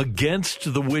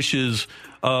against the wishes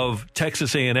of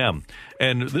Texas A&M.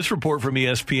 And this report from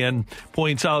ESPN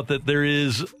points out that there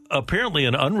is apparently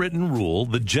an unwritten rule,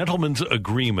 the gentleman's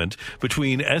agreement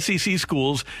between SEC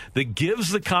schools that gives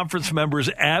the conference members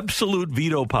absolute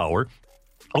veto power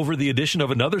over the addition of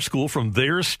another school from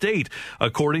their state,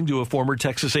 according to a former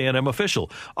Texas A&M official.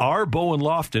 R. Bowen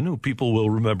Lofton, who people will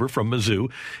remember from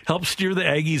Mizzou, helped steer the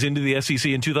Aggies into the SEC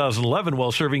in 2011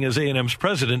 while serving as A&M's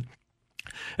president,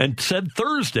 and said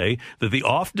Thursday that the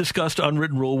oft-discussed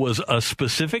unwritten rule was a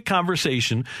specific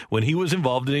conversation when he was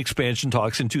involved in expansion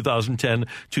talks in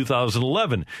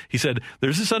 2010-2011. He said,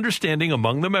 there's this understanding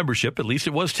among the membership, at least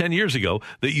it was 10 years ago,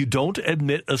 that you don't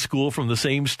admit a school from the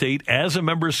same state as a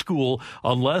member school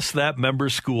unless that member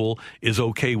school is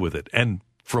okay with it. And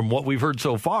from what we've heard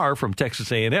so far from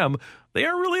Texas A&M, they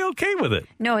aren't really okay with it.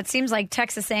 No, it seems like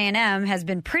Texas A&M has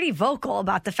been pretty vocal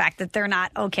about the fact that they're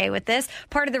not okay with this.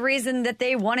 Part of the reason that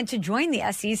they wanted to join the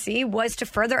SEC was to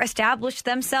further establish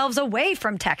themselves away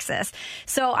from Texas.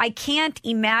 So I can't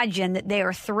imagine that they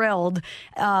are thrilled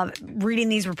reading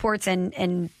these reports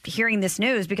and hearing this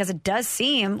news, because it does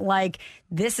seem like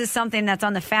this is something that's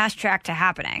on the fast track to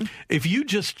happening. If you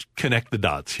just connect the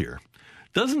dots here,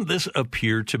 doesn't this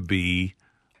appear to be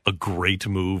a great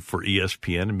move for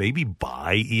ESPN and maybe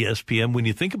buy ESPN when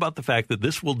you think about the fact that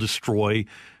this will destroy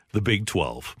the Big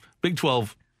 12? Big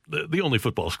 12, the only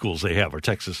football schools they have are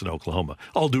Texas and Oklahoma.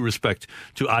 All due respect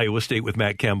to Iowa State with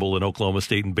Matt Campbell and Oklahoma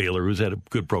State and Baylor, who's had a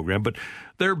good program, but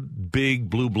their big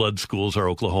blue blood schools are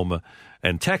Oklahoma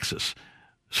and Texas.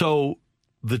 So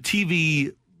the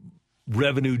TV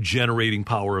revenue generating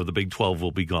power of the Big 12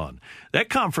 will be gone. That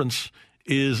conference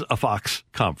is a Fox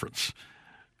conference.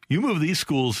 You move these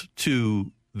schools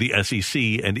to the SEC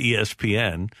and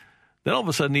ESPN, then all of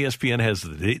a sudden ESPN has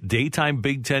the daytime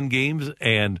Big Ten games,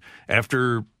 and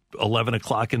after 11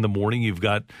 o'clock in the morning, you've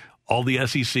got all the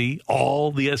SEC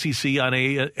on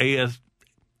ESPN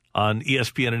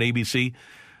and ABC.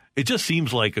 It just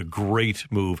seems like a great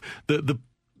move. The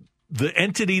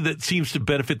entity that seems to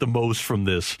benefit the most from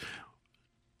this,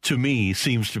 to me,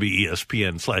 seems to be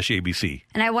ESPN/ABC.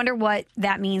 And I wonder what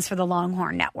that means for the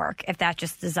Longhorn Network, if that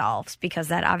just dissolves, because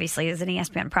that obviously is an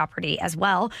ESPN property as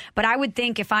well. But I would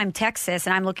think if I'm Texas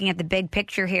and I'm looking at the big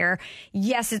picture here,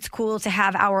 yes, it's cool to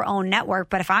have our own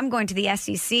network. But if I'm going to the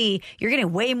SEC, you're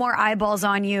getting way more eyeballs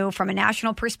on you from a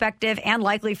national perspective and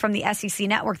likely from the SEC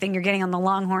network than you're getting on the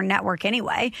Longhorn Network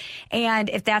anyway. And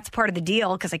if that's part of the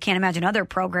deal, because I can't imagine other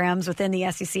programs within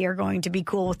the SEC are going to be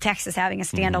cool with Texas having a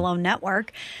standalone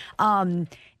network,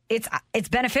 it's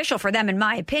beneficial for them, in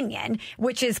my opinion,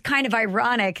 which is kind of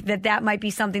ironic that might be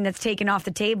something that's taken off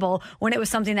the table when it was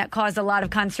something that caused a lot of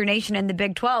consternation in the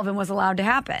Big 12 and was allowed to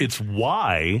happen. It's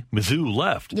why Mizzou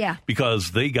left. Yeah.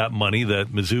 Because they got money that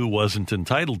Mizzou wasn't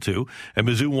entitled to, and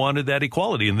Mizzou wanted that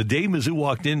equality. And the day Mizzou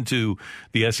walked into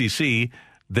the SEC,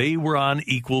 they were on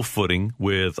equal footing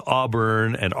with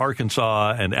Auburn and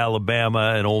Arkansas and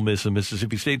Alabama and Ole Miss and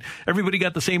Mississippi State. Everybody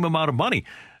got the same amount of money.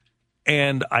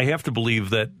 And I have to believe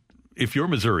that if you're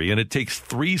Missouri, and it takes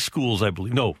 4 schools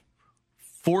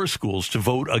to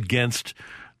vote against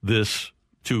this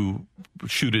to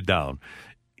shoot it down.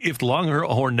 If the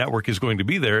Longhorn Network is going to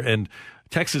be there and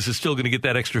Texas is still going to get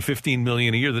that extra $15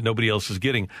 million a year that nobody else is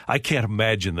getting, I can't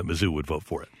imagine that Mizzou would vote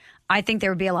for it. I think there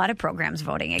would be a lot of programs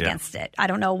voting against it. I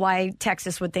don't know why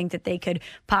Texas would think that they could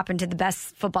pop into the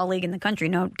best football league in the country.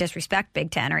 No disrespect,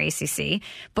 Big Ten or ACC.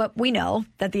 But we know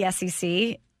that the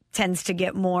SEC tends to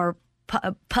get more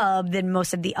pub than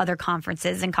most of the other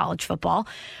conferences in college football.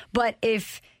 But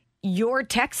if you're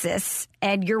Texas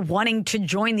and you're wanting to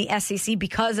join the SEC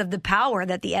because of the power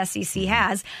that the SEC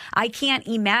has. I can't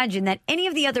imagine that any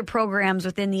of the other programs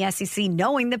within the SEC,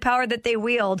 knowing the power that they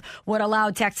wield, would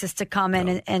allow Texas to come in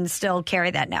and still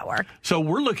carry that network. So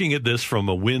we're looking at this from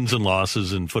a wins and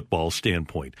losses in football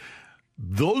standpoint.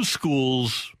 Those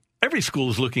schools, every school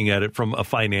is looking at it from a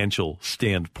financial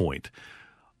standpoint.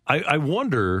 I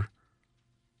wonder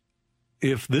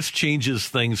if this changes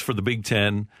things for the Big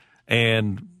Ten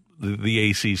and the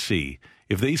ACC.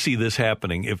 If they see this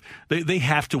happening, if they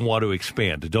have to want to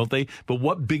expand, don't they? But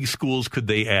what big schools could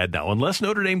they add now? Unless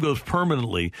Notre Dame goes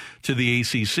permanently to the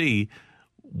ACC,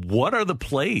 what are the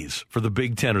plays for the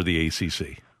Big Ten or the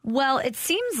ACC? Well, it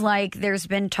seems like there's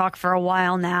been talk for a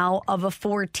while now of a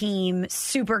 4-team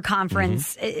super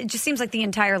conference. Mm-hmm. It just seems like the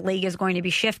entire league is going to be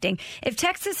shifting. If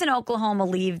Texas and Oklahoma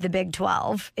leave the Big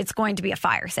 12, it's going to be a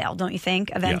fire sale, don't you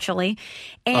think, eventually?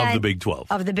 Yeah. Of the Big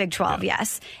 12. Of the Big 12, yeah.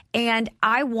 Yes. And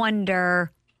I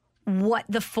wonder what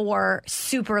the 4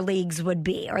 super leagues would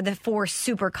be, or the 4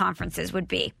 super conferences would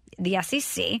be. The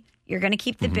SEC, you're going to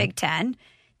keep the Big 10,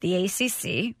 the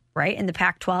ACC, right, in the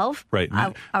Pac-12. Right. I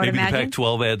would Maybe imagine the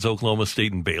Pac-12 adds Oklahoma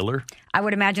State and Baylor. I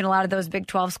would imagine a lot of those Big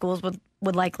 12 schools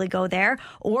would likely go there.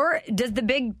 Or does the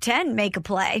Big 10 make a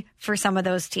play for some of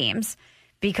those teams?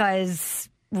 Because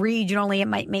regionally it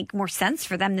might make more sense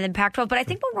for them than the Pac-12. But I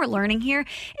think what we're learning here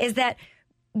is that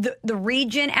the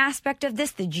region aspect of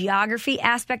this, the geography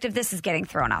aspect of this is getting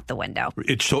thrown out the window.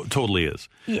 It totally is.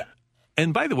 Yeah.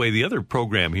 And by the way, the other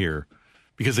program here,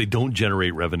 because they don't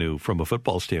generate revenue from a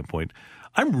football standpoint,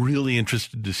 I'm really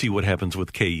interested to see what happens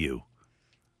with KU.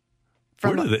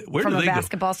 From a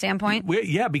basketball standpoint?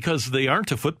 Yeah, because they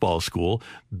aren't a football school.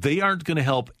 They aren't going to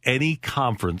help any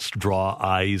conference draw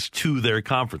eyes to their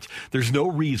conference. There's no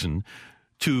reason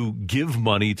to give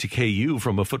money to KU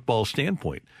from a football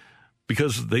standpoint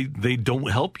because they don't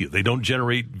help you. They don't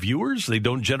generate viewers. They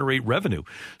don't generate revenue.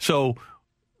 So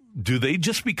do they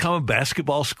just become a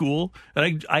basketball school?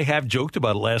 And I have joked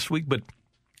about it last week, but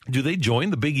do they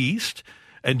join the Big East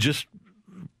and just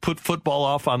put football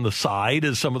off on the side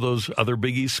as some of those other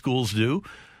Big East schools do?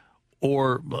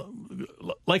 Or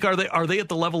like, are they at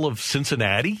the level of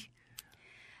Cincinnati?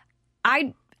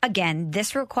 Again,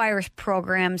 this requires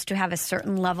programs to have a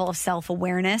certain level of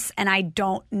self-awareness, and I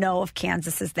don't know if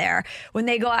Kansas is there. When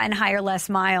they go out and hire Les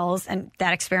Miles, and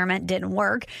that experiment didn't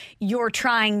work, you're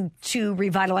trying to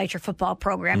revitalize your football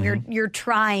program. Mm-hmm. You're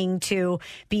trying to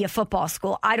be a football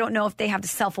school. I don't know if they have the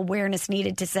self-awareness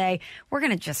needed to say, we're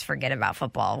going to just forget about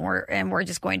football, and we're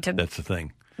just going to... That's the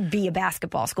thing. Be a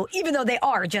basketball school, even though they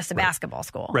are just a basketball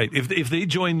school. Right. If they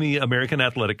join the American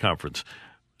Athletic Conference,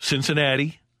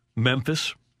 Cincinnati,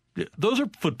 Memphis... Those are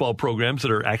football programs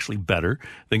that are actually better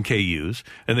than KU's,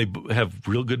 and they have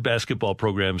real good basketball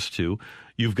programs, too.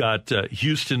 You've got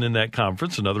Houston in that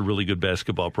conference, another really good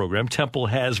basketball program. Temple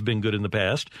has been good in the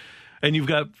past. And you've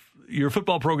got your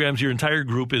football programs, your entire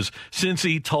group is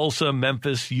Cincy, Tulsa,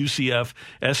 Memphis, UCF,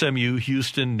 SMU,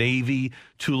 Houston, Navy,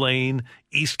 Tulane,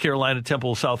 East Carolina,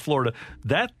 Temple, South Florida.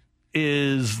 That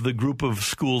is the group of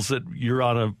schools that you're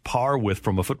on a par with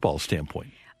from a football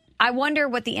standpoint. I wonder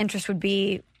what the interest would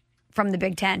be from the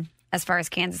Big Ten as far as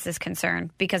Kansas is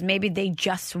concerned, because maybe they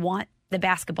just want the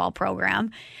basketball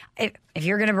program. If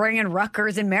you're going to bring in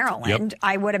Rutgers and Maryland,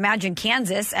 I would imagine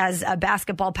Kansas as a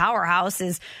basketball powerhouse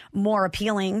is more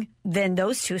appealing than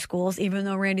those two schools, even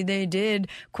though, Randy, they did,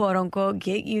 quote unquote,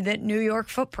 get you that New York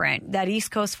footprint, that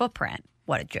East Coast footprint.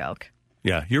 What a joke.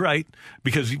 Yeah, you're right,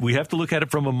 because we have to look at it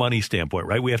from a money standpoint,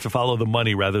 right? We have to follow the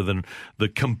money rather than the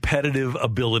competitive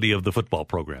ability of the football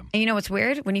program. And you know what's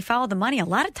weird? When you follow the money, a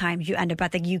lot of times you end up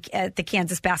at the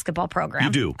Kansas basketball program. You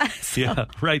do. Yeah,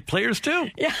 right. Players too.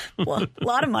 Yeah, well, a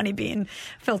lot of money being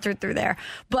filtered through there.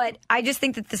 But I just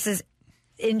think that this is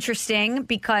interesting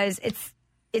because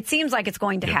it seems like it's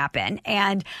going to happen.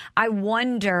 And I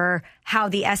wonder how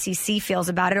the SEC feels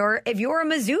about it. Or if you're a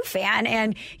Mizzou fan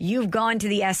and you've gone to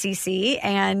the SEC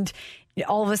and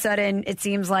all of a sudden it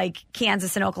seems like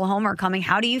Kansas and Oklahoma are coming,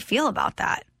 how do you feel about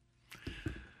that?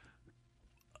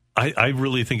 I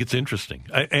really think it's interesting.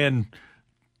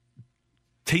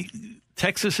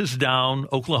 Texas is down.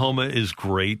 Oklahoma is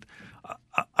great.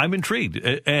 I'm intrigued.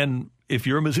 And if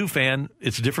you're a Mizzou fan,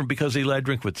 it's different because Eli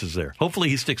Drinkwitz is there. Hopefully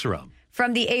he sticks around.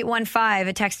 From the 815,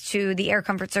 a text to the Air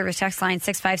Comfort Service text line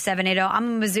 65780.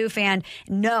 I'm a Mizzou fan.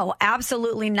 No,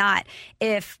 absolutely not.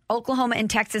 If Oklahoma and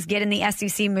Texas get in the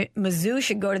SEC, Mizzou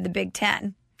should go to the Big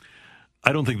Ten.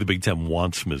 I don't think the Big Ten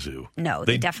wants Mizzou. No,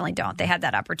 they definitely don't. They had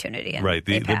that opportunity. And right.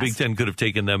 The Big Ten could have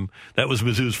taken them. That was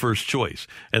Mizzou's first choice,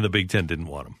 and the Big Ten didn't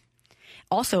want them.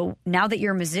 also, now that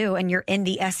you're Mizzou and you're in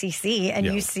the SEC and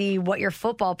you see what your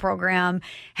football program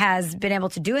has been able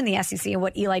to do in the SEC and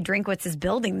what Eli Drinkwitz is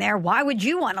building there, why would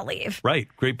you want to leave? Right.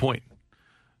 Great point.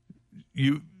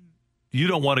 You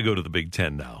don't want to go to the Big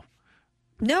Ten now.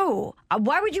 No.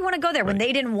 Why would you want to go there when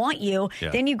they didn't want you? Yeah.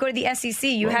 Then you go to the SEC.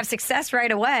 You have success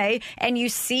right away, and you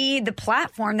see the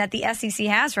platform that the SEC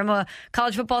has from a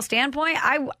college football standpoint.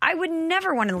 I would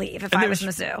never want to leave if I was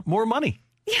Mizzou. More money.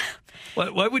 Yeah.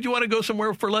 Why would you want to go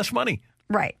somewhere for less money?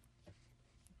 Right.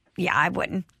 Yeah, I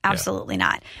wouldn't. Absolutely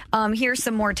not. Here's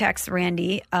some more texts,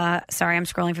 Randy. Sorry, I'm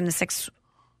scrolling from the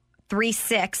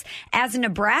 636. As a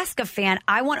Nebraska fan,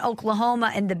 I want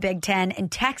Oklahoma in the Big Ten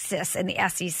and Texas in the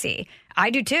SEC. I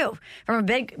do too. From a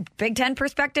Big Ten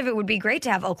perspective, it would be great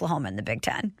to have Oklahoma in the Big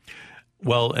Ten.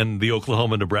 Well, and the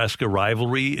Oklahoma-Nebraska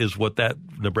rivalry is what that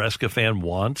Nebraska fan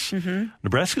wants. Mm-hmm.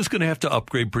 Nebraska's going to have to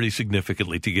upgrade pretty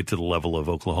significantly to get to the level of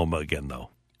Oklahoma again,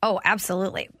 though. Oh,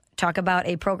 absolutely. Talk about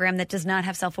a program that does not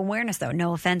have self-awareness, though.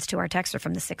 No offense to our texter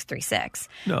from the 636.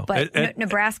 No. But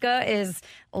Nebraska is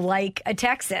like a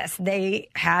Texas. They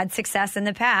had success in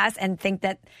the past and think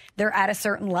that they're at a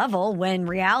certain level when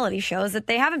reality shows that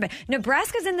they haven't been.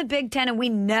 Nebraska's in the Big Ten, and we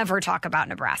never talk about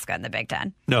Nebraska in the Big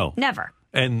Ten. No. Never.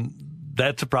 And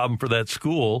that's a problem for that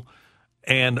school.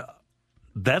 And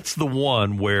that's the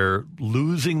one where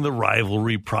losing the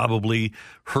rivalry probably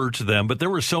hurt them. But there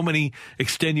were so many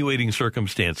extenuating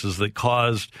circumstances that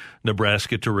caused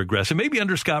Nebraska to regress. And maybe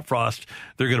under Scott Frost,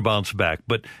 they're going to bounce back.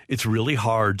 But it's really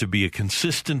hard to be a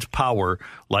consistent power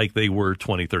like they were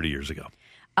 20, 30 years ago.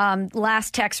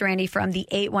 Last text, Randy, from the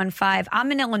 815.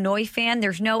 I'm an Illinois fan.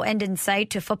 There's no end in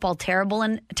sight to football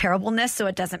terribleness, so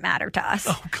it doesn't matter to us.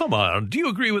 Oh, come on. Do you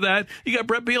agree with that? You got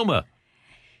Brett Bielema.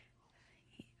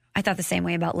 I thought the same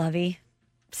way about Lovey.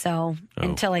 So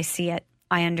until I see it,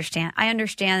 I understand. I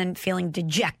understand feeling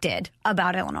dejected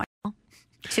about Illinois.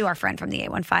 To our friend from the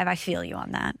 815, I feel you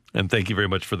on that. And thank you very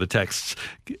much for the texts.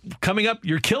 Coming up,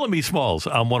 you're killing me, Smalls,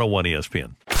 on 101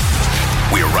 ESPN.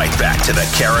 We're right back to the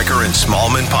Carricker and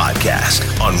Smallman podcast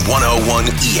on 101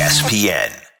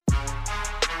 ESPN.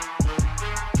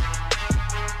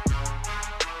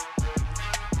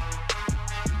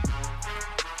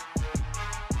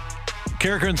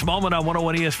 Carricker and Smallman on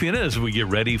 101 ESPN as we get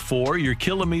ready for You're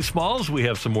Killing Me, Smalls. We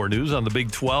have some more news on the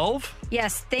Big 12.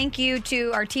 Yes, thank you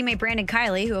to our teammate Brandon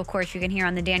Kiley, who, of course, you can hear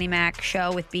on the Danny Mac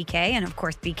show with BK and, of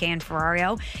course, BK and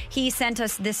Ferrario. He sent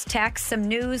us this text, some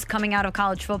news coming out of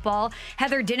college football.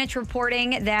 Heather Dinich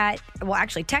reporting that, well,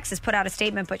 actually, Texas put out a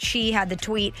statement, but she had the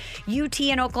tweet. UT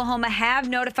and Oklahoma have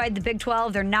notified the Big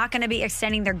 12 they're not going to be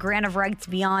extending their grant of rights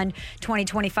beyond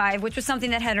 2025, which was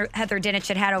something that Heather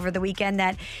Dinich had over the weekend,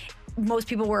 that most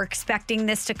people were expecting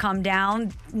this to come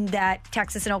down, that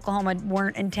Texas and Oklahoma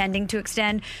weren't intending to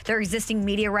extend their existing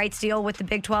media rights deal with the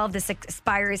Big 12. This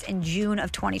expires in June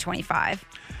of 2025.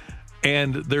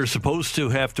 And they're supposed to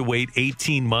have to wait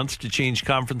 18 months to change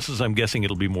conferences. I'm guessing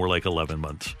it'll be more like 11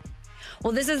 months.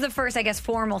 Well, this is the first, I guess,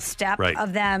 formal step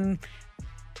of them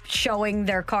showing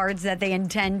their cards that they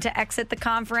intend to exit the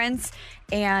conference.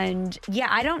 And, yeah,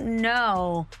 I don't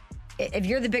know if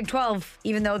you're the Big 12,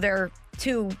 even though they're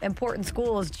two important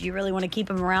schools, do you really want to keep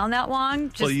them around that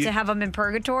long just to have them in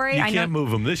purgatory? You can't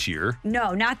move them this year.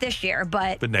 No, not this year,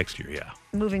 but next year, yeah.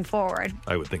 Moving forward.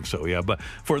 I would think so, yeah. But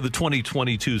for the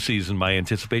 2022 season, my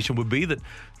anticipation would be that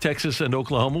Texas and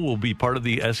Oklahoma will be part of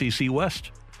the SEC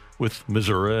West with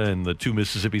Missouri and the two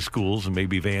Mississippi schools and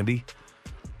maybe Vandy.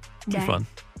 It'll be fun.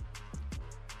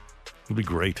 It'll be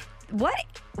great.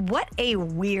 What a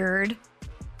weird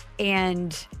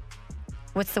and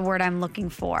what's the word I'm looking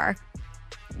for?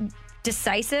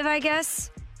 Decisive, I guess,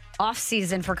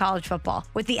 off-season for college football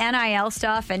with the NIL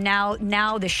stuff and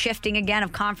now the shifting again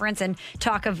of conference and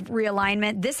talk of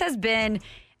realignment. This has been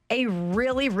a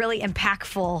really, really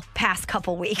impactful past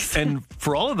couple weeks. And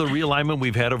for all of the realignment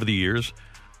we've had over the years,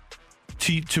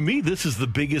 to me, this is the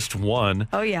biggest one.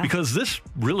 Oh, yeah. Because this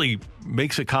really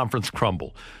makes a conference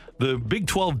crumble. The Big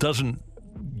 12 doesn't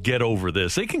get over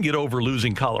this. They can get over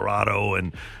losing Colorado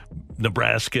and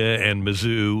Nebraska and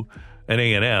Mizzou and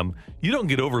A&M. You don't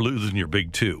get over losing your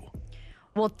Big Two.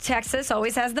 Well, Texas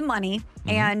always has the money,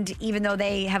 and even though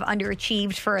they have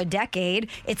underachieved for a decade,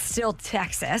 it's still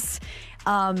Texas.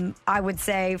 I would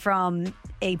say from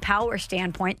a power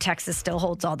standpoint, Texas still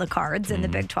holds all the cards in the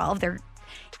Big 12. They're,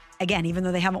 again, even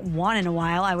though they haven't won in a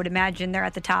while, I would imagine they're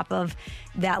at the top of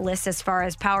that list as far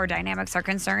as power dynamics are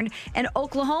concerned. And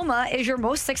Oklahoma is your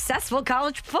most successful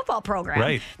college football program.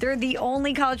 Right. They're the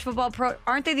only college football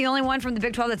aren't they the only one from the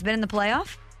Big 12 that's been in the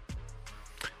playoff?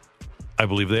 I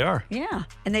believe they are. Yeah.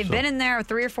 And they've been in there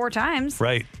 3 or 4 times.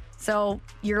 Right. So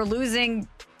you're losing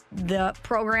the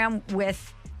program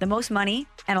with the most money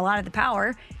and a lot of the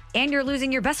power, and you're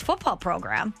losing your best football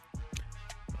program.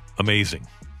 Amazing.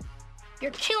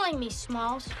 You're killing me,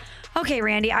 Smalls. Okay,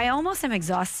 Randy, I almost am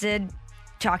exhausted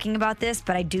talking about this,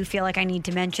 but I do feel like I need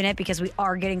to mention it because we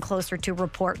are getting closer to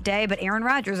report day. But Aaron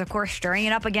Rodgers, of course, stirring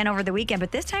it up again over the weekend,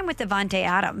 but this time with Davante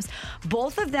Adams.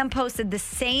 Both of them posted the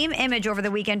same image over the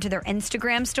weekend to their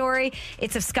Instagram story.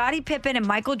 It's of Scottie Pippen and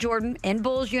Michael Jordan in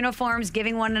Bulls uniforms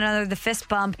giving one another the fist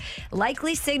bump,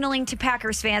 likely signaling to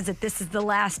Packers fans that this is the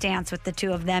last dance with the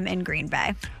two of them in Green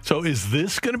Bay. So is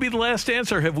this going to be the last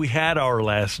dance, or have we had our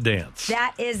last dance?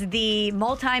 That is the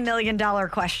multi-million-dollar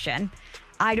question.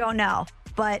 I don't know.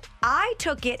 But I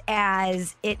took it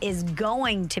as it is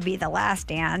going to be the last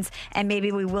dance, and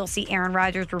maybe we will see Aaron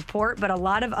Rodgers report, but a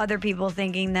lot of other people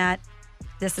thinking that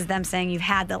this is them saying you've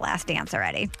had the last dance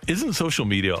already. Isn't social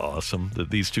media awesome that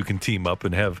these two can team up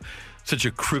and have such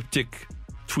a cryptic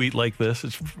tweet like this?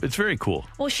 It's very cool.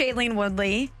 Well, Shailene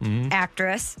Woodley,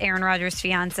 actress, Aaron Rodgers'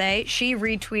 fiance, she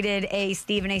retweeted a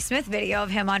Stephen A. Smith video of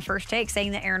him on First Take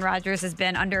saying that Aaron Rodgers has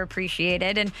been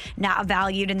underappreciated and not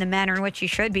valued in the manner in which he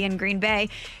should be in Green Bay.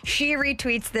 She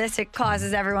retweets this. It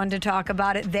causes everyone to talk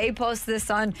about it. They post this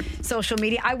on social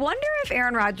media. I wonder if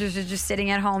Aaron Rodgers is just sitting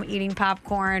at home eating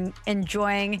popcorn,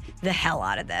 enjoying the hell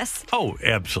out of this. Oh,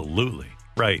 absolutely.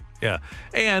 Right. Yeah.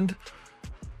 And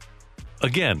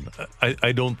again,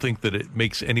 I don't think that it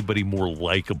makes anybody more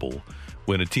likable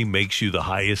when a team makes you the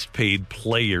highest paid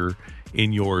player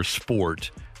in your sport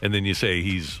and then you say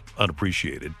he's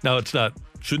unappreciated. Now,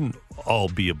 shouldn't all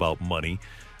be about money,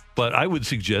 but I would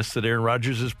suggest that Aaron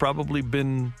Rodgers has probably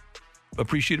been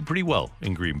appreciated pretty well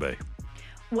in Green Bay.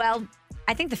 Well,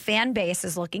 I think the fan base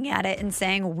is looking at it and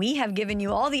saying, we have given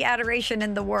you all the adoration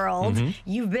in the world.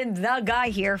 You've been the guy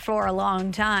here for a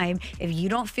long time. If you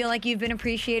don't feel like you've been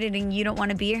appreciated and you don't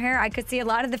want to be here, I could see a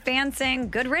lot of the fans saying,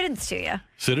 good riddance to you.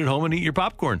 Sit at home and eat your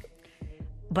popcorn.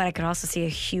 But I could also see a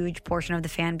huge portion of the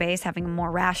fan base having a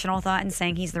more rational thought and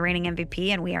saying he's the reigning MVP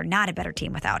and we are not a better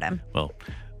team without him. Well,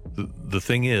 the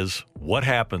thing is, what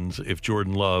happens if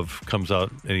Jordan Love comes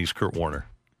out and he's Kurt Warner?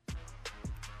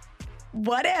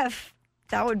 What if?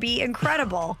 That would be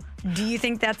incredible. Do you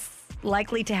think that's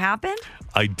likely to happen?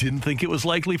 I didn't think it was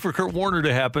likely for Kurt Warner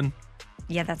to happen.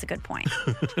 Yeah, that's a good point.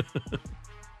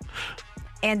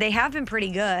 And they have been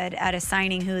pretty good at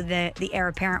assigning who the heir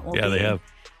apparent will be. Yeah, they have.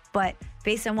 But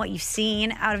based on what you've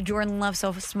seen out of Jordan Love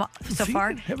so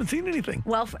far. Haven't seen anything.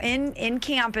 Well, in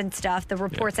camp and stuff, the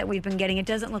reports that we've been getting, it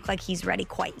doesn't look like he's ready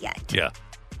quite yet. Yeah.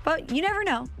 But you never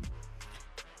know.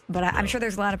 But I'm sure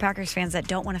there's a lot of Packers fans that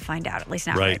don't want to find out, at least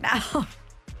not right now.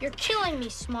 You're killing me,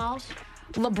 Smalls.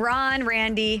 LeBron,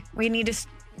 Randy, we need to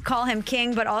call him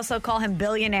king, but also call him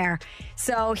billionaire.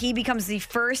 So he becomes the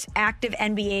first active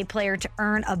NBA player to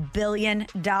earn $1 billion.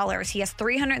 He has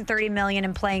 $330 million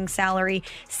in playing salary,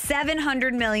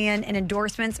 $700 million in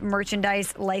endorsements,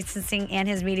 merchandise, licensing, and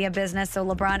his media business. So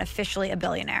LeBron officially a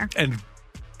billionaire. And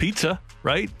pizza,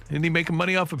 right? Isn't he making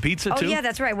money off of pizza too? Oh yeah,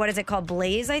 that's right. What is it called?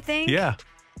 Blaze, I think. Yeah.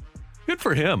 Good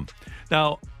for him.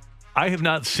 Now, I have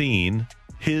not seen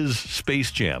his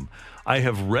Space Jam. I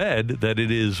have read that it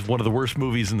is one of the worst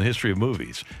movies in the history of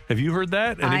movies. Have you heard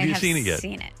that? And have you seen it yet? I have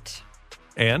seen it.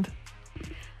 And?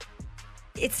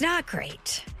 It's not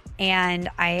great. And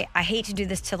I hate to do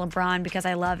this to LeBron because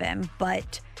I love him,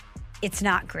 but it's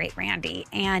not great, Randy.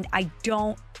 And I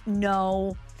don't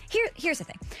know. Here's the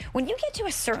thing. When you get to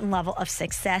a certain level of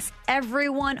success,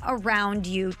 everyone around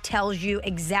you tells you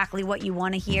exactly what you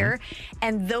want to hear.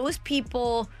 And those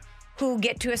people who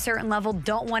get to a certain level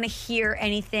don't want to hear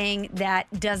anything that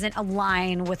doesn't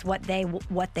align with what they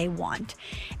want.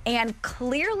 And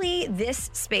clearly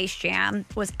this Space Jam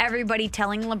was everybody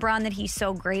telling LeBron that he's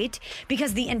so great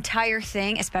because the entire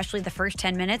thing, especially the first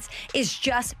 10 minutes, is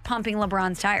just pumping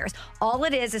LeBron's tires. All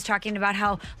it is talking about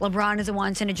how LeBron is a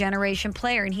once-in-a-generation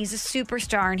player and he's a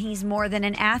superstar and he's more than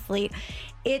an athlete.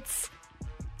 It's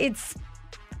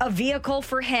a vehicle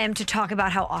for him to talk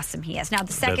about how awesome he is. Now,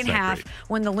 the second half,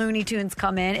 when the Looney Tunes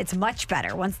come in, it's much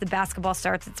better. Once the basketball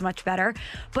starts, it's much better.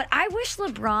 But I wish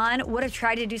LeBron would have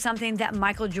tried to do something that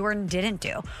Michael Jordan didn't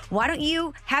do. Why don't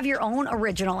you have your own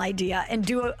original idea and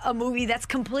do a movie that's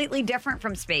completely different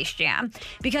from Space Jam?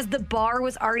 Because the bar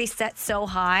was already set so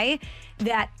high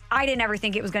that I didn't ever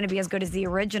think it was going to be as good as the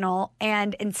original.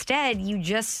 And instead, you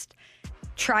just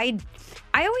tried.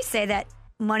 I always say that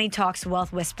money talks,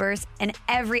 wealth whispers in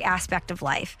every aspect of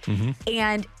life.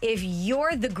 And if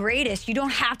you're the greatest, you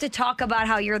don't have to talk about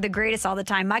how you're the greatest all the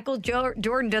time. Michael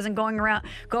Jordan doesn't go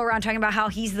around talking about how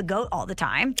he's the GOAT all the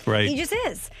time. Right. He just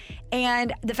is.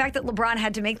 And the fact that LeBron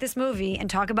had to make this movie and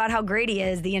talk about how great he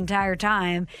is the entire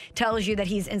time tells you that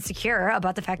he's insecure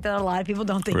about the fact that a lot of people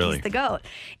don't think he's the GOAT.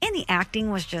 And the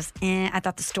acting was just, I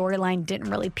thought the storyline didn't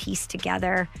really piece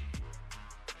together.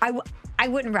 I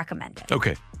wouldn't recommend it.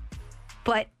 Okay.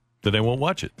 But then I won't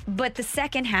watch it. But the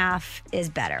second half is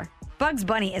better. Bugs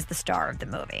Bunny is the star of the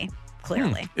movie,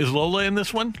 clearly. Is Lola in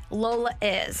this one? Lola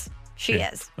is. She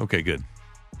is. Okay, good.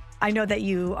 I know that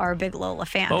you are a big Lola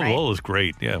fan, Oh, right? Lola's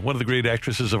great. Yeah, one of the great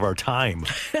actresses of our time.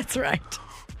 That's right.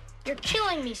 You're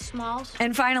killing me, Smalls.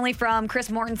 And finally, from Chris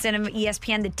Mortensen of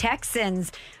ESPN, the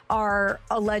Texans are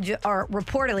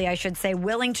reportedly, I should say,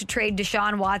 willing to trade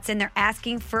Deshaun Watson. They're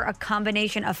asking for a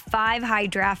combination of 5 high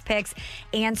draft picks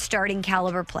and starting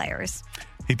caliber players.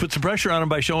 He put some pressure on him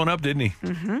by showing up, didn't he?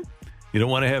 Mm-hmm. You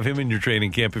don't want to have him in your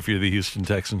training camp if you're the Houston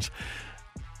Texans.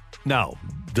 Now,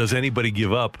 does anybody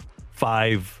give up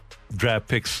 5 draft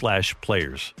picks /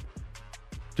 players?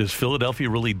 Does Philadelphia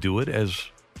really do it as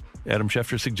Adam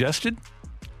Schefter suggested?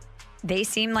 They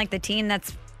seem like the team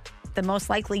that's the most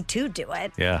likely to do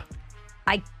it. Yeah.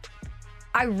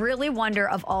 I really wonder,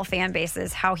 of all fan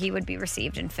bases, how he would be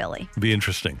received in Philly. Be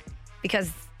interesting.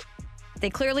 Because they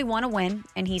clearly want to win,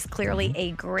 and he's clearly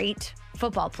a great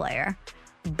football player,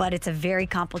 but it's a very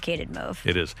complicated move.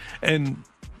 It is. And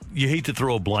you hate to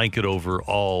throw a blanket over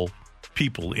all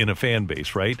people in a fan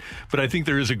base, right? But I think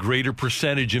there is a greater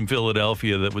percentage in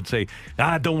Philadelphia that would say,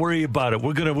 don't worry about it.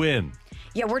 We're going to win.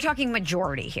 Yeah, we're talking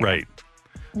majority here. Right.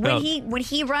 When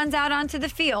he runs out onto the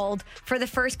field for the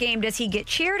first game, does he get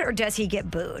cheered or does he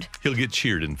get booed? He'll get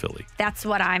cheered in Philly. That's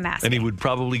what I'm asking. And he would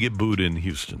probably get booed in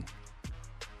Houston.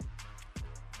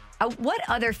 What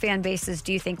other fan bases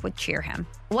do you think would cheer him?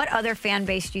 What other fan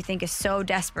base do you think is so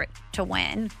desperate to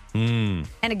win? And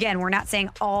again, we're not saying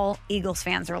all Eagles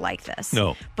fans are like this.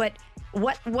 No. But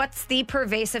what's the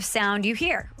pervasive sound you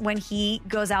hear when he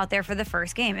goes out there for the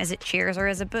first game? Is it cheers or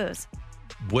is it boos?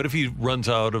 What if he runs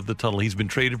out of the tunnel? He's been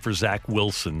traded for Zach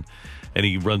Wilson, and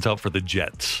he runs out for the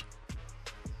Jets.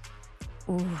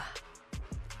 Ooh.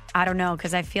 I don't know,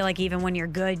 because I feel like even when you're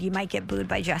good, you might get booed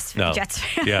by Jets fans.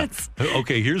 Yeah.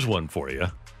 Okay, here's one for you.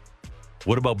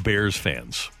 What about Bears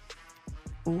fans?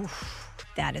 Ooh,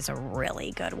 that is a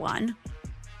really good one.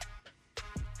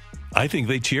 I think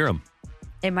they cheer him.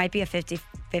 It might be a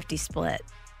 50-50 split.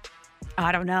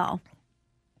 I don't know.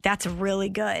 That's really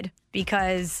good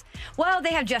because, well,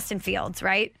 they have Justin Fields,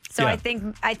 right? So yeah.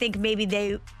 I think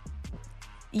maybe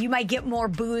you might get more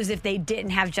boos if they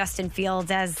didn't have Justin Fields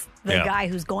as the guy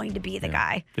who's going to be the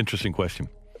guy. Interesting question.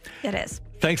 It is.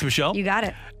 Thanks, Michelle. You got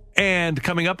it. And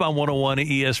coming up on 101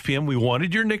 ESPN, we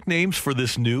wanted your nicknames for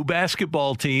this new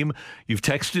basketball team. You've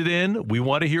texted in. We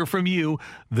want to hear from you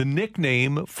the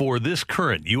nickname for this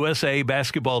current USA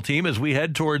basketball team as we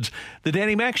head towards the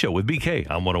Danny Mac Show with BK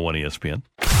on 101 ESPN.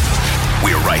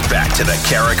 We're right back to the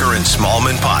Carricker and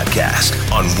Smallman podcast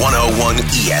on 101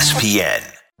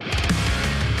 ESPN.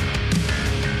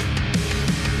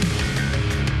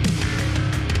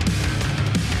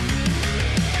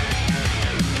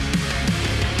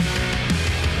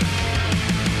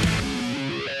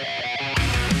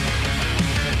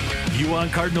 You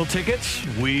want Cardinal tickets?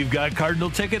 We've got Cardinal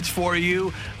tickets for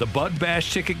you. The Bud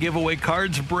Bash ticket giveaway,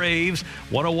 Cards Braves.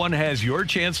 101 has your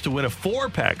chance to win a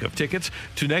 4-pack of tickets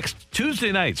to next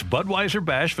Tuesday night's Budweiser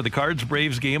Bash for the Cards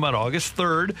Braves game on August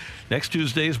 3rd. Next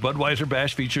Tuesday's Budweiser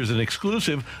Bash features an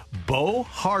exclusive Bo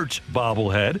Hart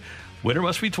bobblehead. Winner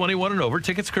must be 21 and over.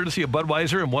 Tickets courtesy of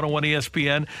Budweiser and 101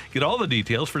 ESPN. Get all the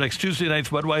details for next Tuesday night's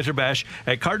Budweiser Bash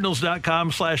at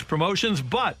cardinals.com/promotions.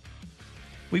 But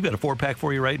we've got a 4-pack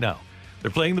for you right now. They're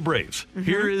playing the Braves. Mm-hmm.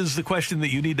 Here is the question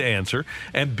that you need to answer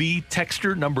and be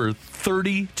texter number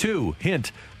 32.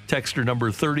 Hint, texter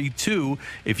number 32.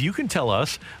 If you can tell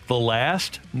us the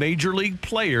last major league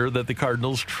player that the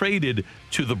Cardinals traded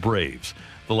to the Braves.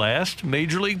 The last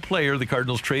major league player the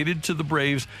Cardinals traded to the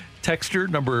Braves, texter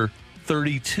number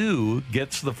 32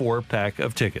 gets the 4-pack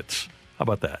of tickets. How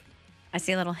about that? I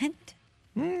see a little hint.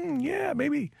 Yeah,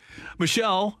 maybe.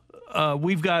 Michelle,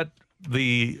 we've got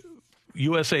the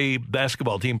USA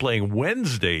basketball team playing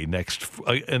Wednesday next,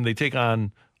 and they take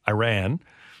on Iran.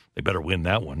 They better win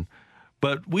that one.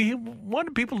 But we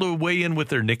wanted people to weigh in with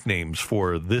their nicknames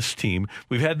for this team.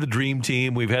 We've had the Dream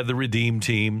Team. We've had the Redeem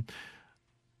Team.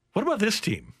 What about this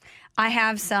team? I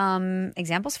have some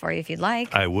examples for you if you'd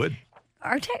like. I would.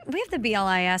 We have the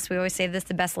BLIS. We always say this,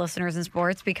 the best listeners in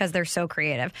sports, because they're so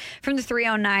creative. From the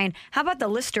 309, how about the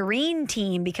Listerine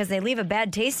team, because they leave a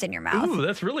bad taste in your mouth? Ooh,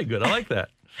 that's really good. I like that.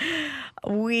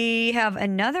 We have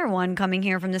another one coming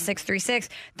here from the 636,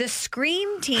 the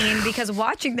Scream team, because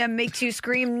watching them makes you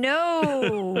scream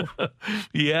no.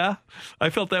 Yeah, I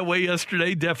felt that way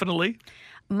yesterday, definitely.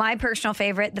 My personal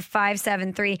favorite, the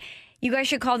 573. You guys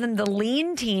should call them the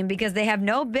Lean team, because they have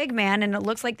no big man, and it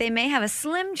looks like they may have a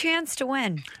slim chance to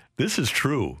win. This is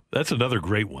true. That's another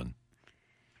great one.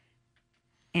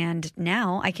 And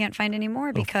now I can't find any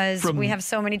more because we have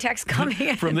so many texts coming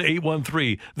in. From the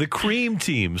 813, the Cream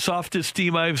team, softest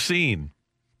team I've seen.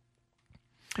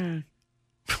 It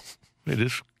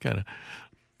is kind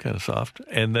of soft.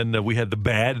 And then we had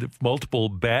the multiple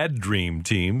bad dream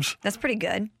teams. That's pretty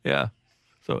good. Yeah.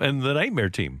 So, and the nightmare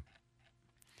team.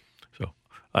 So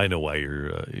I know why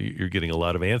you're getting a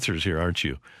lot of answers here, aren't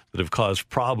you? That have caused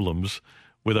problems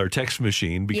with our text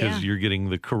machine because you're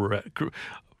getting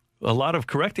a lot of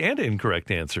correct and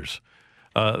incorrect answers.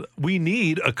 We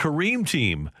need a Kareem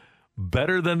team,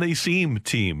 better than they seem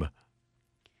team.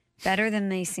 Better than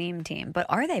they seem team. But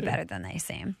are they better than they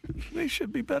seem? They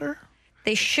should be better.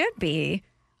 They should be,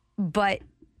 but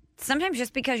sometimes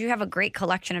just because you have a great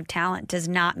collection of talent does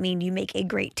not mean you make a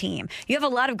great team. You have a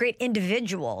lot of great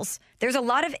individuals. There's a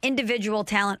lot of individual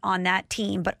talent on that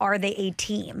team, but are they a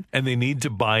team? And they need to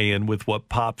buy in with what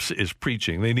Pops is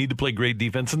preaching. They need to play great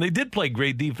defense, and they did play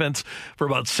great defense for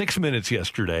about 6 minutes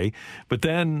yesterday. But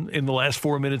then in the last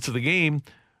 4 minutes of the game,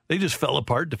 they just fell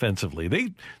apart defensively.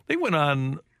 They went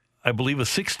on, I believe, a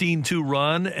 16-2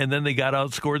 run, and then they got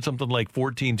outscored something like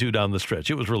 14-2 down the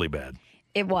stretch. It was really bad.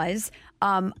 It was.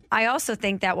 I also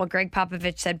think that what Greg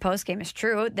Popovich said postgame is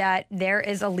true, that there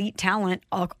is elite talent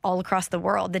all across the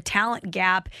world. The talent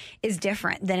gap is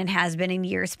different than it has been in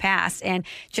years past. And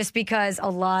just because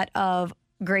a lot of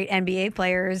great NBA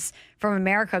players from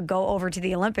America go over to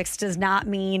the Olympics does not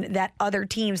mean that other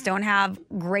teams don't have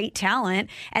great talent,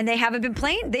 and they've been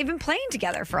playing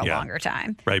together for a longer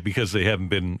time. Right, because they haven't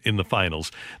been in the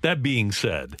finals. That being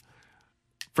said,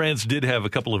 France did have a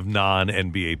couple of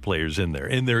non-NBA players in there,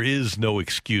 and there is no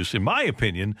excuse, in my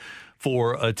opinion,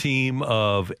 for a team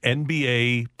of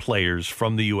NBA players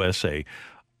from the USA.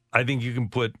 I think you can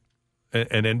put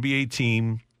an NBA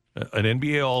team, an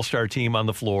NBA All-Star team on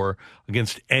the floor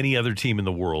against any other team in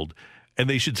the world, and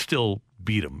they should still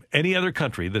beat them. Any other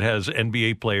country that has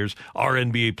NBA players, our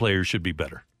NBA players should be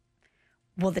better.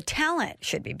 Well, the talent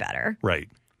should be better. Right.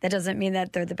 That doesn't mean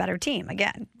that they're the better team,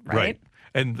 again, right?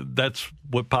 And that's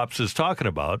what Pops is talking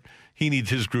about. He needs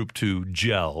his group to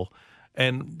gel.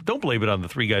 And don't blame it on the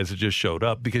three guys that just showed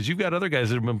up, because you've got other guys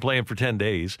that have been playing for 10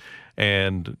 days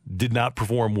and did not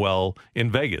perform well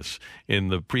in Vegas in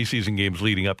the preseason games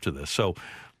leading up to this. So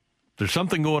there's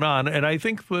something going on. And I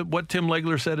think what Tim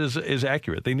Legler said is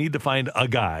accurate. They need to find a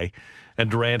guy, and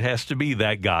Durant has to be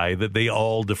that guy that they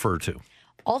all defer to.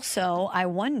 Also, I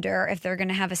wonder if they're going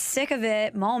to have a sick of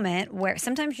it moment where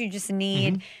sometimes you just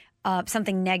need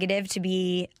something negative to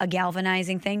be a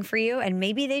galvanizing thing for you, and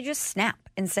maybe they just snap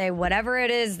and say, whatever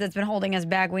it is that's been holding us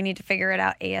back, we need to figure it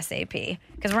out ASAP,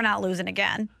 because we're not losing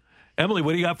again. Emily,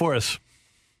 what do you got for us?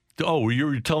 Oh, you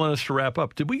were telling us to wrap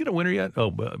up. Did we get a winner yet?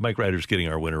 Oh, Mike Ryder's getting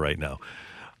our winner right now.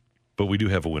 But we do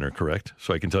have a winner, correct?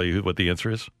 So I can tell you what the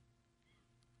answer is?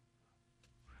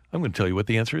 I'm going to tell you what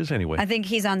the answer is anyway. I think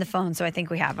he's on the phone, so I think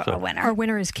we have a winner. Our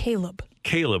winner is Caleb.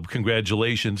 Caleb,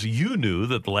 congratulations. You knew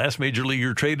that the last major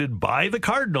leaguer traded by the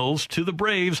Cardinals to the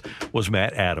Braves was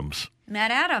Matt Adams.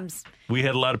 Matt Adams. We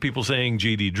had a lot of people saying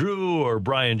J.D. Drew or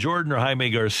Brian Jordan or Jaime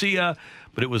Garcia,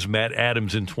 but it was Matt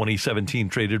Adams in 2017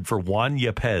 traded for Juan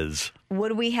Yepez.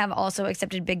 Would we have also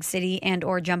accepted Big City and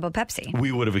or Jumbo Pepsi?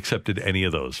 We would have accepted any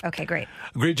of those. Okay, great.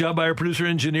 Great job by our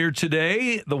producer-engineer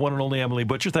today, the one and only Emily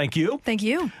Butcher. Thank you. Thank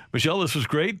you. Michelle, this was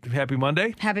great. Happy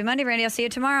Monday. Happy Monday, Randy. I'll see you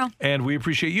tomorrow. And we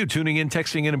appreciate you tuning in,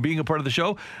 texting in, and being a part of the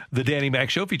show. The Danny Mac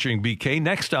Show featuring BK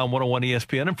next on 101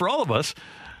 ESPN. And for all of us,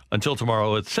 until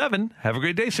tomorrow at 7, have a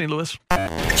great day, St. Louis.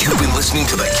 You've been listening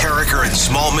to the Carricker and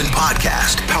Smallman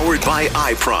podcast, powered by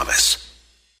I Promise.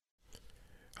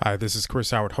 Hi, this is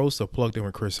Chris Howard, host of Plugged In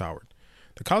with Chris Howard.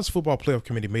 The College Football Playoff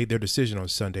Committee made their decision on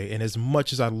Sunday, and as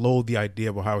much as I loathe the idea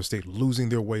of Ohio State losing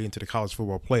their way into the College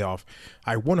Football Playoff,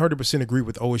 I 100% agree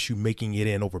with OSU making it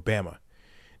in over Bama.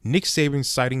 Nick Saban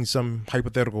citing some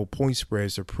hypothetical point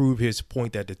spreads to prove his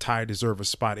point that the Tide deserve a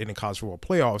spot in the College Football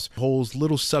Playoffs holds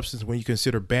little substance when you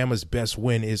consider Bama's best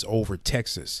win is over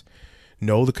Texas.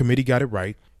 No, the committee got it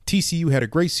right. TCU had a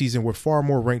great season with far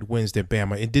more ranked wins than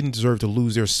Bama and didn't deserve to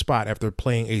lose their spot after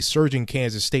playing a surging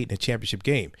Kansas State in a championship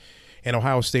game. And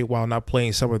Ohio State, while not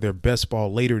playing some of their best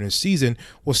ball later in the season,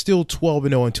 was still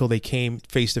 12-0 until they came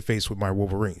face-to-face with my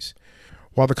Wolverines.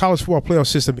 While the college football playoff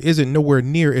system isn't nowhere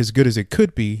near as good as it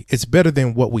could be, it's better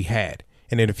than what we had.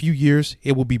 And in a few years,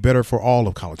 it will be better for all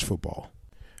of college football.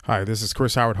 Hi, this is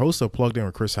Chris Howard, host of Plugged In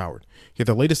with Chris Howard. Get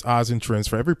the latest odds and trends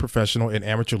for every professional and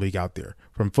amateur league out there.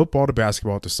 From football to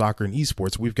basketball to soccer and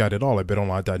esports, we've got it all at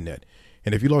betonline.net.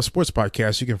 And if you love sports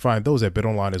podcasts, you can find those at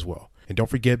BetOnline as well. And don't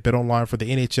forget BetOnline for the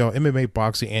NHL, MMA,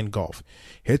 boxing, and golf.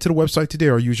 Head to the website today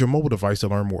or use your mobile device to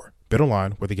learn more.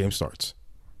 BetOnline, where the game starts.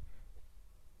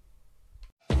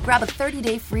 Grab a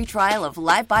 30-day free trial of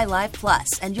Live by Live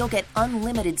Plus, and you'll get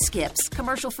unlimited skips,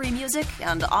 commercial-free music,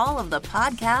 and all of the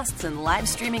podcasts and live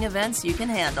streaming events you can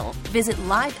handle. Visit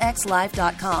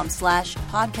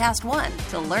livexlive.com/podcast1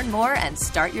 to learn more and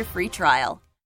start your free trial.